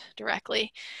land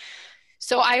directly.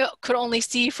 So I could only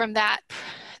see from that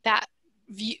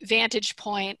vantage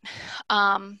point.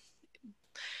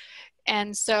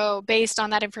 And so based on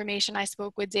that information, I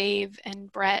spoke with Dave and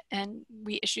Brett, and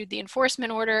we issued the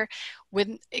enforcement order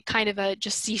with kind of a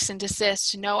just cease and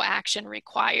desist, no action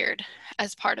required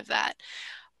as part of that.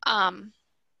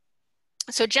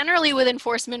 So generally with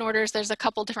enforcement orders, there's a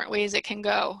couple different ways it can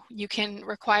go. You can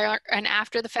require an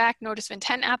after the fact notice of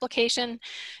intent application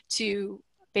to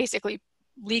basically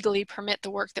legally permit the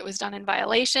work that was done in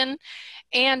violation,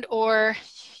 and or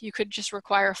you could just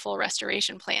require a full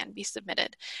restoration plan be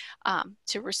submitted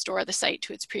to restore the site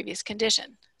to its previous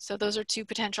condition. So those are two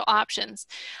potential options.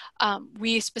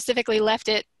 We specifically left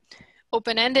it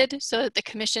open-ended so that the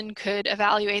commission could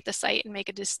evaluate the site and make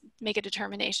a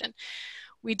determination.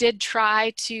 We did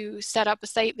try to set up a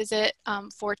site visit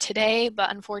for today,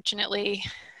 but unfortunately,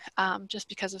 just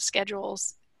because of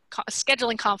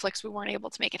scheduling conflicts, we weren't able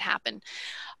to make it happen.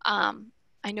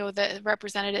 I know the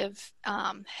representative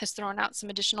has thrown out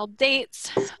some additional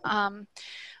dates,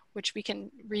 which we can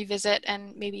revisit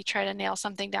and maybe try to nail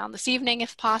something down this evening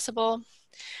if possible.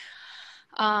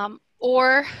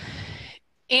 Or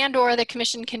the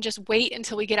commission can just wait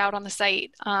until we get out on the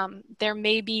site. There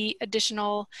may be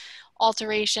additional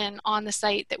alteration on the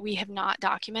site that we have not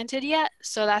documented yet.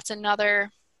 So that's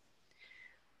another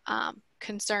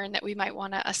concern that we might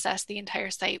want to assess the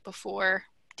entire site before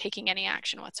taking any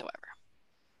action whatsoever.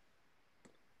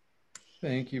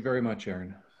 Thank you very much,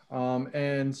 Aaron.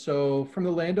 And so from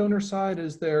the landowner side,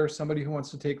 is there somebody who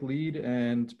wants to take lead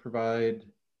and provide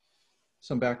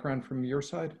some background from your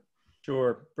side?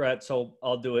 Sure, Brett, so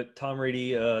I'll do it. Tom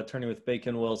Reedy, attorney with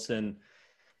Bacon Wilson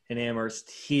in Amherst,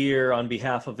 here on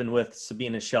behalf of and with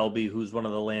Sabina Shelby, who's one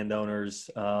of the landowners.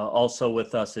 Also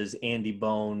with us is Andy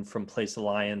Bone from Place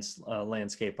Alliance,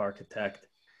 landscape architect.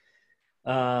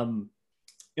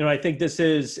 I think this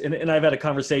is, and I've had a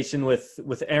conversation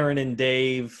with Aaron and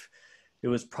Dave it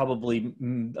was probably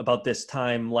about this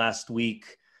time last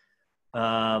week.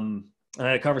 And I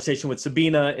had a conversation with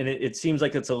Sabina, and it seems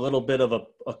like it's a little bit of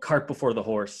a cart before the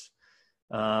horse.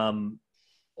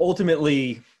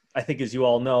 Ultimately, I think, as you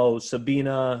all know,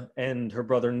 Sabina and her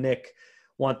brother Nick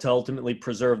want to ultimately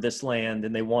preserve this land,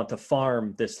 and they want to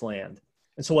farm this land.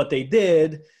 And so what they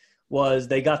did was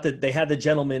they had the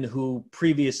gentleman who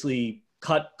previously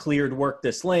cleared, worked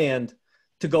this land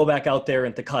to go back out there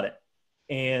and to cut it.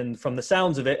 And from the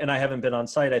sounds of it, and I haven't been on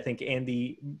site, I think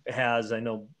Andy has, I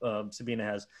know Sabina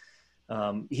has,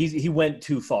 he went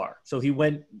too far. So he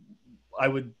went, I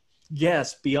would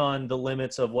guess, beyond the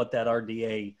limits of what that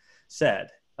RDA said.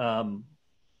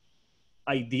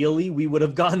 Ideally, we would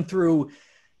have gone through,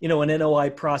 an NOI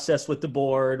process with the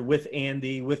board, with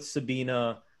Andy, with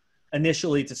Sabina,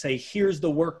 initially to say, here's the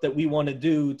work that we want to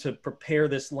do to prepare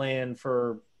this land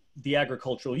for the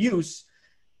agricultural use.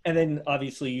 And then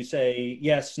obviously you say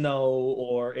yes,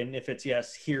 no, and if it's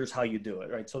yes, here's how you do it,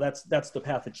 right? So that's the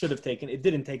path it should have taken. It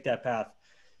didn't take that path.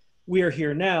 We are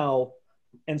here now.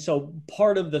 And so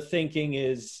part of the thinking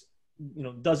is,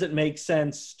 does it make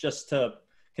sense just to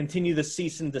continue the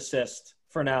cease and desist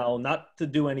for now, not to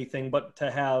do anything, but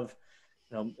to have,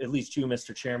 at least you,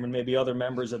 Mr. Chairman, maybe other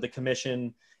members of the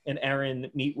commission and Aaron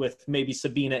meet with maybe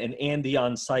Sabina and Andy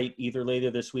on site either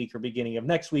later this week or beginning of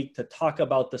next week to talk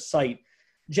about the site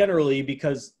generally,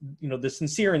 because, the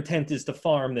sincere intent is to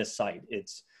farm this site.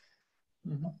 It's,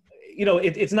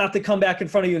 it's not to come back in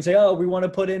front of you and say, oh, we want to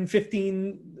put in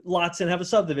 15 lots and have a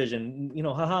subdivision,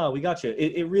 haha, we got you.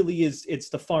 It really is, it's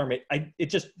to farm it.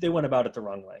 They went about it the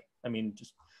wrong way. I mean,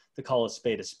 just to call a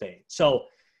spade a spade. So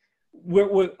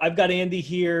I've got Andy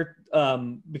here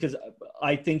because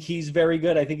I think he's very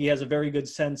good. I think he has a very good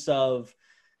sense of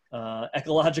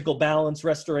ecological balance,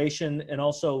 restoration, and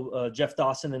also Jeff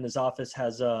Dawson in his office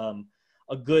has a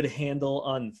good handle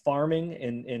on farming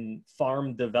and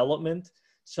farm development.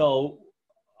 So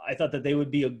I thought that they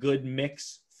would be a good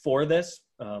mix for this.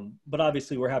 But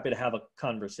obviously, we're happy to have a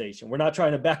conversation. We're not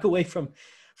trying to back away from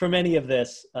any of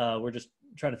this. We're just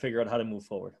trying to figure out how to move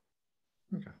forward.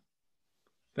 Okay.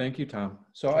 Thank you, Tom.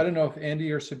 So I don't know if Andy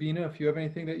or Sabina, if you have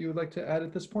anything that you would like to add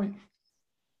at this point.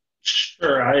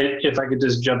 Sure. If I could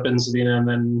just jump in, Sabina, and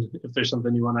then if there's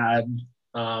something you want to add.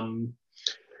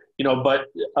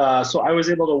 So I was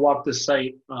able to walk the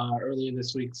site earlier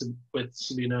this week with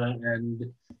Sabina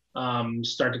and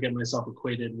start to get myself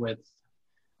acquainted with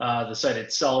the site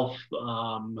itself.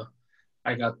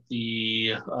 I got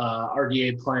the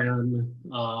RDA plan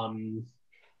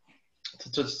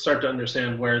to start to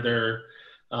understand where there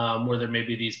may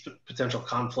be these potential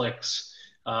conflicts.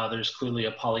 There's clearly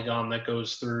a polygon that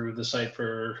goes through the site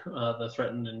for the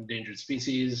threatened and endangered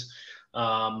species.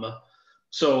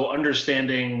 So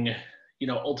understanding,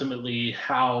 ultimately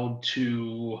how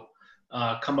to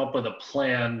come up with a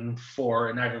plan for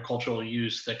an agricultural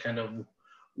use that kind of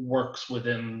works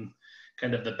within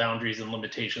kind of the boundaries and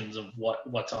limitations of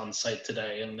what's on site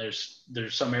today. And there's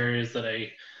some areas that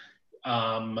I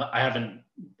haven't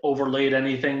overlaid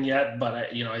anything yet, but I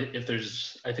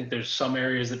think there's some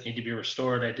areas that need to be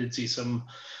restored. I did see some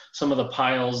of the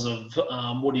piles of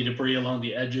woody debris along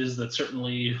the edges that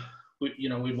certainly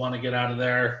we'd want to get out of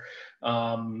there.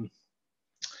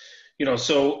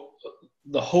 So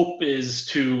the hope is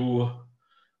to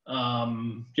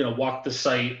walk the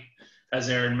site, as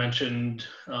Aaron mentioned,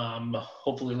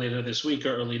 hopefully later this week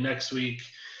or early next week,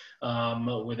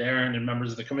 with Aaron and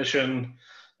members of the commission.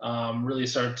 Really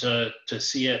start to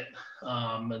see it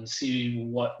and see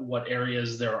what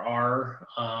areas there are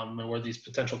and where these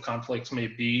potential conflicts may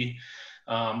be.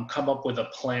 Come up with a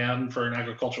plan for an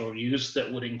agricultural use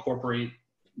that would incorporate,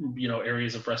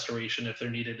 areas of restoration if they're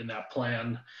needed in that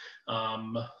plan,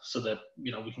 so that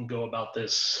we can go about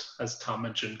this, as Tom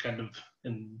mentioned, kind of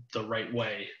in the right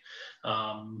way,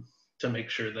 to make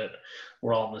sure that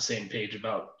we're all on the same page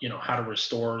about how to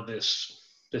restore this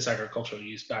agricultural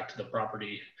use back to the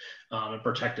property and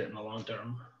protect it in the long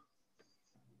term.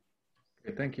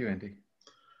 Okay, thank you, Andy.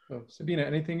 So, Sabina,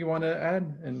 anything you want to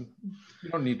add? And you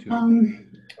don't need to.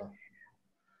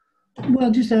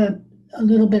 Well, just a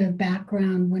little bit of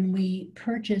background. When we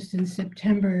purchased in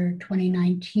September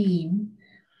 2019,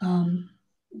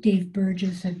 Dave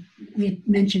Burgess we had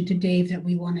mentioned to Dave that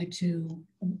we've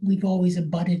always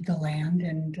abutted the land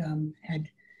and had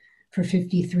for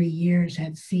 53 years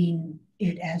had seen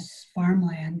it as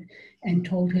farmland, and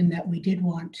told him that we did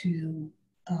want to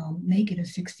make it a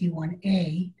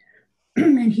 61A.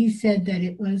 And he said that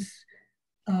it was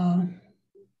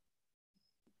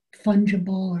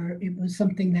fungible, or it was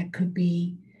something that could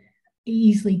be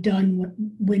easily done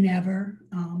whenever,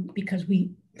 because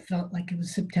we felt like it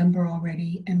was September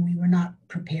already, and we were not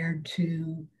prepared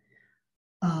to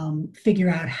figure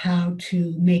out how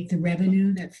to make the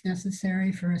revenue that's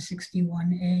necessary for a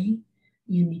 61A.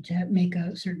 You need to make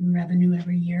a certain revenue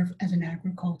every year as an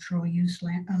agricultural use,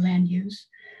 land use.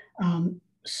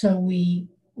 So we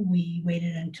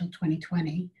waited until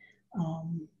 2020.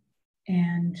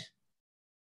 And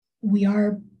we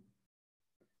were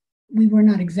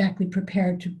not exactly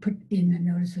prepared to put in a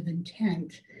notice of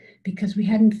intent because we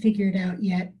hadn't figured out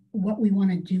yet what we want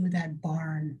to do with that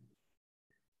barn.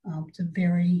 It's a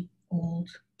very old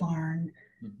barn,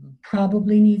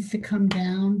 probably needs to come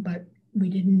down, but we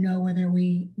didn't know whether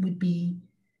we would be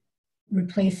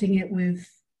replacing it with,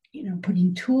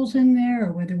 putting tools in there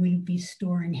or whether we'd be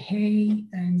storing hay.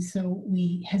 And so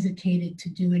we hesitated to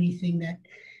do anything that,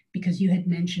 because you had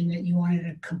mentioned that you wanted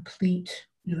a complete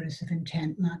notice of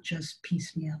intent, not just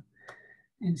piecemeal.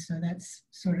 And so that's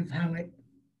sort of how it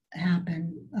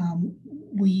happened.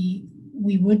 We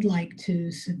would like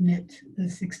to submit the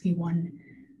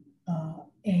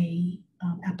 61A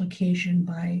application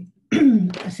by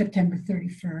September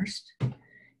 31st.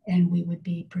 And we would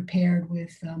be prepared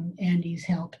with Andy's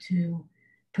help to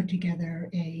put together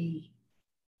a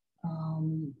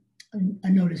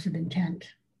notice of intent.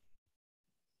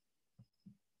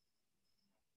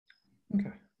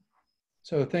 Okay.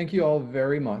 So thank you all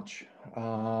very much.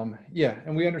 Yeah,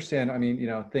 and we understand, I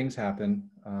mean, things happen,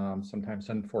 sometimes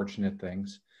unfortunate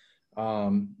things.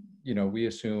 We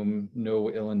assume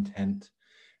no ill intent.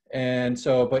 And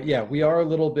so, but yeah, we are a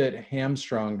little bit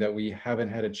hamstrung that we haven't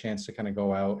had a chance to kind of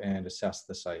go out and assess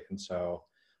the site. And so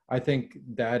I think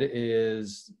that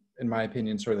is, in my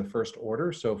opinion, sort of the first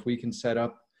order. So if we can set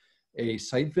up a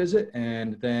site visit,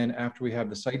 and then after we have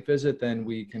the site visit, then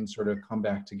we can sort of come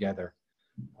back together.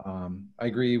 I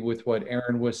agree with what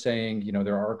Aaron was saying.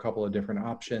 There are a couple of different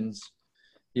options.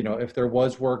 If there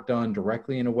was work done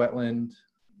directly in a wetland,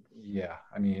 yeah,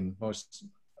 I mean,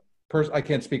 I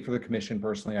can't speak for the commission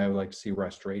personally. I would like to see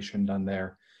restoration done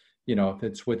there. If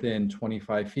it's within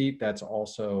 25 feet, that's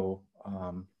also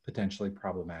potentially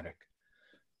problematic.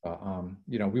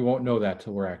 We won't know that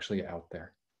till we're actually out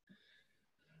there.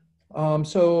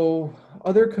 So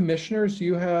other commissioners, do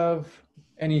you have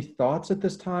any thoughts at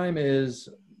this time? Is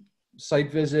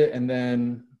site visit and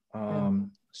then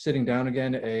sitting down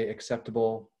again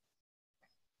acceptable?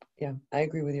 Yeah, I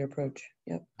agree with your approach.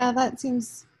 Yep. That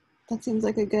seems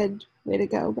like a good way to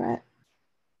go, Brett.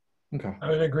 Okay. I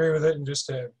would agree with it, and just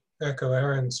to echo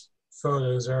Aaron's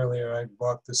photos earlier, I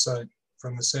walked the site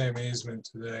from the same easement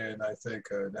today, and I think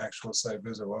an actual site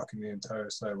visit, walking the entire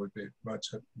site, would be much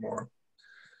more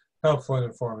helpful and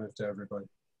informative to everybody.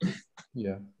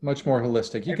 Yeah, much more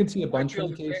holistic. You can see a bunch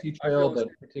from the KC Trail, but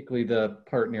particularly the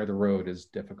part near the road is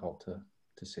difficult to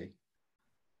see.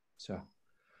 So,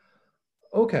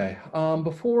 okay,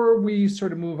 before we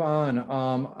sort of move on,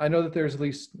 I know that there's at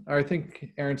least, I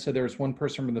think Aaron said there was one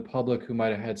person from the public who might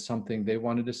have had something they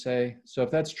wanted to say. So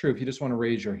if that's true, if you just want to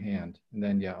raise your hand, and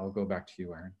then, yeah, I'll go back to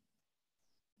you, Aaron.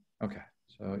 Okay,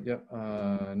 so, yeah,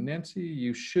 Nancy,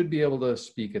 you should be able to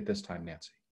speak at this time, Nancy.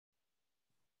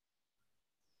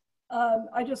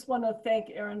 I just want to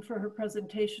thank Erin for her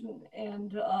presentation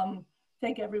and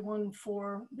thank everyone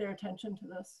for their attention to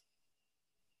this.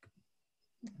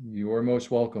 You are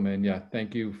most welcome. And yeah,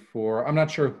 thank you for, I'm not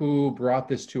sure who brought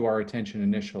this to our attention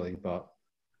initially, but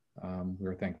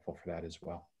we're thankful for that as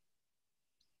well.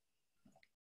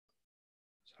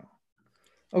 So,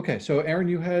 okay, so Aaron,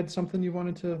 you had something you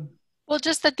wanted to? Well,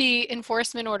 just that the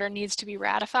enforcement order needs to be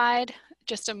ratified.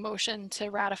 Just a motion to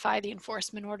ratify the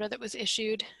enforcement order that was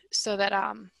issued so that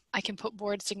I can put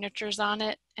board signatures on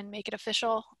it and make it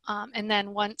official. And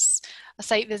then once a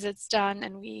site visit's done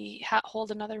and we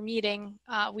hold another meeting,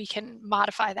 we can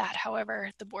modify that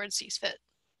however the board sees fit.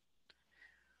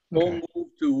 We'll move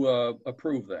to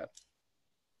approve that.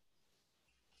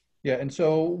 Yeah, and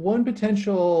so one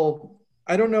potential,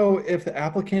 I don't know if the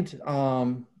applicant,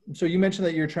 so you mentioned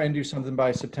that you're trying to do something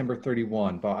by September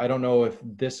 31, but I don't know if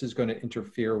this is going to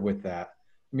interfere with that.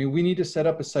 I mean, we need to set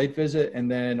up a site visit, and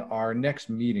then our next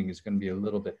meeting is going to be a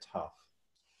little bit tough.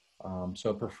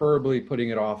 So preferably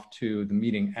putting it off to the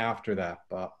meeting after that.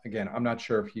 But again, I'm not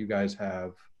sure if you guys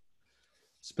have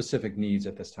specific needs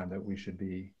at this time that we should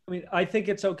be. I mean, I think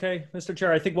it's okay, Mr.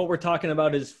 Chair. I think what we're talking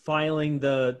about is filing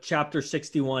the Chapter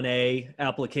 61A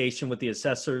application with the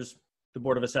assessors, the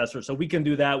Board of Assessors. So we can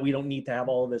do that. We don't need to have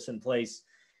all of this in place.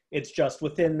 It's just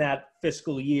within that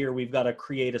fiscal year, we've got to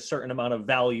create a certain amount of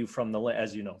value from the,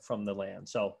 as you know, from the land.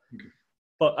 So,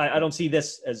 but I don't see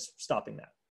this as stopping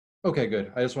that. Okay,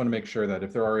 good. I just want to make sure that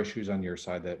if there are issues on your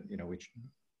side that,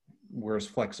 we're as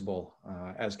flexible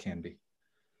as can be.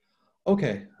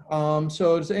 Okay,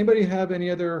 so does anybody have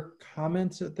any other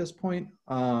comments at this point?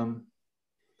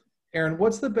 Aaron,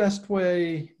 what's the best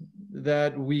way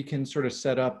that we can sort of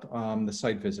set up the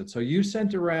site visit? So you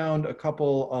sent around a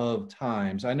couple of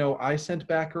times. I know I sent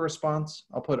back a response.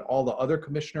 I'll put all the other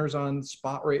commissioners on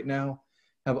spot right now.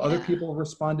 Have other people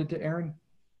responded to Aaron?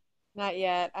 Not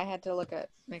yet. I had to look at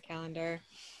my calendar.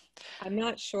 I'm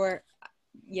not sure.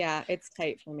 Yeah, it's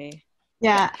tight for me.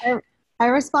 Yeah, I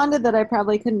responded that I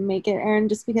probably couldn't make it, Aaron,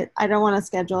 just because I don't want to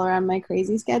schedule around my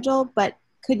crazy schedule, but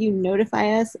could you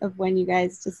notify us of when you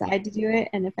guys decide to do it?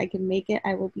 And if I can make it,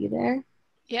 I will be there.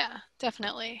 Yeah,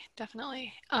 definitely.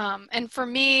 Definitely. And for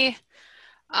me,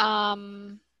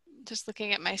 just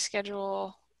looking at my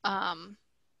schedule, I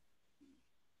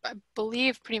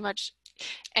believe pretty much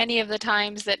any of the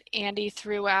times that Andy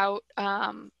threw out,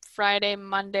 Friday,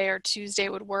 Monday, or Tuesday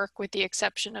would work, with the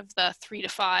exception of the 3 to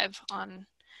 5 on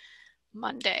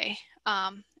Monday.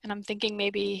 And I'm thinking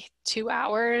maybe 2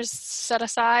 hours set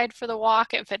aside for the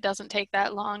walk. If it doesn't take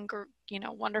that long, you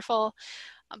know, wonderful.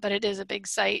 But it is a big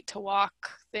site to walk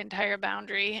the entire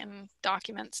boundary and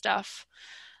document stuff.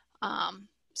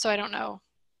 So I don't know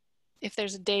if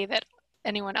there's a day that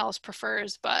anyone else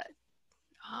prefers, but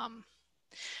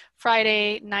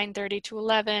Friday 9:30 to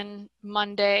 11,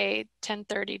 Monday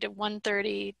 10:30 to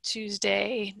 1:30,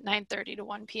 Tuesday 9:30 to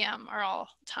 1 p.m. are all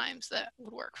times that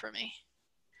would work for me.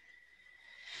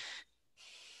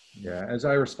 Yeah, as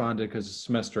I responded, because the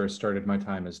semester has started, my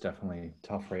time is definitely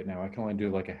tough right now. I can only do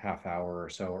like a half hour or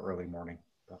so early morning.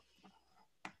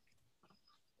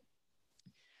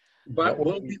 But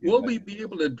will we be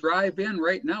able to drive in?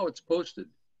 Right now it's posted.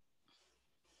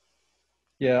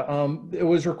 Yeah, it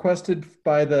was requested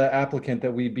by the applicant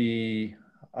that we be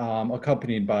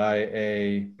accompanied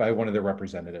by one of their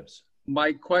representatives.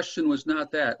 My question was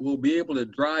not that. We'll be able to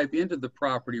drive into the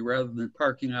property rather than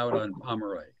parking out on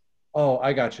Pomeroy. Oh,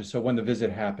 I got you. So when the visit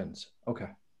happens. Okay.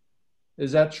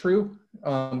 Is that true?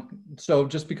 So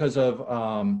just because of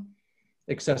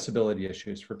accessibility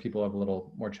issues for people who have a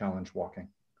little more challenge walking.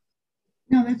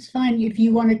 No, that's fine. If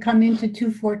you want to come into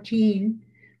 214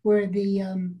 where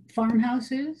the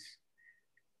farmhouse is,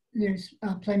 there's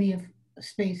plenty of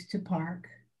space to park.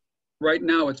 Right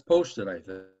now it's posted, I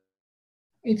think.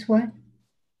 It's what?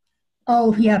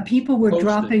 Oh, yeah. People were Posted.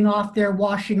 dropping off their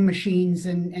washing machines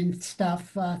and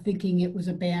stuff, thinking it was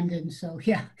abandoned. So,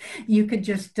 yeah, you could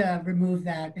just remove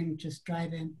that and just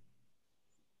drive in.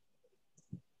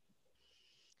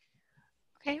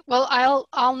 Okay, well,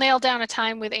 I'll nail down a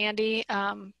time with Andy,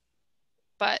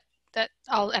 but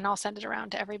I'll send it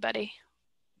around to everybody.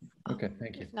 Okay,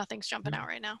 thank you. If nothing's jumping out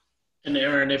right now. And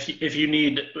Aaron, if you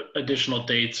need additional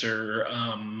dates or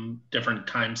different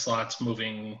time slots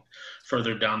moving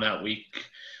further down that week,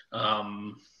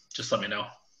 just let me know.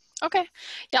 Okay,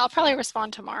 yeah, I'll probably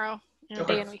respond tomorrow,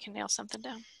 Okay. and we can nail something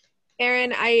down.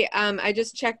 Aaron, I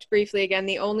just checked briefly again.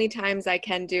 The only times I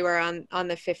can do are on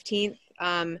the 15th.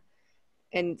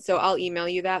 And so I'll email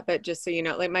you that, but just so you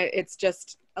know, like it's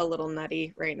just a little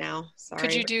nutty right now. Sorry.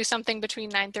 Could you do something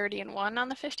between 9:30 and 1 on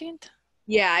the 15th?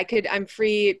 Yeah, I could. I'm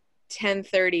free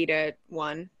 10:30 to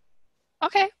 1.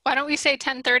 Okay, why don't we say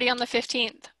 10:30 on the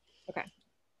 15th? Okay.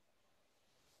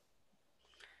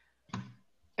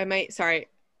 Sorry,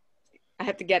 I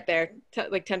have to get there,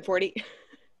 like 10:40.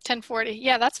 10:40,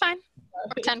 yeah, that's fine. Or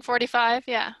 10:45,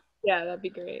 yeah. Yeah, that'd be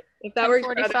great. If that works.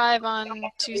 10:45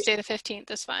 on Tuesday the 15th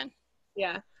is fine.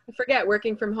 Yeah, I forget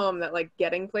working from home that like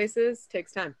getting places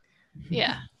takes time.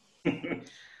 Yeah.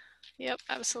 Yep,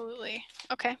 absolutely.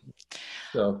 Okay.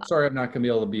 So sorry, I'm not going to be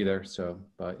able to be there. So,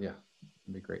 but yeah,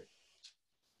 it'd be great.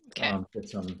 Okay.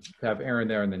 To have Aaron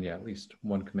there, and then yeah, at least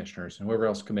one commissioners, and whoever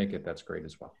else can make it, that's great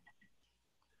as well.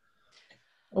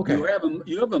 Okay.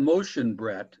 You have a motion,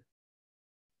 Brett.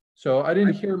 So I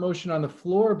didn't hear a motion on the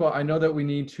floor, but I know that we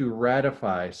need to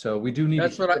ratify. So we do need.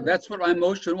 That's what my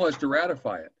motion was, to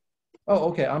ratify it. Oh,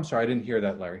 okay. I'm sorry, I didn't hear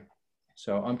that, Larry.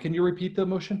 So can you repeat the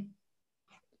motion?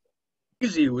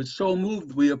 Easy. It was so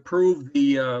moved. We approved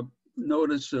the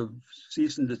notice of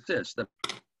cease and desist.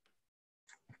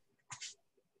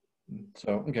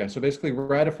 So, okay. So basically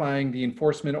ratifying the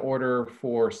enforcement order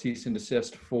for cease and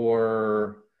desist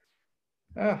for,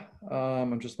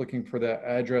 I'm just looking for the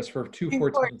address for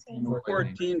 214.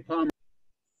 14 Palmer.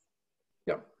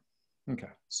 Yep. Okay.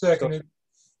 Seconded.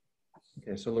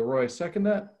 Okay. So Leroy, second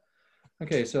that.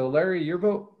 Okay. So Larry, your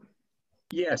vote?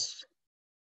 Yes.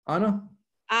 Anna?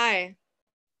 Aye.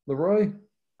 Leroy?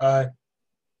 Aye.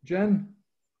 Jen?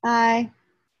 Aye.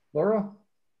 Laura?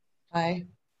 Aye.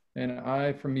 And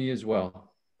aye for me as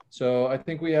well. So I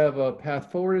think we have a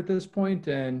path forward at this point,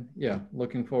 and yeah,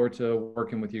 looking forward to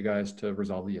working with you guys to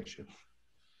resolve the issue.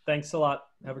 Thanks a lot.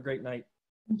 Have a great night.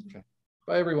 Okay.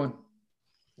 Bye, everyone.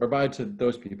 Or bye to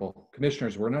those people.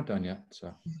 Commissioners, we're not done yet,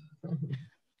 so.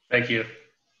 Thank you.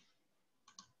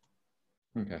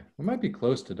 Okay, we might be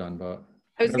close to done, but.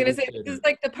 I was gonna say, this is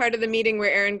like the part of the meeting where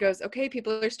Aaron goes, okay,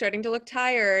 people are starting to look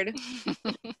tired.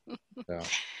 Yeah.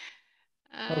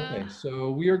 Okay,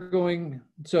 so we are going,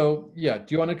 so yeah, do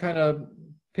you want to kind of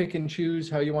pick and choose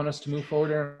how you want us to move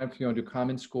forward, Aaron? If you want to do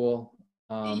Common School.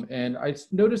 And I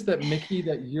noticed that Mickey,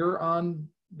 that you're on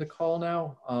the call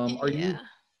now. Are you,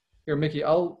 here, Mickey,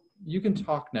 you can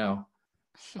talk now.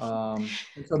 And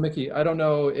so Mickey, I don't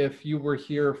know if you were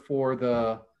here for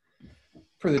the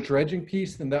dredging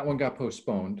piece, then that one got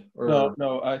postponed. Or...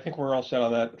 No, I think we're all set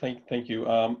on that. Thank you.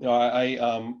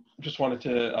 I just wanted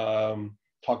to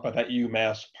talk about that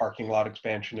UMass parking lot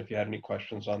expansion, if you had any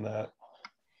questions on that.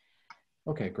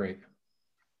 Okay, great.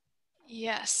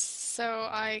 Yes, so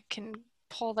I can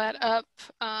pull that up.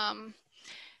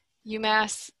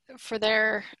 UMass, for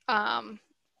their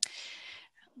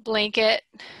blanket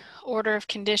order of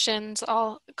conditions,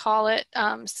 I'll call it,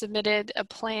 submitted a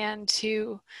plan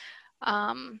to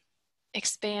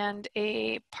expand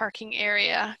a parking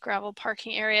area, gravel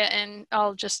parking area, and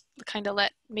I'll just kind of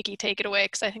let Mickey take it away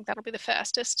because I think that'll be the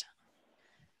fastest.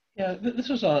 Yeah, this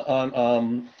is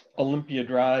on Olympia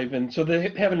Drive, and so they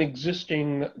have an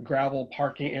existing gravel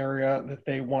parking area that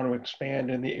they want to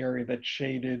expand in the area that's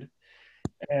shaded,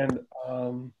 and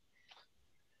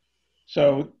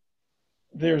so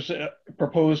there's a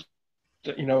proposed,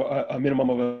 a minimum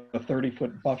of a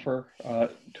 30-foot buffer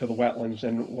to the wetlands.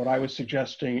 And what I was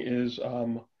suggesting is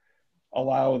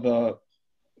allow the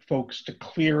folks to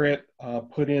clear it,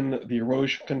 put in the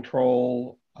erosion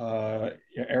control.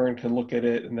 Aaron can look at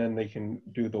it and then they can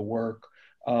do the work.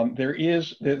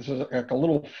 There's like a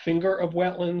little finger of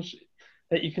wetlands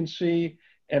that you can see.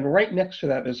 And right next to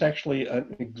that, there's actually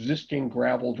an existing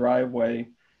gravel driveway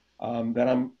that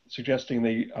I'm suggesting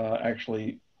they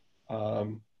actually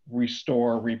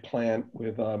restore, replant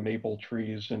with maple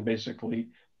trees and basically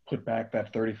put back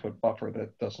that 30-foot buffer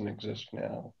that doesn't exist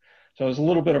now. So there's a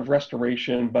little bit of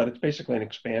restoration, but it's basically an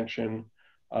expansion.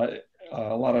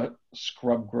 A lot of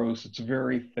scrub growth. It's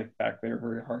very thick back there,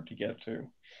 very hard to get to.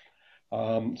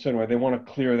 So anyway, they want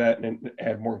to clear that and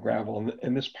add more gravel.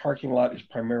 And this parking lot is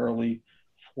primarily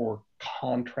for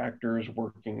contractors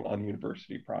working on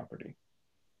university property.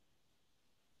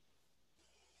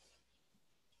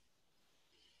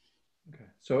 Okay,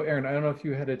 so Aaron, I don't know if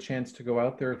you had a chance to go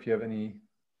out there, if you have any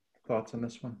thoughts on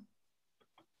this one.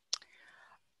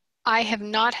 I have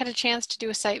not had a chance to do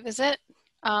a site visit.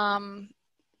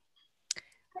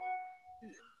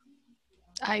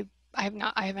 I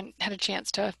haven't had a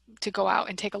chance to go out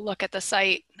and take a look at the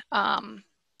site.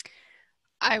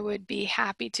 I would be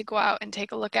happy to go out and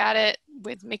take a look at it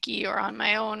with Mickey or on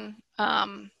my own.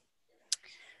 I'm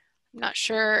not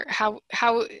sure how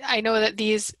I know that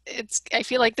I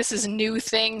feel like this is a new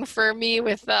thing for me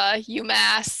with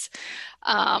UMass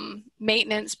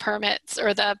maintenance permits,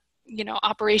 or the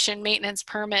operation maintenance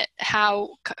permit,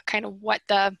 kind of what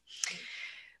the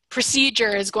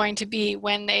procedure is going to be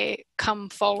when they come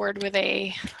forward with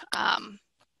a I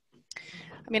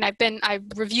mean, I've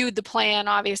reviewed the plan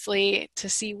obviously to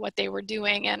see what they were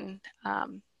doing, and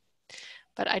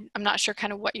but I'm not sure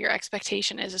kind of what your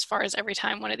expectation is as far as every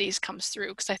time one of these comes through,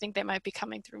 because I think they might be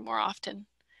coming through more often.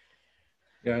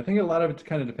 Yeah, I think a lot of it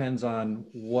kind of depends on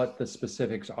what the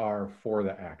specifics are for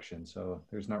the action. So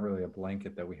there's not really a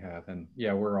blanket that we have. And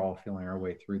yeah, we're all feeling our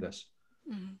way through this.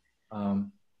 Mm-hmm.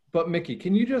 But Mickey,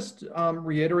 can you just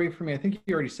reiterate for me? I think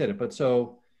you already said it, but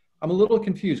so I'm a little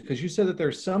confused because you said that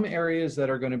there's some areas that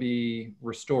are going to be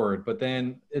restored, but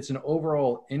then it's an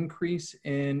overall increase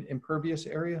in impervious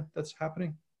area that's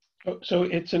happening? So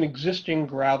it's an existing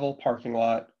gravel parking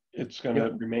lot. It's going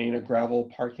to remain a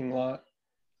gravel parking lot.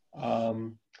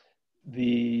 So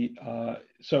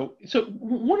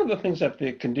one of the things that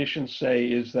the conditions say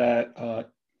is that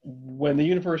when the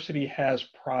university has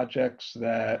projects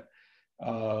that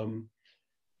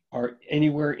are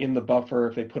anywhere in the buffer,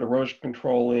 if they put erosion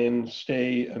control in,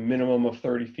 stay a minimum of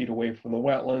 30 feet away from the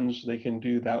wetlands, they can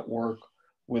do that work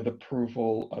with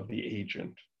approval of the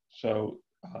agent. So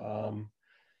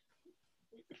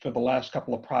for the last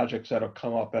couple of projects that have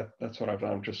come up, that's what I've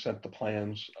done. I've just sent the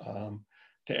plans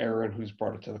to Aaron, who's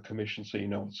brought it to the commission, so you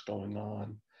know what's going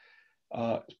on.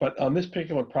 But on this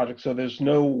particular project, so there's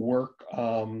no work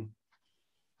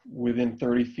within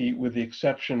 30 feet, with the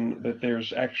exception that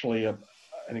there's actually an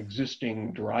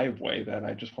existing driveway that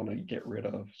I just want to get rid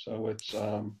of. So it's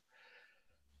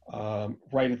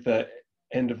right at the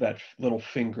end of that little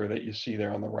finger that you see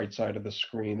there on the right side of the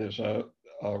screen. There's a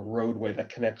roadway that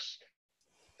connects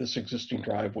this existing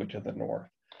driveway to the north.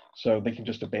 So they can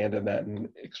just abandon that and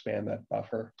expand that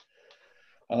buffer.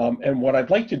 And what I'd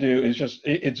like to do is just,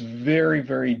 it's very,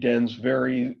 very dense,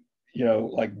 very,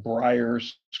 like briar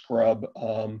scrub.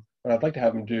 What I'd like to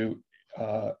have them do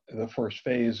the first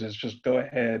phase is just go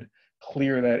ahead,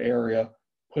 clear that area,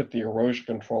 put the erosion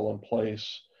control in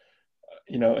place,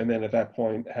 and then at that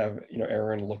point have,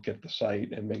 Aaron look at the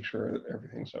site and make sure that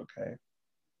everything's okay.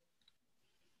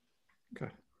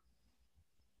 Okay.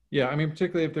 Yeah, I mean,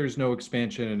 particularly if there's no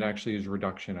expansion, it actually is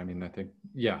reduction. I mean, I think,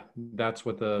 yeah, that's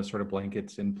what the sort of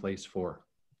blanket's in place for.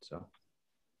 So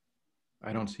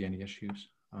I don't see any issues.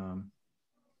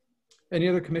 Any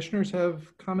other commissioners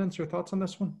have comments or thoughts on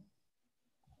this one?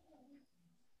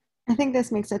 I think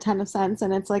this makes a ton of sense,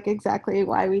 and it's like exactly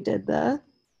why we did the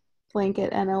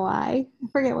blanket NOI. I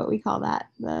forget what we call that.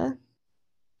 What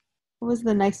was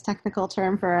the nice technical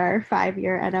term for our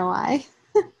 5-year NOI?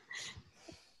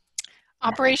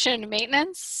 Operation and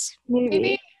maintenance,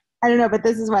 maybe? I don't know, but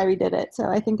this is why we did it. So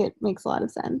I think it makes a lot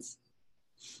of sense.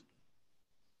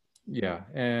 Yeah,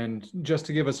 and just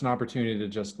to give us an opportunity to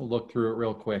just look through it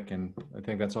real quick, and I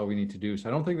think that's all we need to do. So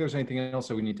I don't think there's anything else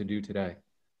that we need to do today.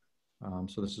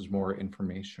 So this is more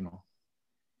informational.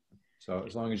 So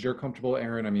as long as you're comfortable,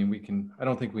 Aaron, I mean, I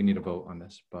don't think we need a vote on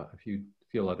this, but if you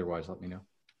feel otherwise, let me know.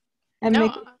 And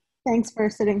Mickey, thanks for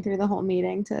sitting through the whole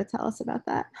meeting to tell us about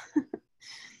that.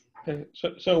 Okay,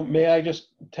 so may I just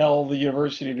tell the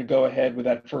university to go ahead with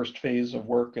that first phase of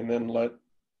work and then let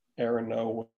Aaron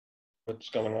know what's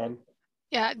going on?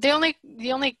 Yeah, the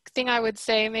only thing I would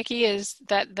say, Mickey, is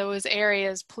that those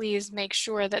areas, please make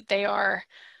sure that they are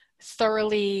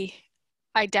thoroughly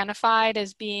identified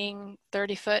as being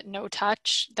 30-foot no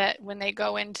touch, that when they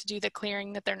go in to do the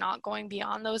clearing that they're not going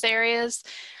beyond those areas.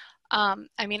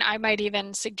 I mean, I might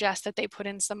even suggest that they put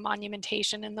in some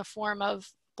monumentation in the form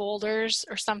of boulders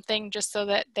or something, just so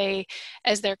that they,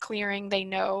 as they're clearing, they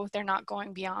know they're not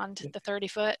going beyond the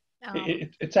 30-foot.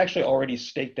 It's actually already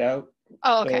staked out.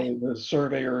 Oh, okay. So the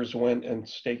surveyors went and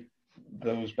staked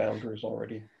those boundaries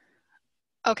already.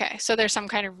 Okay, so there's some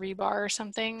kind of rebar or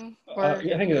something, or I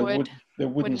think they're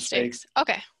wooden stakes.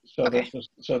 Okay. So okay.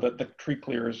 So that the tree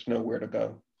clearers know where to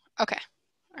go. Okay.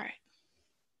 All right.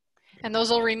 And those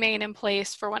will remain in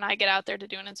place for when I get out there to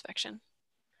do an inspection.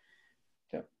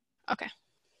 Yeah. Okay.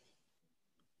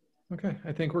 Okay,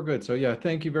 I think we're good. So yeah,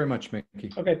 thank you very much,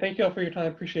 Mickey. Okay, thank you all for your time.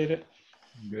 Appreciate it.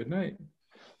 Good night.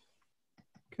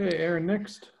 Okay, Aaron,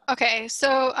 next. Okay,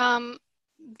 so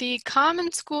the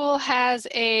Common School has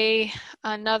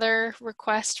another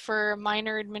request for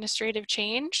minor administrative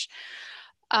change.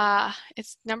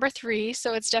 It's number 3,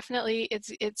 so it's definitely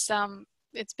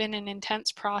it's been an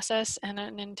intense process and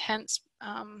an intense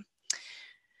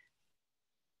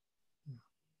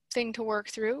thing to work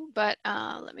through, but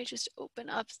let me just open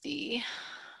up the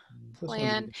plan. This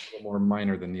one's a little more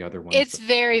minor than the other ones. It's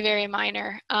very, very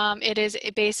minor. It is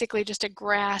basically just a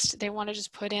grass. They want to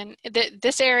just put in,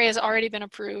 this area has already been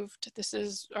approved. This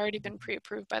has already been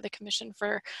pre-approved by the commission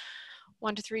for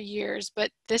 1 to 3 years,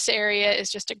 but this area is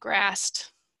just a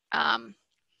grassed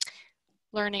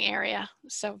learning area.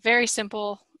 So very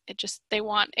simple. They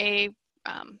want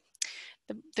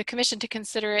the commission to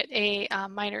consider it a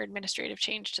minor administrative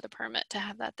change to the permit to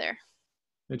have that there.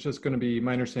 It's just going to be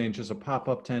minor change, just a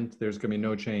pop-up tent. There's going to be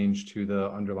no change to the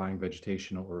underlying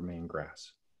vegetation. It will remain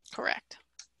grass. Correct.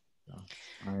 So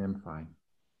I am fine.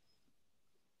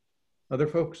 Other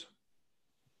folks?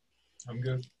 I'm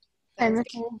good. Okay.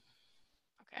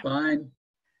 Fine. All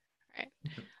right.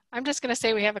 I'm just going to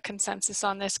say we have a consensus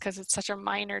on this because it's such a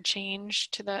minor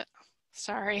change to the,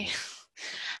 sorry.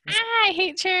 I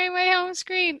hate sharing my home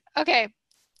screen. Okay.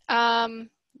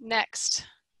 Next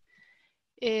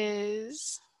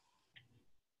is.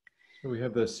 So we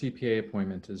have the CPA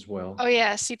appointment as well. Oh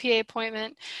yeah, CPA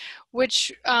appointment,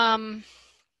 which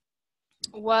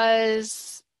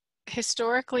was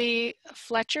historically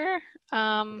Fletcher.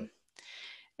 And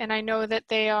I know that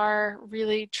they are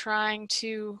really trying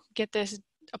to get this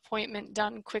appointment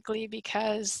done quickly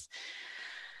because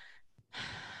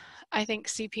I think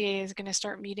CPA is going to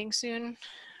start meeting soon.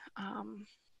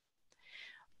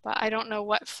 But I don't know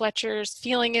what Fletcher's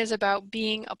feeling is about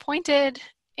being appointed,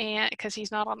 and because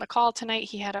he's not on the call tonight,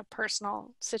 he had a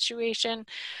personal situation,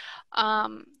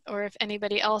 or if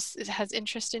anybody else has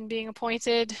interest in being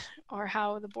appointed, or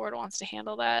how the board wants to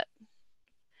handle that.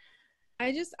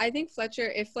 I think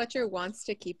Fletcher, if Fletcher wants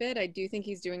to keep it, I do think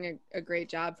he's doing a great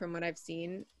job from what I've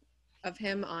seen of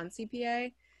him on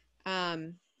CPA,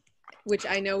 which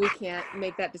I know we can't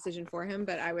make that decision for him,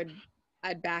 but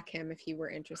I'd back him if he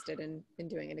were interested in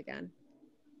doing it again.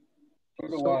 So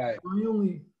do So I.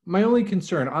 my only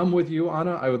concern, I'm with you,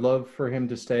 Anna. I would love for him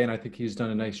to stay, and I think he's done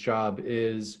a nice job.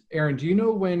 Is Aaron? Do you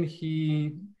know when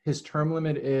his term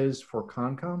limit is for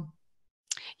Concom?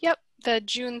 Yep, the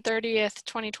June 30th,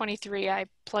 2023. I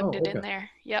plugged it in there.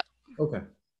 Yep. Okay.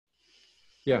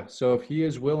 Yeah. So if he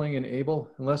is willing and able,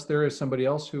 unless there is somebody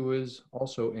else who is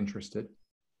also interested.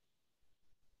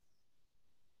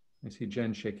 I see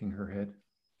Jen shaking her head.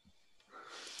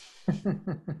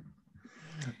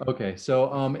 Okay,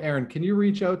 so Aaron, can you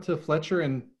reach out to Fletcher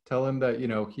and tell him that, you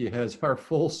know, he has our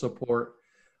full support?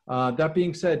 That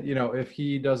being said, you know, if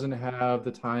he doesn't have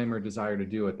the time or desire to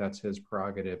do it, that's his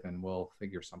prerogative, and we'll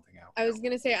figure something out. I was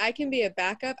gonna say I can be a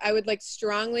backup. I would like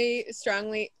strongly,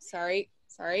 sorry.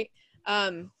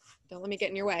 Don't let me get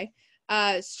in your way.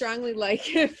 Strongly like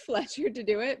Fletcher to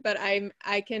do it, but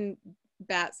I can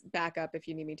back up if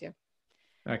you need me to.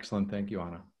 Excellent, thank you,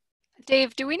 Anna.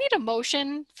 Dave, do we need a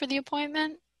motion for the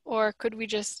appointment, or could we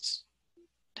just?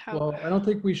 Well, I don't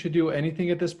think we should do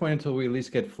anything at this point until we at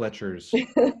least get Fletcher's.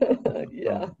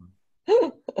 Yeah.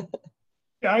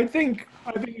 Yeah, I think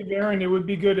if Aaron, it would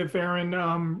be good if Aaron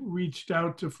reached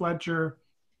out to Fletcher.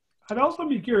 I'd also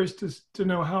be curious to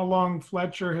know how long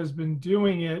Fletcher has been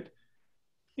doing it.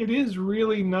 It is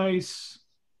really nice.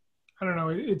 I don't know.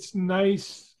 It's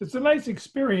nice. It's a nice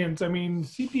experience. I mean,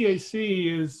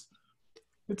 CPAC is.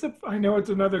 I know it's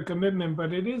another commitment,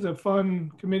 but it is a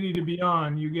fun committee to be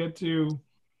on. You get to,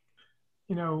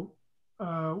 you know,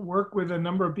 work with a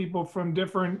number of people from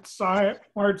different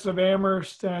parts of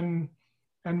Amherst and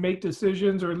make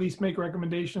decisions, or at least make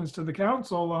recommendations to the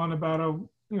council on about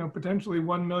potentially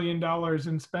 $1 million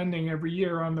in spending every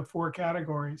year on the 4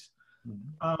 categories.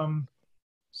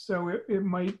 So it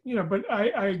might, you know, but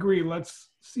I agree. Let's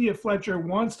see if Fletcher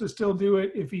wants to still do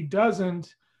it. If he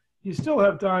doesn't, you still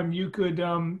have time. You could,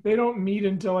 they don't meet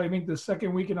until I think the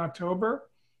second week in October.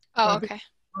 Oh, okay.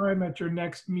 Time at your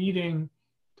next meeting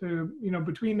to, you know,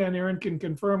 between then Aaron can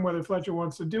confirm whether Fletcher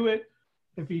wants to do it.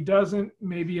 If he doesn't,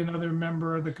 maybe another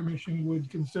member of the commission would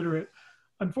consider it.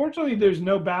 Unfortunately, there's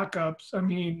no backups. I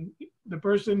mean, the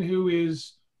person who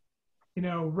is, you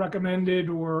know, recommended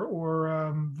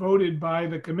or voted by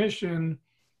the commission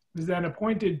is then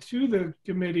appointed to the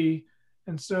committee.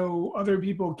 And so other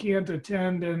people can't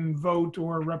attend and vote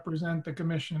or represent the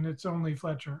commission. It's only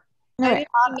Fletcher. Right.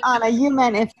 Anna, you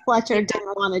meant if Fletcher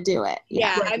didn't want to do it.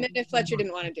 Yeah, I meant if Fletcher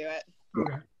didn't want to do it.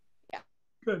 Okay. Yeah.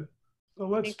 Good. So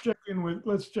let's check in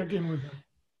with him.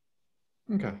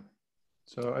 Okay.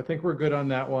 So I think we're good on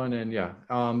that one. And yeah,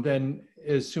 then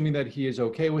assuming that he is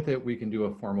okay with it, we can do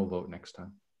a formal vote next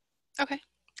time. Okay,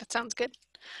 that sounds good.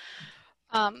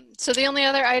 So the only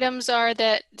other items are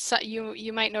that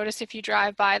you might notice if you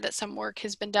drive by that some work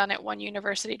has been done at 1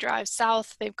 University Drive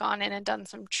South. They've gone in and done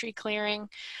some tree clearing.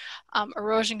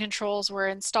 Erosion controls were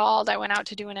installed. I went out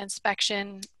to do an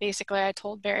inspection. Basically, I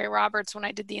told Barry Roberts when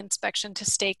I did the inspection to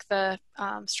stake the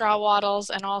straw wattles,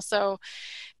 and also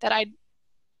that I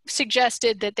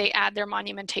suggested that they add their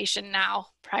monumentation now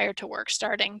prior to work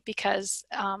starting, because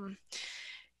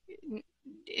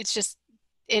it's just,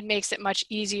 it makes it much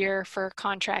easier for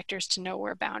contractors to know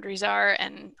where boundaries are,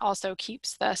 and also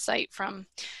keeps the site from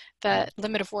the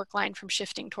limit of work line from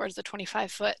shifting towards the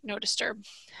 25-foot no disturb.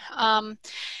 And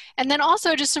then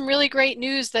also just some really great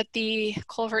news that the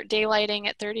culvert daylighting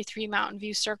at 33 Mountain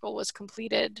View Circle was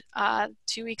completed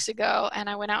 2 weeks ago, and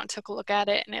I went out and took a look at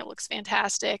it, and it looks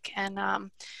fantastic. And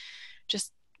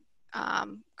just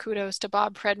kudos to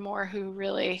Bob Predmore, who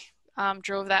really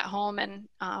drove that home. And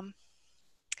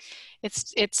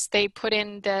they put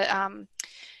in the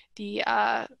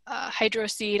hydro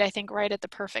seed, I think, right at the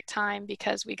perfect time,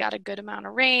 because we got a good amount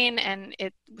of rain and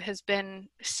it has been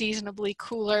seasonably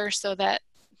cooler so that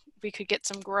we could get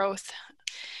some growth,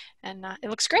 and it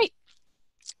looks great.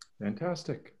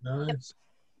 Fantastic. Nice.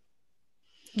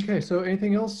 Okay, so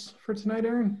anything else for tonight,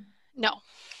 Aaron? No.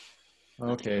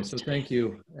 Okay, so thank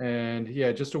you. And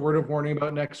yeah, just a word of warning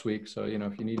about next week. So, you know,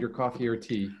 if you need your coffee or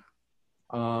tea.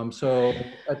 So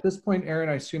at this point, Aaron,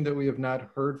 I assume that we have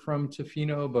not heard from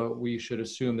Tofino, but we should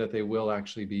assume that they will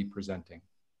actually be presenting.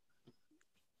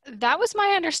 That was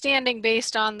my understanding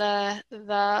based on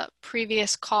the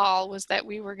previous call, was that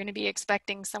we were going to be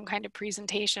expecting some kind of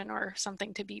presentation or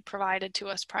something to be provided to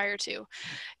us prior to.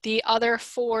 The other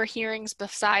 4 hearings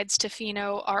besides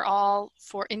Tofino are all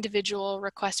for individual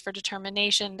requests for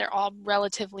determination. They're all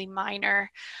relatively minor,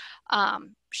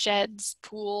 sheds,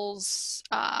 pools,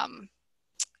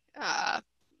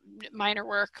 minor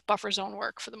work, buffer zone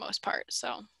work for the most part.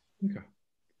 So. Okay.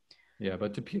 Yeah,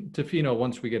 but Tofino,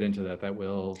 once we get into that, that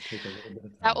will take a little bit of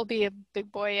time. That will be a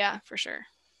big boy, yeah, for sure.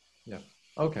 Yeah.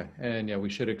 Okay. And yeah, we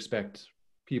should expect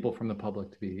people from the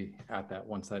public to be at that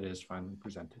once that is finally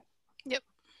presented. Yep.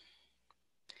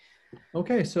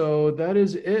 Okay, so that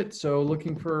is it. So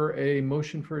looking for a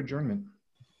motion for adjournment.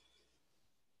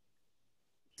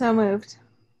 So moved.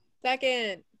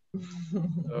 Second.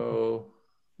 So,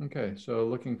 okay, so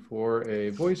looking for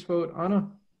a voice vote. Anna?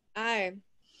 Aye.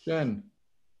 Jen?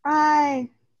 Aye.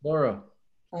 Laura?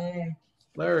 Aye.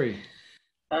 Larry?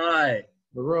 Aye.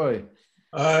 Leroy?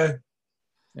 Aye.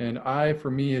 And aye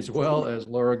for me as well, as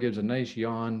Laura gives a nice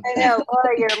yawn. I know,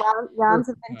 Laura, your yawns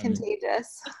have been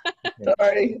contagious.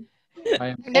 Sorry. I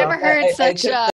am I've never heard I such took